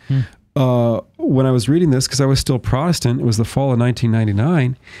it when I was reading this because I was still Protestant. It was the fall of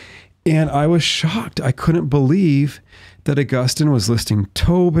 1999. And I was shocked. I couldn't believe that Augustine was listing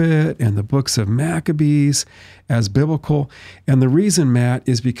Tobit and the books of Maccabees as biblical. And the reason, Matt,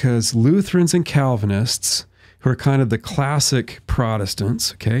 is because Lutherans and Calvinists, who are kind of the classic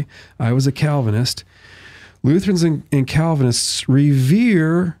Protestants, okay? I was a Calvinist. Lutherans and Calvinists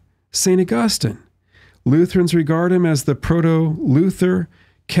revere St. Augustine. Lutherans regard him as the proto-Luther.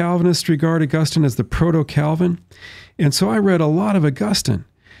 Calvinists regard Augustine as the proto-Calvin. And so I read a lot of Augustine,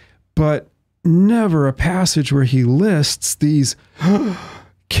 but never a passage where he lists these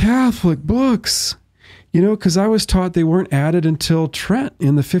Catholic books, because I was taught they weren't added until Trent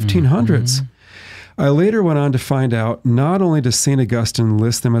in the 1500s. I later went on to find out not only does St. Augustine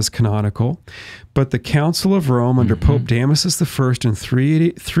list them as canonical, but the Council of Rome under Pope Damasus I in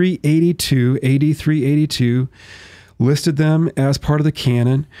 382, AD 382, listed them as part of the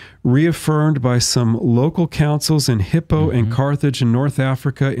canon, reaffirmed by some local councils in Hippo and Carthage in North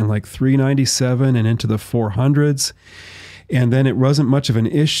Africa in like 397 and into the 400s. And then it wasn't much of an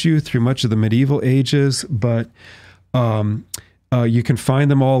issue through much of the medieval ages, but you can find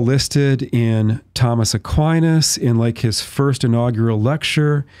them all listed in Thomas Aquinas in like his first inaugural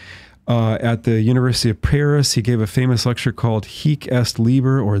lecture at the University of Paris. He gave a famous lecture called Hic est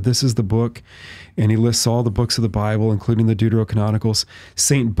Liber, or This is the Book, and he lists all the books of the Bible, including the Deuterocanonicals.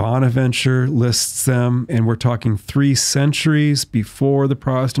 St. Bonaventure lists them, and we're talking 3 centuries before the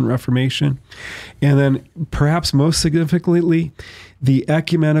Protestant Reformation. And then perhaps most significantly, the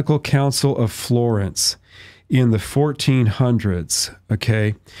Ecumenical Council of Florence in the 1400s,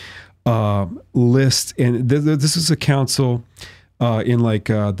 okay, lists, and this is a council in like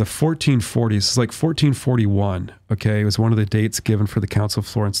the 1440s. It's like 1441, okay? It was one of the dates given for the Council of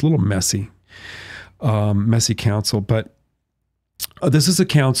Florence. A little messy council, but this is a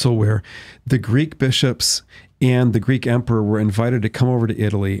council where the Greek bishops and the Greek emperor were invited to come over to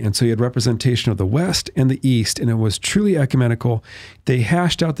Italy. And so you had representation of the West and the East, and it was truly ecumenical. They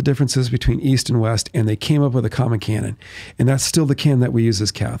hashed out the differences between East and West, and they came up with a common canon. And that's still the canon that we use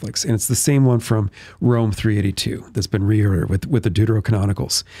as Catholics. And it's the same one from Rome 382 that's been reordered with the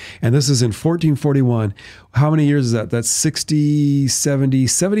Deuterocanonicals. And this is in 1441. How many years is that? That's 60, 70,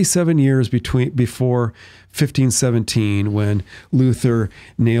 77 years before 1517, when Luther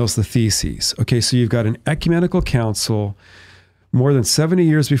nails the Theses. Okay, so you've got an ecumenical council more than 70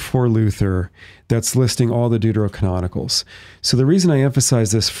 years before Luther that's listing all the Deuterocanonicals. So the reason I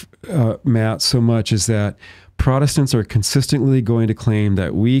emphasize this, Matt, so much is that Protestants are consistently going to claim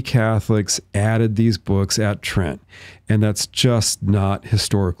that we Catholics added these books at Trent, and that's just not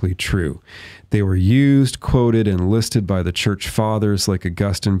historically true. They were used, quoted, and listed by the church fathers, like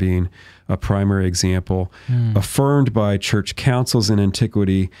Augustine being a primary example, affirmed by church councils in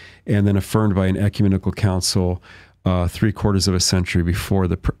antiquity, and then affirmed by an ecumenical council 3/4 of a century before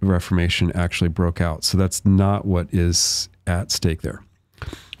the Reformation actually broke out. So that's not what is at stake there.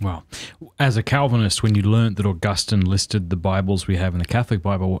 Wow. As a Calvinist, when you learned that Augustine listed the Bibles we have in the Catholic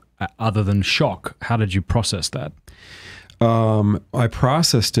Bible, other than shock, how did you process that? I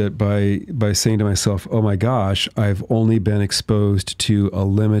processed it by saying to myself, oh my gosh, I've only been exposed to a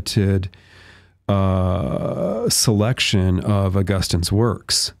limited selection of Augustine's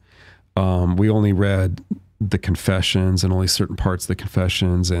works. We only read the Confessions and only certain parts of the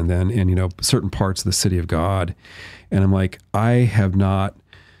Confessions, and certain parts of the City of God. And I'm like, I have not,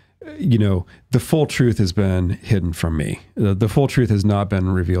 the full truth has been hidden from me. The full truth has not been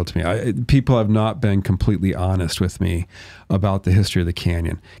revealed to me. People have not been completely honest with me about the history of the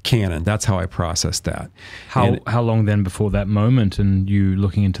canon. That's how I processed that. How long then before that moment and you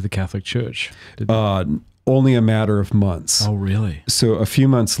looking into the Catholic Church? Only a matter of months. Oh, really? So a few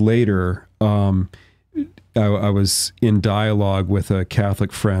months later, I was in dialogue with a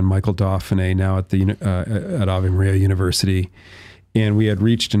Catholic friend, Michael Dauphiné, now at Ave Maria University, and we had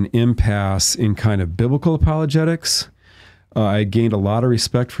reached an impasse in kind of biblical apologetics. I gained a lot of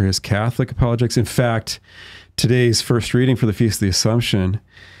respect for his Catholic apologetics. In fact, today's first reading for the Feast of the Assumption,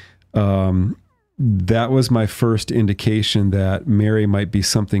 that was my first indication that Mary might be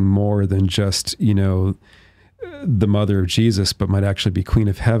something more than just, the mother of Jesus, but might actually be Queen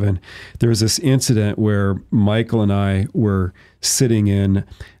of Heaven. There was this incident where Michael and I were sitting in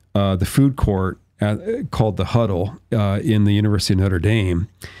the food court called the Huddle in the University of Notre Dame,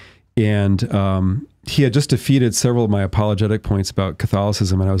 and he had just defeated several of my apologetic points about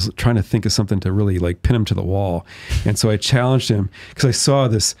Catholicism, and I was trying to think of something to really like pin him to the wall. And so I challenged him because I saw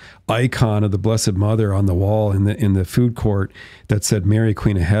this icon of the Blessed Mother on the wall in the food court that said Mary,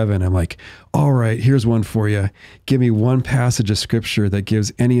 Queen of Heaven. I'm like, all right, here's one for you. Give me one passage of Scripture that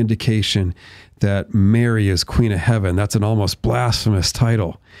gives any indication that Mary is Queen of Heaven. That's an almost blasphemous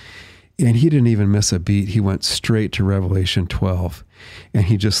title. And he didn't even miss a beat. He went straight to Revelation 12. And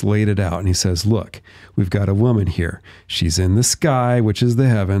he just laid it out. And he says, look, we've got a woman here. She's in the sky, which is the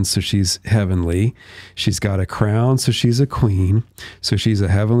heavens, so she's heavenly. She's got a crown, so she's a queen. So she's a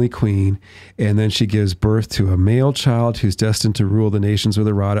heavenly queen. And then she gives birth to a male child who's destined to rule the nations with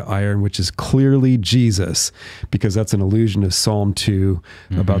a rod of iron, which is clearly Jesus, because that's an allusion to Psalm 2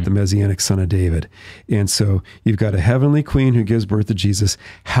 about the Messianic son of David. And so you've got a heavenly queen who gives birth to Jesus.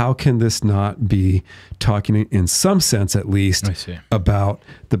 How can this not be talking, in some sense at least, about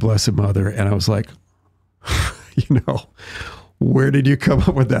the Blessed Mother? And I was like, where did you come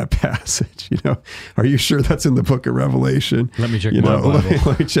up with that passage? Are you sure that's in the book of Revelation? Let me check my Bible.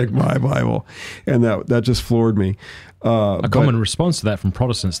 Let me check my Bible. And that just floored me. A common response to that from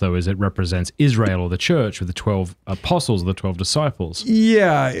Protestants, though, is it represents Israel or the church with the 12 apostles or the 12 disciples.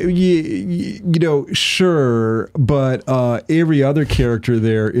 Yeah, sure, but every other character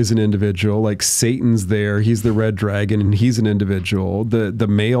there is an individual. Like Satan's there, he's the red dragon, and he's an individual. The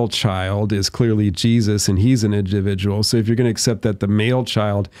male child is clearly Jesus, and he's an individual. So if you're going to accept that the male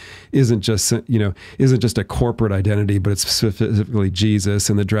child isn't just a corporate identity, but it's specifically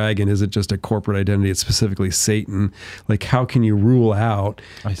Jesus, and the dragon isn't just a corporate identity, it's specifically Satan. Like, how can you rule out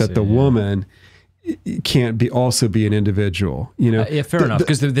that the woman can't also be an individual? Yeah, fair enough.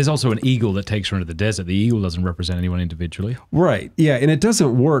 Because there's also an eagle that takes her into the desert. The eagle doesn't represent anyone individually, right? Yeah, and it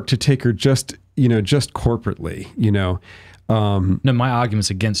doesn't work to take her just corporately. No, my argument's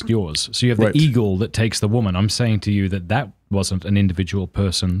against yours. So you have the eagle that takes the woman. I'm saying to you that wasn't an individual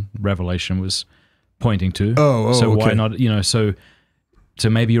person. Revelation was pointing to. So okay. Why not? So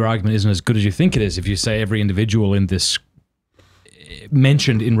maybe your argument isn't as good as you think it is. If you say every individual in this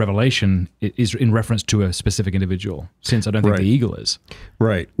mentioned in Revelation is in reference to a specific individual, since I don't think the eagle is.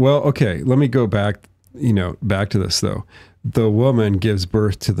 Right. Well, okay. Let me go back, back to this though. The woman gives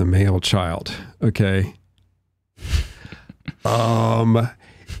birth to the male child. Okay.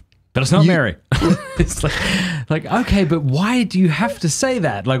 But it's not Mary. It's like, okay, but why do you have to say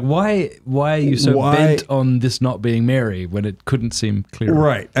that? Like, why are you so bent on this not being Mary when it couldn't seem clear?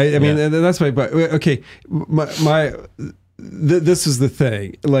 Right. I mean, that's my, but okay. This is the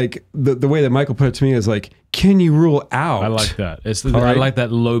thing. Like the way that Michael put it to me is like, can you rule out? I like that. I like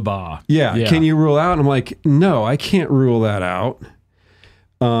that low bar. Yeah. Can you rule out? And I'm like, no, I can't rule that out.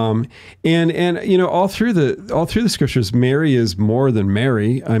 And all through the scriptures, Mary is more than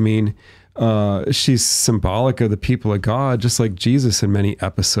Mary. I mean, she's symbolic of the people of God, just like Jesus in many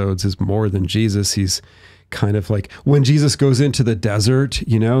episodes is more than Jesus. He's kind of like when Jesus goes into the desert,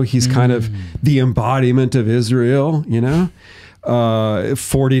 he's kind of the embodiment of Israel,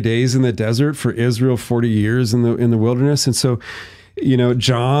 40 days in the desert for Israel, 40 years in the wilderness. And so,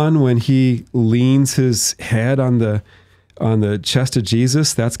 John, when he leans his head on the chest of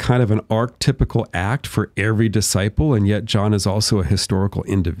Jesus, that's kind of an archetypical act for every disciple, and yet John is also a historical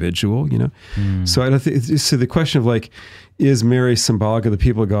individual, So I don't think, so the question of like, is Mary symbolic of the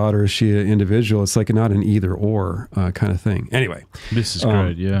people of God, or is she an individual? It's like not an either or kind of thing. Anyway, this is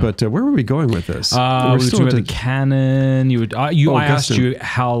great, yeah. But where were we going with this? We're talking about the canon. I asked you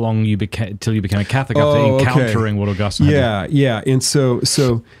how long till you became a Catholic after encountering what Augustine had. Yeah, and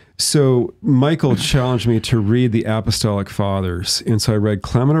so Michael challenged me to read the Apostolic Fathers, and so I read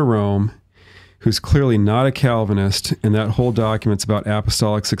Clement of Rome, who's clearly not a Calvinist, and that whole document's about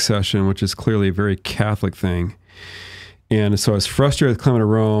apostolic succession, which is clearly a very Catholic thing. And so I was frustrated with Clement of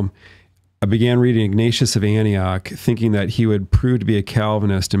Rome. I began reading Ignatius of Antioch, thinking that he would prove to be a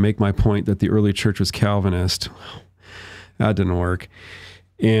Calvinist and make my point that the early church was Calvinist. That didn't work.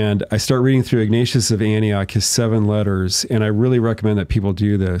 And I start reading through Ignatius of Antioch, his 7 letters, and I really recommend that people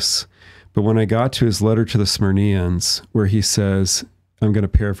do this. But when I got to his letter to the Smyrnians, where he says, I'm going to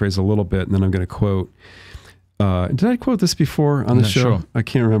paraphrase a little bit, and then I'm going to quote. Did I quote this before on the show? Sure. I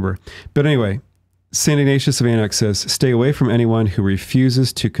can't remember. But anyway, St. Ignatius of Antioch says, stay away from anyone who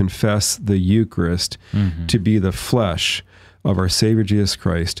refuses to confess the Eucharist to be the flesh of our Savior Jesus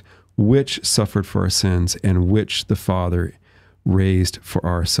Christ, which suffered for our sins and which the Father raised for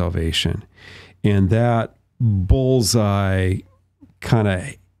our salvation. And that bullseye kind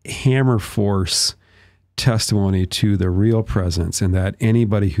of hammer force testimony to the real presence, and that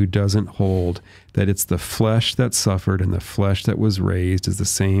anybody who doesn't hold that it's the flesh that suffered and the flesh that was raised is the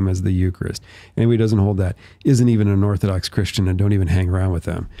same as the Eucharist. Anybody who doesn't hold that isn't even an Orthodox Christian, and don't even hang around with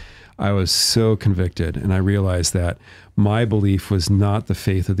them. I was so convicted, and I realized that my belief was not the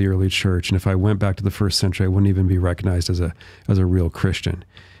faith of the early church, and if I went back to the first century, I wouldn't even be recognized as a real Christian.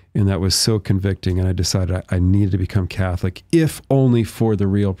 And that was so convicting, and I decided I needed to become Catholic, if only for the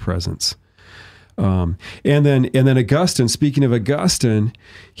real presence. And then Augustine, speaking of Augustine,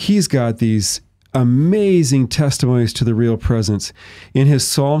 he's got these amazing testimonies to the real presence. In his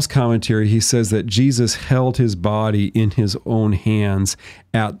Psalms commentary, he says that Jesus held his body in his own hands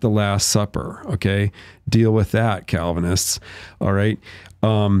at the Last Supper. Okay, deal with that, Calvinists. All right.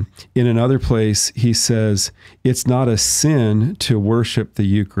 In another place, he says, it's not a sin to worship the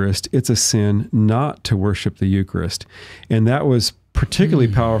Eucharist. It's a sin not to worship the Eucharist. And that was particularly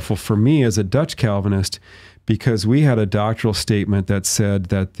powerful for me as a Dutch Calvinist, because we had a doctrinal statement that said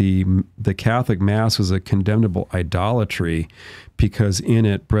that the Catholic Mass was a condemnable idolatry because in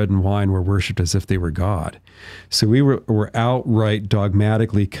it bread and wine were worshipped as if they were God. So we were outright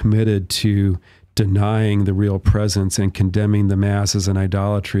dogmatically committed to denying the real presence and condemning the Mass as an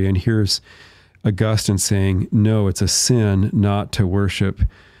idolatry. And here's Augustine saying, no, it's a sin not to worship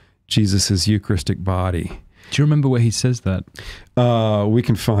Jesus's Eucharistic body. Do you remember where he says that? We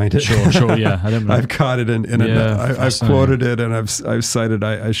can find it. Sure, yeah. I don't know. I've caught it I've quoted it, and I've cited.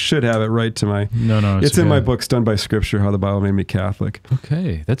 I should have it right to my. No. It's in my book, Stunned by Scripture: How the Bible Made Me Catholic.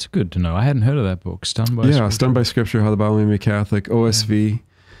 Okay, that's good to know. I hadn't heard of that book, Stunned by Scripture. Stunned by Scripture: How the Bible Made Me Catholic. OSV.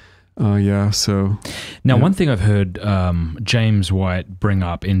 So now, one thing I've heard James White bring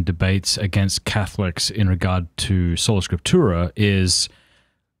up in debates against Catholics in regard to Sola Scriptura is,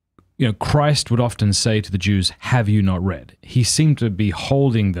 Christ would often say to the Jews, "Have you not read?" He seemed to be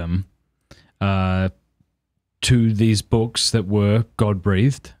holding them to these books that were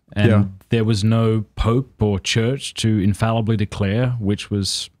God-breathed, and there was no pope or church to infallibly declare which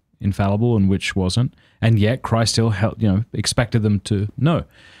was infallible and which wasn't, and yet Christ still expected them to know.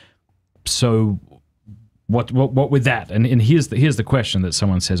 So what with that? And here's the question that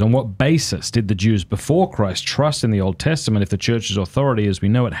someone says: on what basis did the Jews before Christ trust in the Old Testament if the church's authority, as we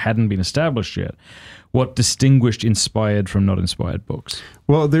know it, hadn't been established yet? What distinguished inspired from not inspired books?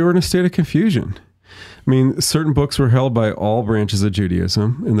 Well, they were in a state of confusion. I mean, certain books were held by all branches of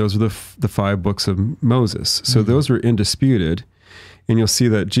Judaism, and those were the 5 books of Moses. So those were indisputed. And you'll see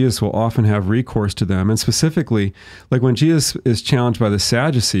that Jesus will often have recourse to them. And specifically, like when Jesus is challenged by the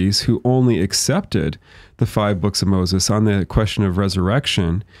Sadducees, who only accepted the 5 books of Moses on the question of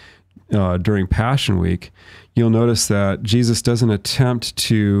resurrection during Passion Week, you'll notice that Jesus doesn't attempt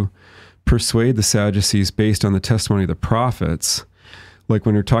to persuade the Sadducees based on the testimony of the prophets. Like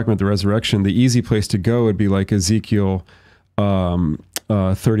when you're talking about the resurrection, the easy place to go would be like Ezekiel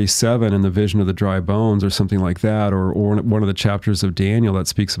 37 and the vision of the dry bones, or something like that, or one of the chapters of Daniel that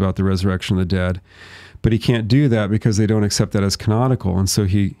speaks about the resurrection of the dead. But he can't do that because they don't accept that as canonical. And so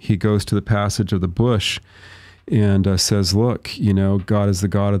he goes to the passage of the bush and says, look, God is the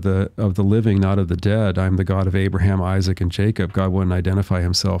God of the living, not of the dead. I'm the God of Abraham, Isaac, and Jacob. God wouldn't identify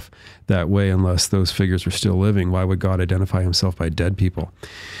himself that way unless those figures were still living. Why would God identify himself by dead people?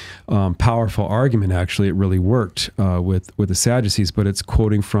 Powerful argument, actually. It really worked with the Sadducees, but it's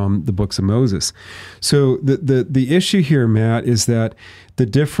quoting from the books of Moses. So the issue here, Matt, is that the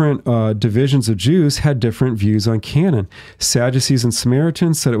different divisions of Jews had different views on canon. Sadducees and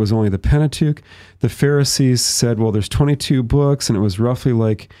Samaritans said it was only the Pentateuch. The Pharisees said, well, there's 22 books, and it was roughly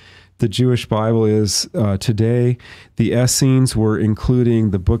like the Jewish Bible is today. The Essenes were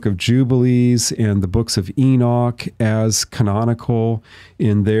including the Book of Jubilees and the books of Enoch as canonical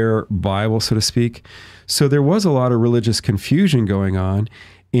in their Bible, so to speak. So there was a lot of religious confusion going on,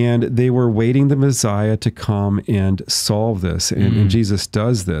 and they were waiting the Messiah to come and solve this. And Jesus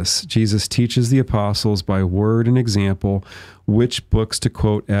does this. Jesus teaches the apostles by word and example which books to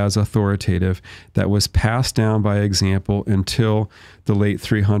quote as authoritative. That was passed down by example until the late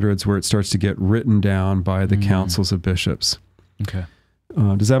 300s, where it starts to get written down by the councils of bishops. Okay.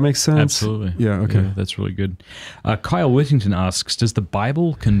 Does that make sense? Absolutely. Yeah, okay. Yeah, that's really good. Kyle Whittington asks, does the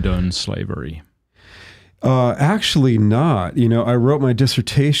Bible condone slavery? Actually not. I wrote my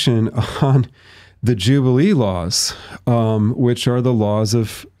dissertation on the Jubilee laws, which are the laws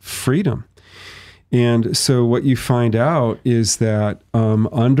of freedom. And so what you find out is that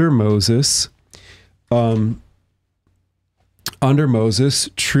under Moses,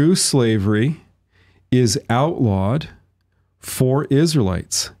 true slavery is outlawed for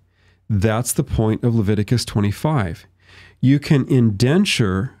Israelites. That's the point of Leviticus 25. You can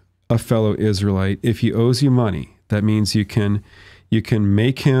indenture a fellow Israelite if he owes you money. That means you can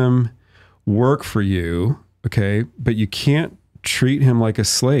make him work for you, okay? But you can't treat him like a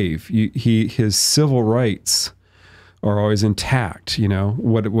slave. His civil rights are always intact.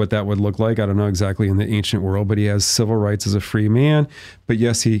 What that would look like, I don't know exactly in the ancient world, but he has civil rights as a free man. But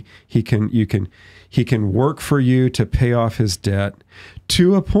yes, he can work for you to pay off his debt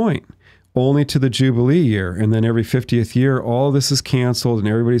to a point, only to the Jubilee year. And then every 50th year, all of this is canceled and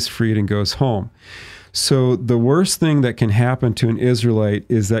everybody's freed and goes home. So the worst thing that can happen to an Israelite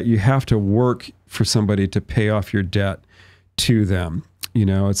is that you have to work for somebody to pay off your debt to them.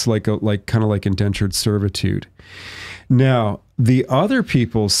 It's kind of like indentured servitude. Now, the other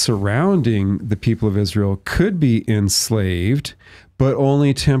people surrounding the people of Israel could be enslaved, but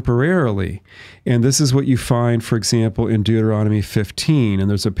only temporarily. And this is what you find, for example, in Deuteronomy 15, and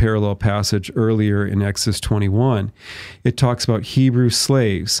there's a parallel passage earlier in Exodus 21. It talks about Hebrew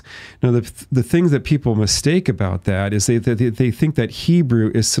slaves. Now, the thing that people mistake about that is they think that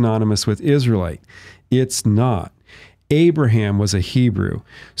Hebrew is synonymous with Israelite. It's not. Abraham was a Hebrew.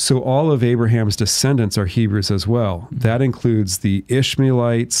 So all of Abraham's descendants are Hebrews as well. That includes the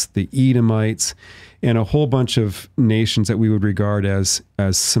Ishmaelites, the Edomites, and a whole bunch of nations that we would regard as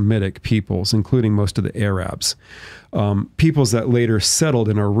Semitic peoples, including most of the Arabs. Peoples that later settled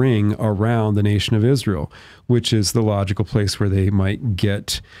in a ring around the nation of Israel, which is the logical place where they might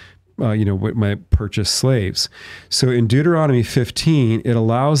get, might purchase slaves. So in Deuteronomy 15, it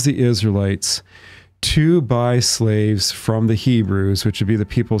allows the Israelites to buy slaves from the Hebrews, which would be the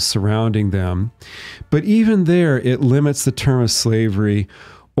people surrounding them. But even there, it limits the term of slavery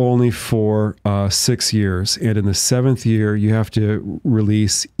only for 6 years. And in the 7th year, you have to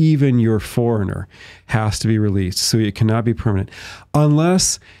release, even your foreigner has to be released. So it cannot be permanent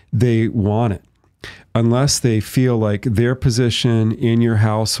unless they want it, unless they feel like their position in your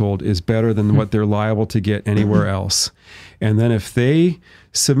household is better than what they're liable to get anywhere else. And then if they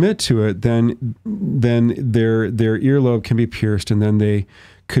submit to it, then their earlobe can be pierced, and then they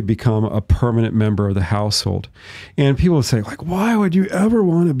could become a permanent member of the household. And people say, like, why would you ever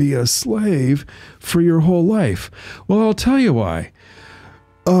want to be a slave for your whole life? Well, I'll tell you why.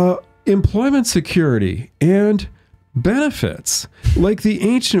 Employment security and benefits, like the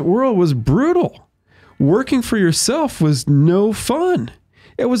ancient world, was brutal. Working for yourself was no fun.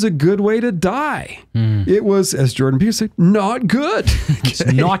 It was a good way to die. It was, as Jordan Peterson said, not good. Okay? It's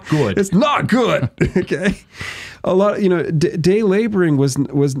not good. It's not good. Okay. A lot, day laboring was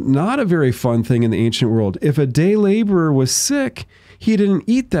not a very fun thing in the ancient world. If a day laborer was sick, he didn't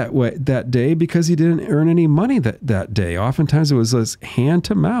eat that day because he didn't earn any money that day. Oftentimes it was hand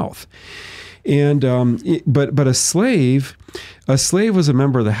to mouth. And but a slave was a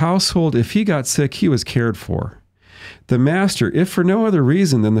member of the household. If he got sick, he was cared for. The master, if for no other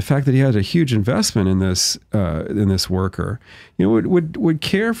reason than the fact that he had a huge investment in this worker, would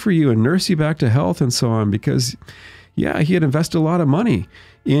care for you and nurse you back to health and so on, because, he had invested a lot of money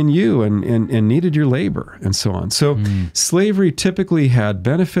in you and needed your labor and so on. So slavery typically had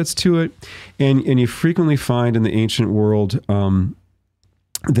benefits to it, and you frequently find in the ancient world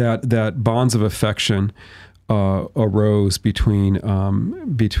that bonds of affection arose between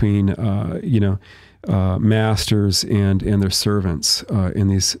masters and their servants in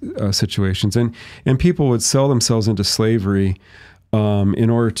these situations, and people would sell themselves into slavery in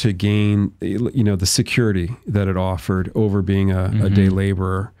order to gain the security that it offered over being a day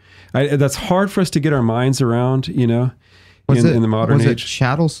laborer. That's hard for us to get our minds around, in the modern age. Was it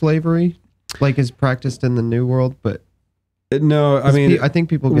chattel slavery, like is practiced in the New World? But no, I think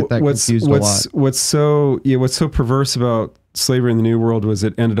people get that confused a lot. What's so perverse about slavery in the New World was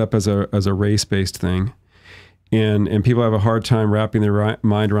it ended up as a race-based thing, and people have a hard time wrapping their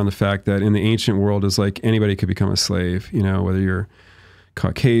mind around the fact that in the ancient world is like anybody could become a slave. Whether you're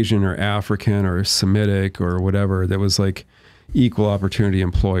Caucasian or African or Semitic or whatever, that was like equal opportunity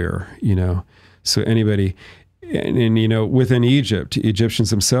employer. So anybody. And within Egypt,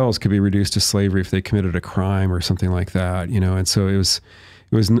 Egyptians themselves could be reduced to slavery if they committed a crime or something like that. And so it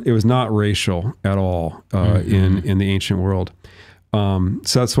was not racial at all in the ancient world.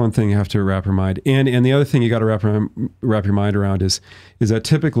 So that's one thing you have to wrap your mind. And the other thing you got to wrap your mind around is that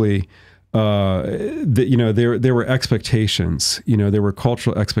typically there were expectations. There were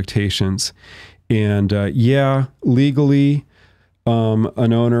cultural expectations, and legally.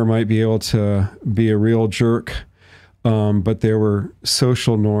 An owner might be able to be a real jerk, but there were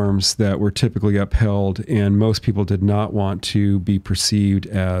social norms that were typically upheld, and most people did not want to be perceived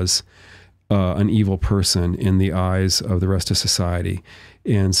as an evil person in the eyes of the rest of society.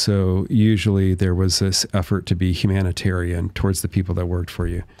 And so usually there was this effort to be humanitarian towards the people that worked for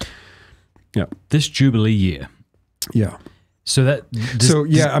you. Yeah. This Jubilee year. Yeah. So to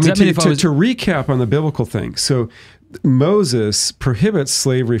recap on the biblical thing. So Moses prohibits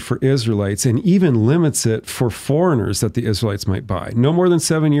slavery for Israelites and even limits it for foreigners that the Israelites might buy. No more than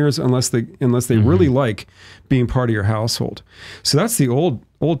 7 years unless they really like being part of your household. So that's the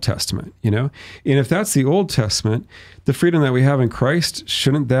Old Testament, And if that's the Old Testament, the freedom that we have in Christ,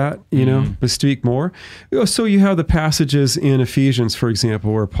 shouldn't that, bespeak more? So you have the passages in Ephesians, for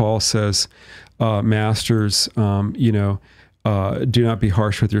example, where Paul says, masters, do not be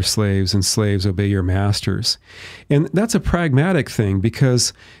harsh with your slaves, and slaves, obey your masters. And that's a pragmatic thing,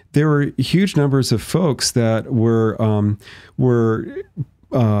 because there were huge numbers of folks that were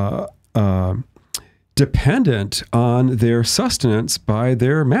dependent on their sustenance by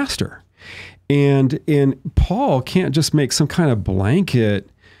their master. And Paul can't just make some kind of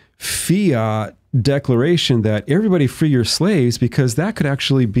blanket fiat declaration that everybody free your slaves, because that could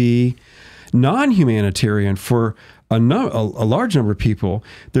actually be non-humanitarian for a large number of people,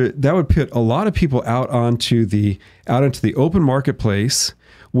 that would put a lot of people out into the open marketplace,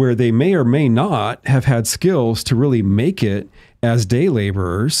 where they may or may not have had skills to really make it as day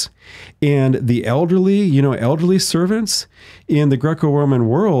laborers. And the elderly servants in the Greco-Roman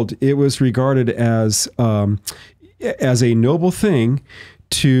world, it was regarded as a noble thing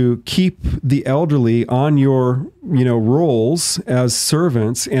to keep the elderly on your, rolls as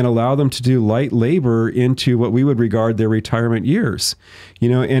servants and allow them to do light labor into what we would regard their retirement years.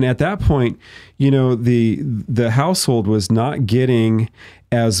 And at that point, the household was not getting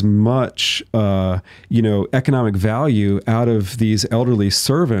as much, economic value out of these elderly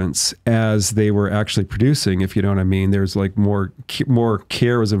servants as they were actually producing, if you know what I mean. There's like more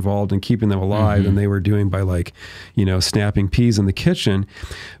care was involved in keeping them alive than they were doing by snapping peas in the kitchen.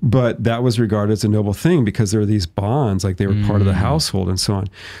 But that was regarded as a noble thing because there were these bonds, like they were part of the household and so on.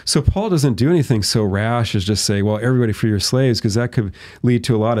 So Paul doesn't do anything so rash as just say, well, everybody free your slaves, because that could lead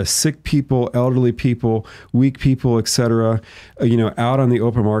to a lot of sick people, elderly people, weak people, etc., out on the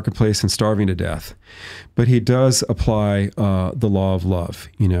open marketplace and starving to death. But he does apply the law of love,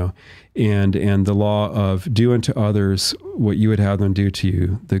 and the law of do unto others what you would have them do to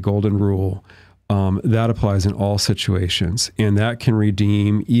you, the golden rule. That applies in all situations, and that can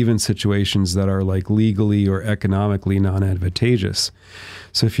redeem even situations that are like legally or economically non-advantageous.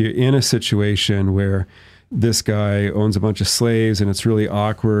 So if you're in a situation where this guy owns a bunch of slaves and it's really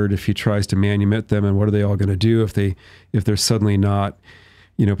awkward if he tries to manumit them, and what are they all going to do if they're suddenly not,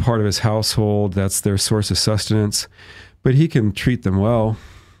 part of his household, that's their source of sustenance. But he can treat them well,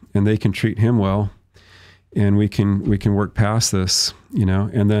 and they can treat him well, and we can work past this,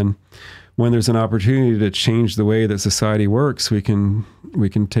 and then when there's an opportunity to change the way that society works, we can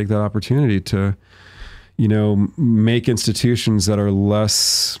take that opportunity to, make institutions that are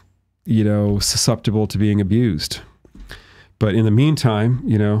less, susceptible to being abused. But in the meantime,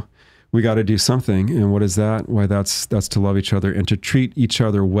 we got to do something. And what is that? Why, that's to love each other and to treat each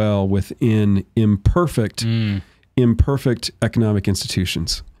other well within imperfect economic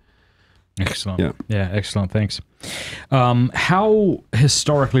institutions. Excellent. Yeah, excellent. Thanks. How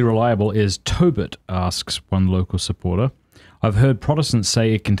historically reliable is Tobit, asks one local supporter. I've heard Protestants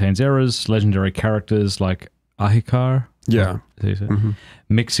say it contains errors, legendary characters like Ahikar. Yeah.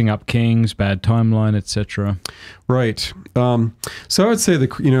 Mixing up kings, bad timeline, etc. Right. So I would say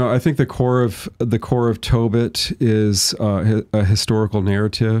I think the core of Tobit is a historical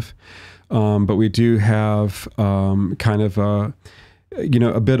narrative, but we do have kind of a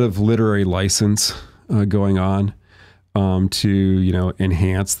bit of literary license going on to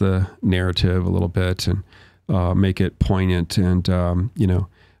enhance the narrative a little bit and make it poignant and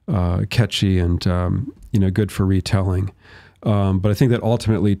catchy and good for retelling. But I think that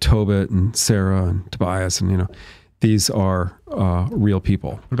ultimately Tobit and Sarah and Tobias and these are real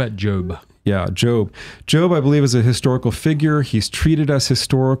people. What about Job? Yeah, Job. Job, I believe, is a historical figure. He's treated as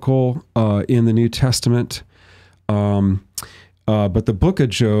historical in the New Testament. But the book of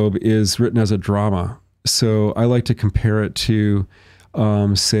Job is written as a drama. So I like to compare it to,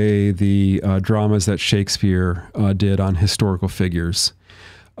 say, the dramas that Shakespeare did on historical figures.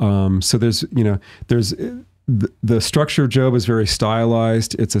 So there's the structure of Job is very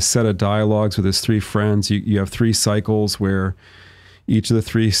stylized. It's a set of dialogues with his three friends. You have three cycles where each of the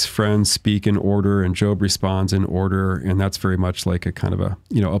three friends speak in order and Job responds in order. And that's very much like a kind of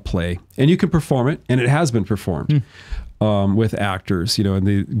a play. And you can perform it, and it has been performed. With actors,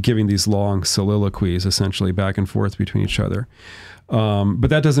 and giving these long soliloquies essentially back and forth between each other. But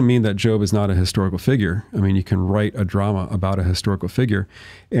that doesn't mean that Job is not a historical figure. I mean, you can write a drama about a historical figure,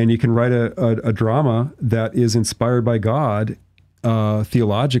 and you can write a drama that is inspired by God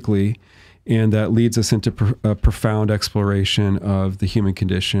theologically, and that leads us into a profound exploration of the human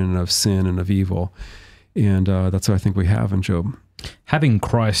condition, of sin and of evil. And that's what I think we have in Job. Having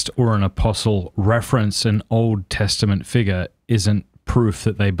Christ or an apostle reference an Old Testament figure isn't proof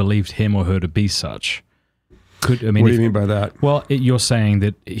that they believed him or her to be such. What do you mean by that? Well, you're saying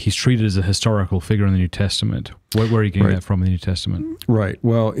that he's treated as a historical figure in the New Testament. Where are you getting that from in the New Testament? Right.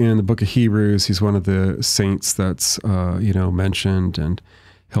 Well, in the book of Hebrews, he's one of the saints that's mentioned and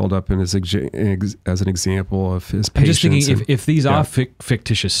held up as an example of his patience. I'm just thinking, if these are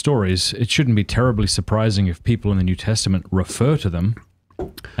fictitious stories, it shouldn't be terribly surprising if people in the New Testament refer to them,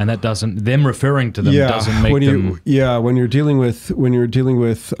 and that doesn't, them referring to them doesn't make them. Yeah, when you're dealing with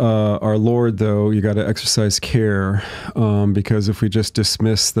our Lord, though, you got to exercise care, because if we just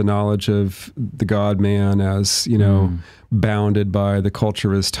dismiss the knowledge of the God-man as bounded by the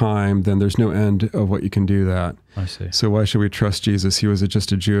culture of his time, then there's no end of what you can do that. I see. So why should we trust Jesus? He was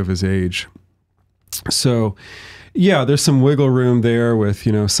just a Jew of his age. So Yeah, there's some wiggle room there with,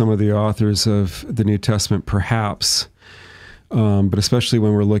 some of the authors of the New Testament, perhaps. But especially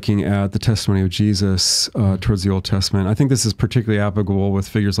when we're looking at the testimony of Jesus towards the Old Testament, I think this is particularly applicable with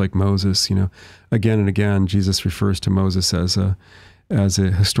figures like Moses. Again and again, Jesus refers to Moses as a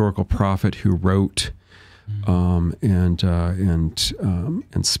historical prophet who wrote and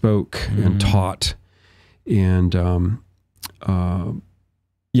spoke and taught, and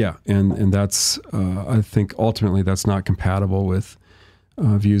and that's I think ultimately that's not compatible with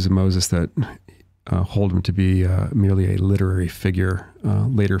views of Moses that hold him to be merely a literary figure,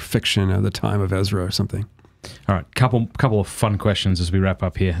 later fiction at the time of Ezra or something. All right, couple of fun questions as we wrap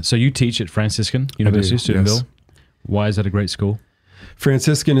up here. So you teach at Franciscan University of Steubenville. Yes. Why is that a great school?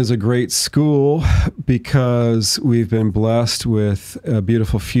 Franciscan is a great school because we've been blessed with a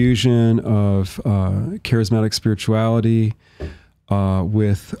beautiful fusion of charismatic spirituality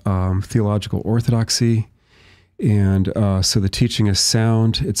with theological orthodoxy. And so the teaching is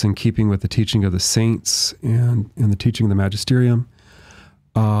sound. It's in keeping with the teaching of the saints and the teaching of the magisterium.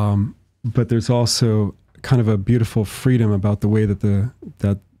 But there's also kind of a beautiful freedom about the way that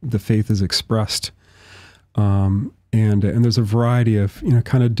the faith is expressed. And there's a variety of,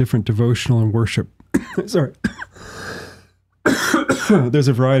 kind of different devotional and worship. Sorry. There's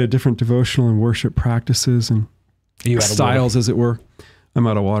a variety of different devotional and worship practices and styles, as it were. I'm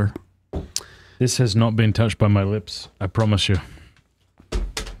out of water. This has not been touched by my lips. I promise you.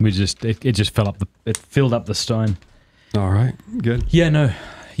 It just filled up the stein. All right, good. Yeah, no.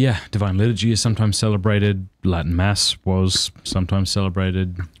 Yeah, Divine Liturgy is sometimes celebrated. Latin Mass was sometimes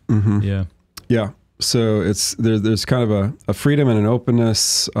celebrated. Mm-hmm. Yeah. Yeah. So there's kind of a freedom and an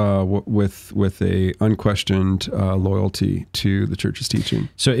openness with a unquestioned loyalty to the church's teaching.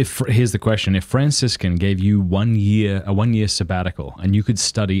 So here's the question: if Franciscan gave you a 1 year sabbatical, and you could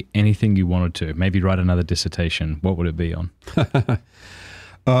study anything you wanted to, maybe write another dissertation, what would it be on?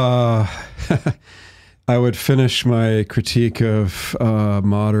 I would finish my critique of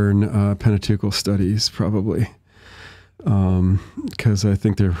modern Pentateuchal studies, probably. Because I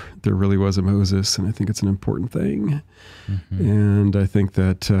think there really was a Moses, and I think it's an important thing. Mm-hmm. And I think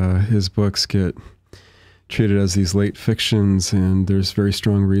that his books get treated as these late fictions, and there's very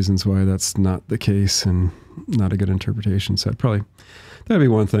strong reasons why that's not the case and not a good interpretation. So that'd be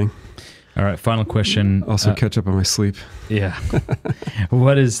one thing. All right, final question. Also catch up on my sleep. Yeah.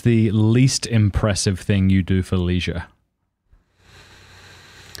 What is the least impressive thing you do for leisure?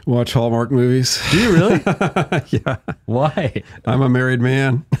 Watch Hallmark movies. Do you really? Yeah. Why? I'm a married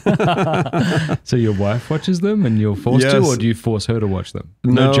man. So your wife watches them and you're forced to, or do you force her to watch them?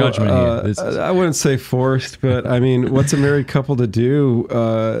 No judgment here. I wouldn't say forced, but I mean, what's a married couple to do?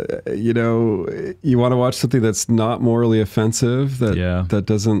 You want to watch something that's not morally offensive, that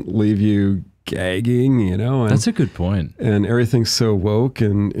doesn't leave you gagging, and that's a good point. And everything's so woke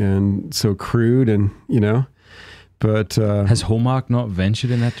and so crude, and But has Hallmark not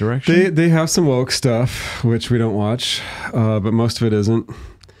ventured in that direction? They have some woke stuff, which we don't watch, but most of it isn't.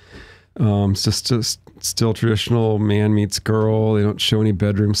 It's just still traditional man meets girl. They don't show any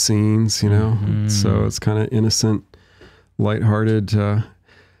bedroom scenes, Mm-hmm. So it's kind of innocent, lighthearted.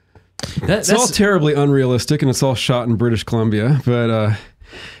 It's all terribly unrealistic, and it's all shot in British Columbia. But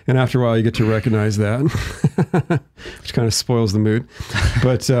and after a while, you get to recognize that, which kind of spoils the mood.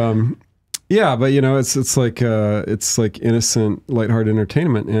 But yeah, but it's like innocent, lighthearted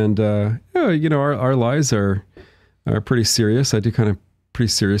entertainment, and our lives are pretty serious. I do kind of pretty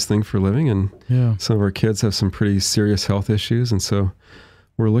serious thing for a living, and some of our kids have some pretty serious health issues, and so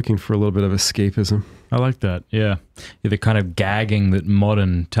we're looking for a little bit of escapism. I like that. Yeah, the kind of gagging that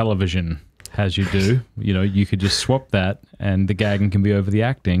modern television has you do. You could just swap that, and the gagging can be over the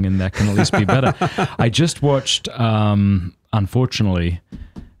acting, and that can at least be better. I just watched, unfortunately.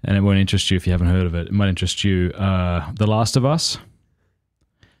 And it won't interest you if you haven't heard of it. It might interest you. The Last of Us.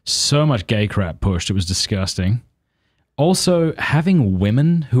 So much gay crap pushed. It was disgusting. Also, having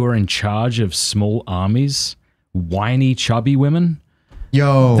women who are in charge of small armies, whiny, chubby women,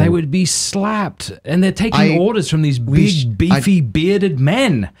 they would be slapped. And they're taking orders from these big, beefy, bearded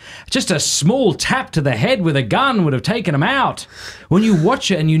men. Just a small tap to the head with a gun would have taken them out. When you watch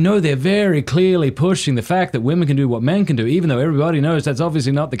it and they're very clearly pushing the fact that women can do what men can do, even though everybody knows that's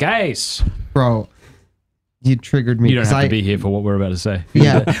obviously not the case. Bro, you triggered me. You don't have to be here for what we're about to say.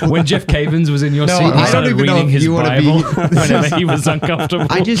 Yeah. When Jeff Cavins was in your seat, he started reading his Bible whenever he was uncomfortable.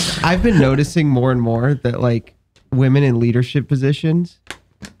 I've been noticing more and more that women in leadership positions,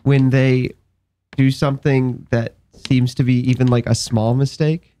 when they do something that seems to be even a small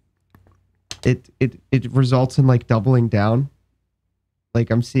mistake, it results in doubling down.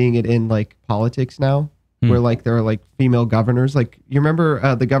 I'm seeing it in politics now. where like there are like female governors. Like you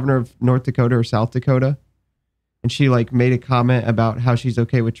remember the governor of North Dakota or South Dakota? And she like made a comment about how she's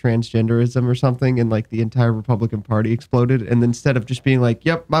okay with transgenderism or something, and like the entire Republican Party exploded. And then instead of just being like,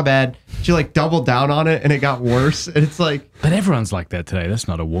 "Yep, my bad," she like doubled down on it, and it got worse. And it's like, but everyone's like that today. That's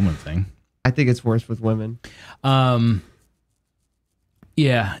not a woman thing. I think it's worse with women.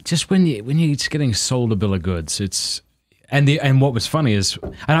 Yeah, just when you're just getting sold a bill of goods, it's and what was funny is,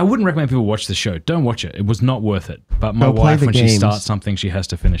 and I wouldn't recommend people watch the show. Don't watch it. It was not worth it. But my wife, when she starts something, she has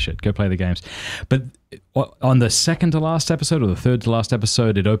to finish it. Go play the games. But on the second to last episode or the third to last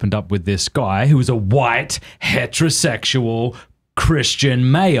episode, it opened up with this guy who was a white, heterosexual,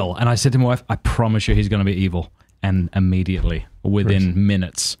 Christian male. And I said to my wife, I promise you he's going to be evil. And immediately, within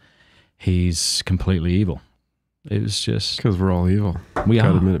minutes, he's completely evil. It was just... Because we're all evil. We Gotta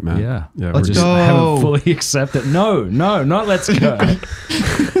are. admit it, man. Yeah. Let's just go. haven't fully accepted. No, not let's go.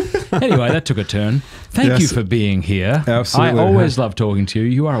 Anyway, that took a turn. Thank you for being here. Absolutely. I always love talking to you.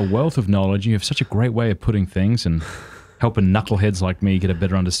 You are a wealth of knowledge. You have such a great way of putting things and helping knuckleheads like me get a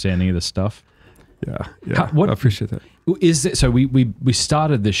better understanding of this stuff. Yeah. I appreciate that. So we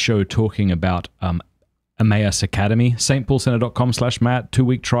started this show talking about Emmaus Academy, stpaulcenter.com/Matt,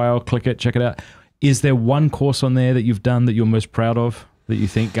 2-week trial. Click it, check it out. Is there one course on there that you've done that you're most proud of, that you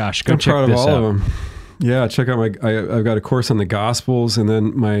think, gosh, go check this out? I'm proud of all of them. Yeah, check out I've got a course on the Gospels, and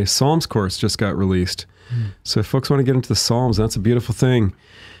then my Psalms course just got released. So if folks want to get into the Psalms, that's a beautiful thing.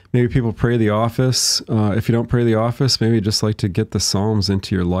 Maybe people pray the office. If you don't pray the office, maybe you just like to get the Psalms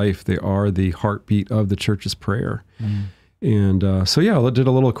into your life. They are the heartbeat of the church's prayer. And so, yeah, I did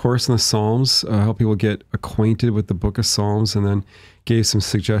a little course in the Psalms, help people get acquainted with the book of Psalms, and then gave some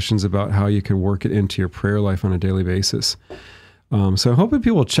suggestions about how you could work it into your prayer life on a daily basis. So I'm hoping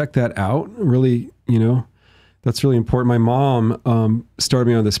people will check that out. Really, that's really important. My mom started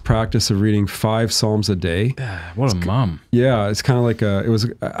me on this practice of reading 5 Psalms a day. What a mom. Yeah, it's kind of like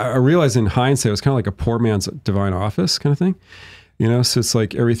I realized in hindsight, it was kind of like a poor man's divine office kind of thing. So it's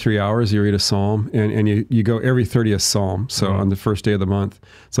like every 3 hours you read a psalm, and you go every 30th psalm. So on the first day of the month,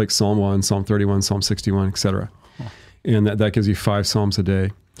 it's like Psalm 1, Psalm 31, Psalm 61, etc. And that gives you 5 psalms a day,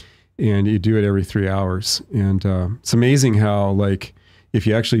 and you do it every 3 hours. And it's amazing how, like, if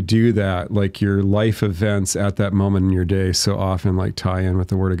you actually do that, like, your life events at that moment in your day so often like tie in with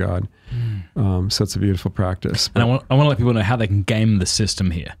the Word of God. So it's a beautiful practice. And I want to let people know how they can game the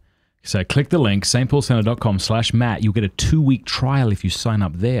system here. So click the link, stpaulcenter.com/Matt. You'll get a 2-week trial if you sign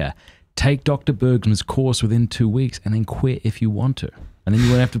up there. Take Dr. Bergsma's course within 2 weeks, and then quit if you want to. And then you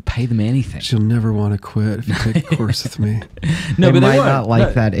won't have to pay them anything. You'll never want to quit if you take a course with me. No, they might not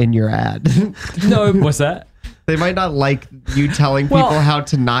like that in your ad. No, what's that? They might not like you telling people how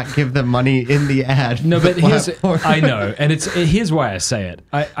to not give them money in the ad. No, but I know, and here's why I say it.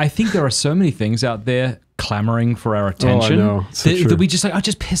 I think there are so many things out there clamoring for our attention that we just like,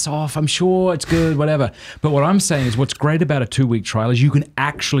 just piss off. I'm sure it's good, whatever. But what I'm saying is, what's great about a 2-week trial is you can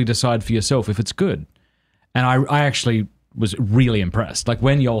actually decide for yourself if it's good. And I actually was really impressed. Like,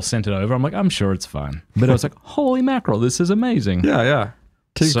 when y'all sent it over, I'm like, I'm sure it's fine. But I was like, holy mackerel, this is amazing. Yeah.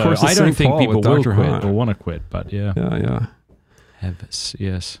 So I don't think people will quit or want to quit, but yeah. Have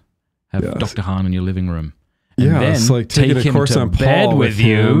Dr. Hahn in your living room. And then it's like taking take a him course to on bed Paul with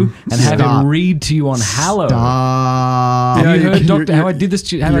you and have him read to you on Hallow. Have you heard, Doctor, how I did this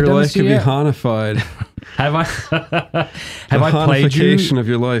to you? Have I done this to you? Your life can be Hahnified. Have I played you? Of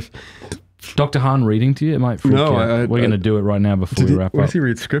your life. Dr. Hahn reading to you? It might freak you out. We're going to do it right now before we wrap up. Does he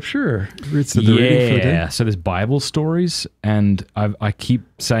read scripture? Or reads the reading for the day? So there's Bible stories, and I keep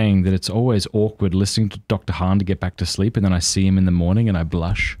saying that it's always awkward listening to Dr. Hahn to get back to sleep, and then I see him in the morning and I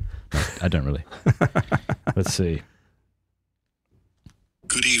blush. I don't really. Let's see.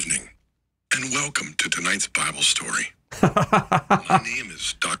 Good evening, and welcome to tonight's Bible story. My name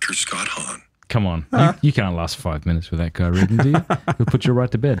is Dr. Scott Hahn. Come on. You can't last 5 minutes with that guy reading, do you? He'll put you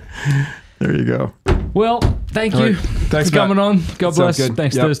right to bed. There you go. Well, thank you Thanks for coming on. God bless.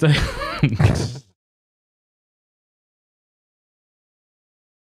 Thursday.